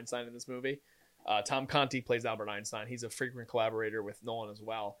has with Einstein in this movie. Tom Conti plays Albert Einstein. He's a frequent collaborator with Nolan as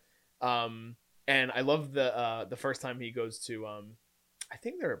well. And I love the first time he goes to, I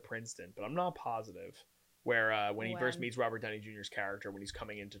think they're at Princeton, but I'm not positive, where when he first meets Robert Downey Jr.'s character, when he's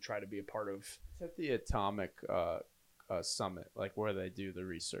coming in to try to be a part of... It's at the Atomic Summit, like where they do the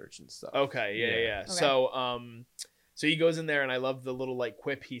research and stuff. Okay, yeah. Okay. So he goes in there, and I love the little like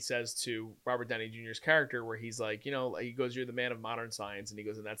quip he says to Robert Downey Jr.'s character, where he's like, you know, he goes, "You're the man of modern science," and he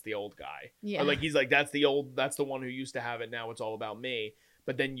goes, "And that's the old guy." Yeah. Or like he's like, that's the one who used to have it. Now it's all about me.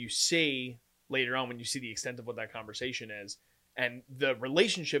 But then you see later on, when you see the extent of what that conversation is, and the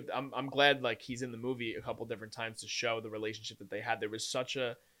relationship, I'm glad like he's in the movie a couple different times to show the relationship that they had. There was such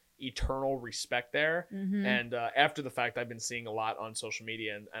a eternal respect there. And after the fact, I've been seeing a lot on social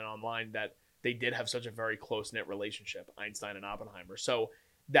media and online that they did have such a very close-knit relationship, Einstein and Oppenheimer. So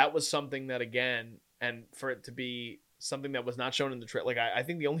that was something that, again, and for it to be something that was not shown in the trailer, like I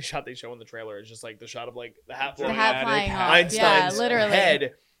think the only shot they show in the trailer is just like the shot of like the hat flying Einstein's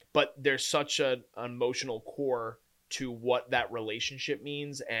head. But there's such an emotional core to what that relationship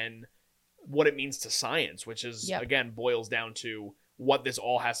means and what it means to science, which is, again, boils down to what this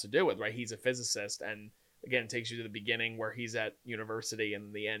all has to do with, right? He's a physicist, and again, it takes you to the beginning where he's at university,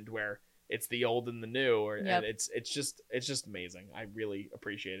 and the end where it's the old and the new, and it's just amazing. I really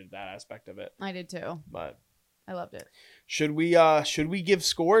appreciated that aspect of it. I did too. But I loved it. Should we give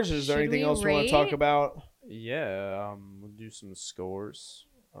scores, or is there Should anything we else we want to talk rate? about? Yeah, we'll do some scores.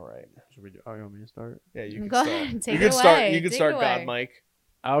 All right. Should we do? Oh, you want me to start? Yeah, you can Go start. ahead, take you it can start. away. You can Take start, it God away. Mike.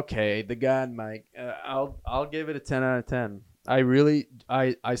 Okay, the God Mike. I'll give it a 10 out of 10.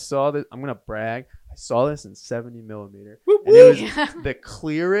 I saw this. I'm gonna brag. I saw this in 70 millimeter, Whoop, and it was Yeah. the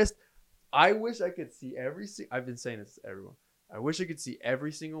clearest. I wish I could see every. I've been saying this to everyone. I wish I could see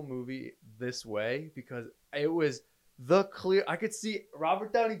every single movie this way because it was the clear. I could see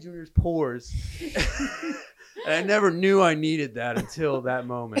Robert Downey Jr.'s pores, and I never knew I needed that until that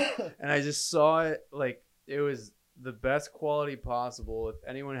moment. And I just saw it like it was the best quality possible. If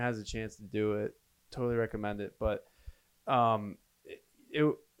anyone has a chance to do it, totally recommend it. But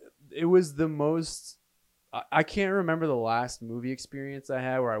it was the most. I can't remember the last movie experience I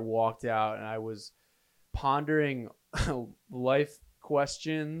had where I walked out and I was pondering life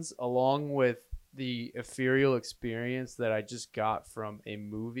questions along with the ethereal experience that I just got from a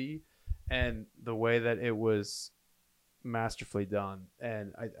movie and the way that it was masterfully done.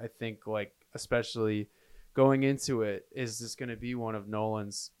 And I think, like, especially going into it, is this going to be one of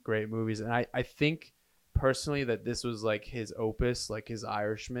Nolan's great movies? And I think personally that this was like his opus, like his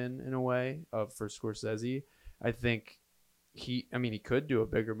Irishman in a way for Scorsese. I think he could do a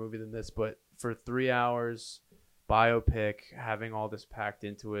bigger movie than this, but for 3 hours biopic, having all this packed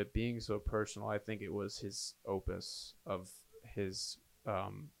into it, being so personal, I think it was his opus of his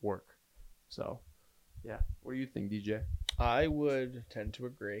work. So yeah, what do you think, DJ? I would tend to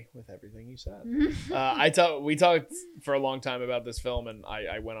agree with everything you said. We talked for a long time about this film, and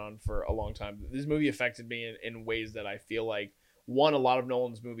I went on for a long time. This movie affected me in ways that I feel like, one, a lot of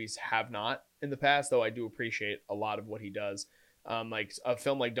Nolan's movies have not in the past, though I do appreciate a lot of what he does. Like a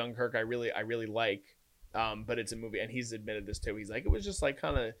film like Dunkirk, I really like, but it's a movie, and he's admitted this too. He's like, it was just like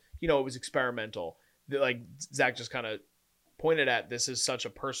kind of, it was experimental. Like Zach just kind of pointed at, this is such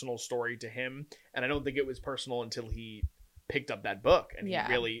a personal story to him, and I don't think it was personal until he picked up that book and he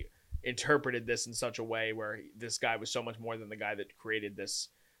really interpreted this in such a way where this guy was so much more than the guy that created this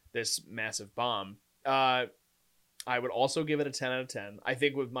massive bomb. I would also give it a 10 out of 10. I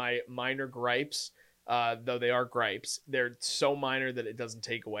think with my minor gripes, though they are gripes, they're so minor that it doesn't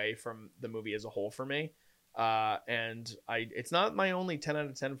take away from the movie as a whole for me. And it's not my only 10 out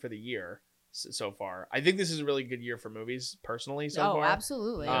of 10 for the year so far. I think this is a really good year for movies personally so far. Oh,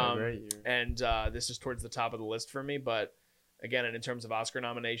 absolutely. Great year. And this is towards the top of the list for me, but again, and in terms of Oscar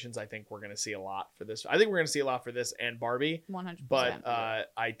nominations, I think we're going to see a lot for this. I think we're going to see a lot for this and Barbie. 100%. But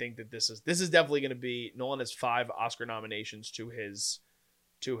I think that this is definitely going to be, Nolan has 5 Oscar nominations to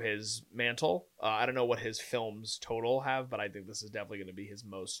his mantle. I don't know what his films total have, but I think this is definitely going to be his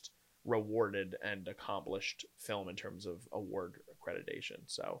most rewarded and accomplished film in terms of award accreditation.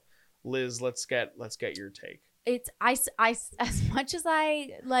 So, Liz, let's get your take. It's I as much as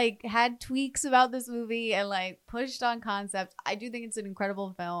I like had tweaks about this movie and like pushed on concepts, I do think it's an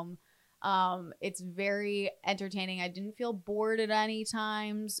incredible film. It's very entertaining. I didn't feel bored at any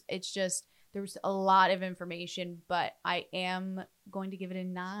times. It's just there was a lot of information, but I am going to give it a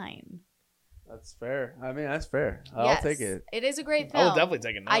 9. That's fair. I mean, that's fair. I'll take it. It is a great I film. will definitely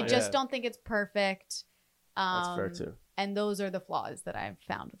take a 9. I just don't think it's perfect. That's fair too. And those are the flaws that I've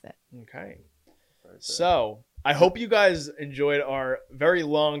found with it. Okay. So I hope you guys enjoyed our very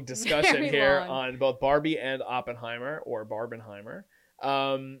long discussion Very here long. on both Barbie and Oppenheimer, or Barbenheimer.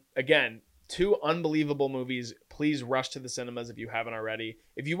 Again, 2 unbelievable movies. Please rush to the cinemas if you haven't already.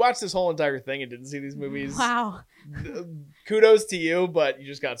 If you watched this whole entire thing and didn't see these movies, Wow. kudos to you, but you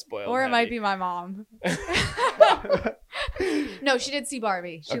just got spoiled. Or it heavy. might be my mom. No, she did see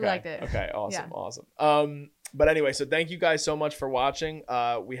Barbie. She liked it. Okay, awesome, Yeah. awesome. But anyway, so thank you guys so much for watching.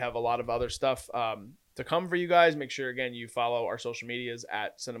 We have a lot of other stuff to come for you guys. Make sure, again, you follow our social medias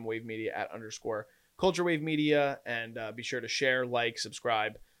at CinemaWave Media, at _CultureWave Media, and be sure to share, like,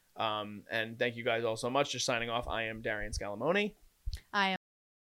 subscribe. And thank you guys all so much. Just signing off, I am Darian Scalamoni. I am.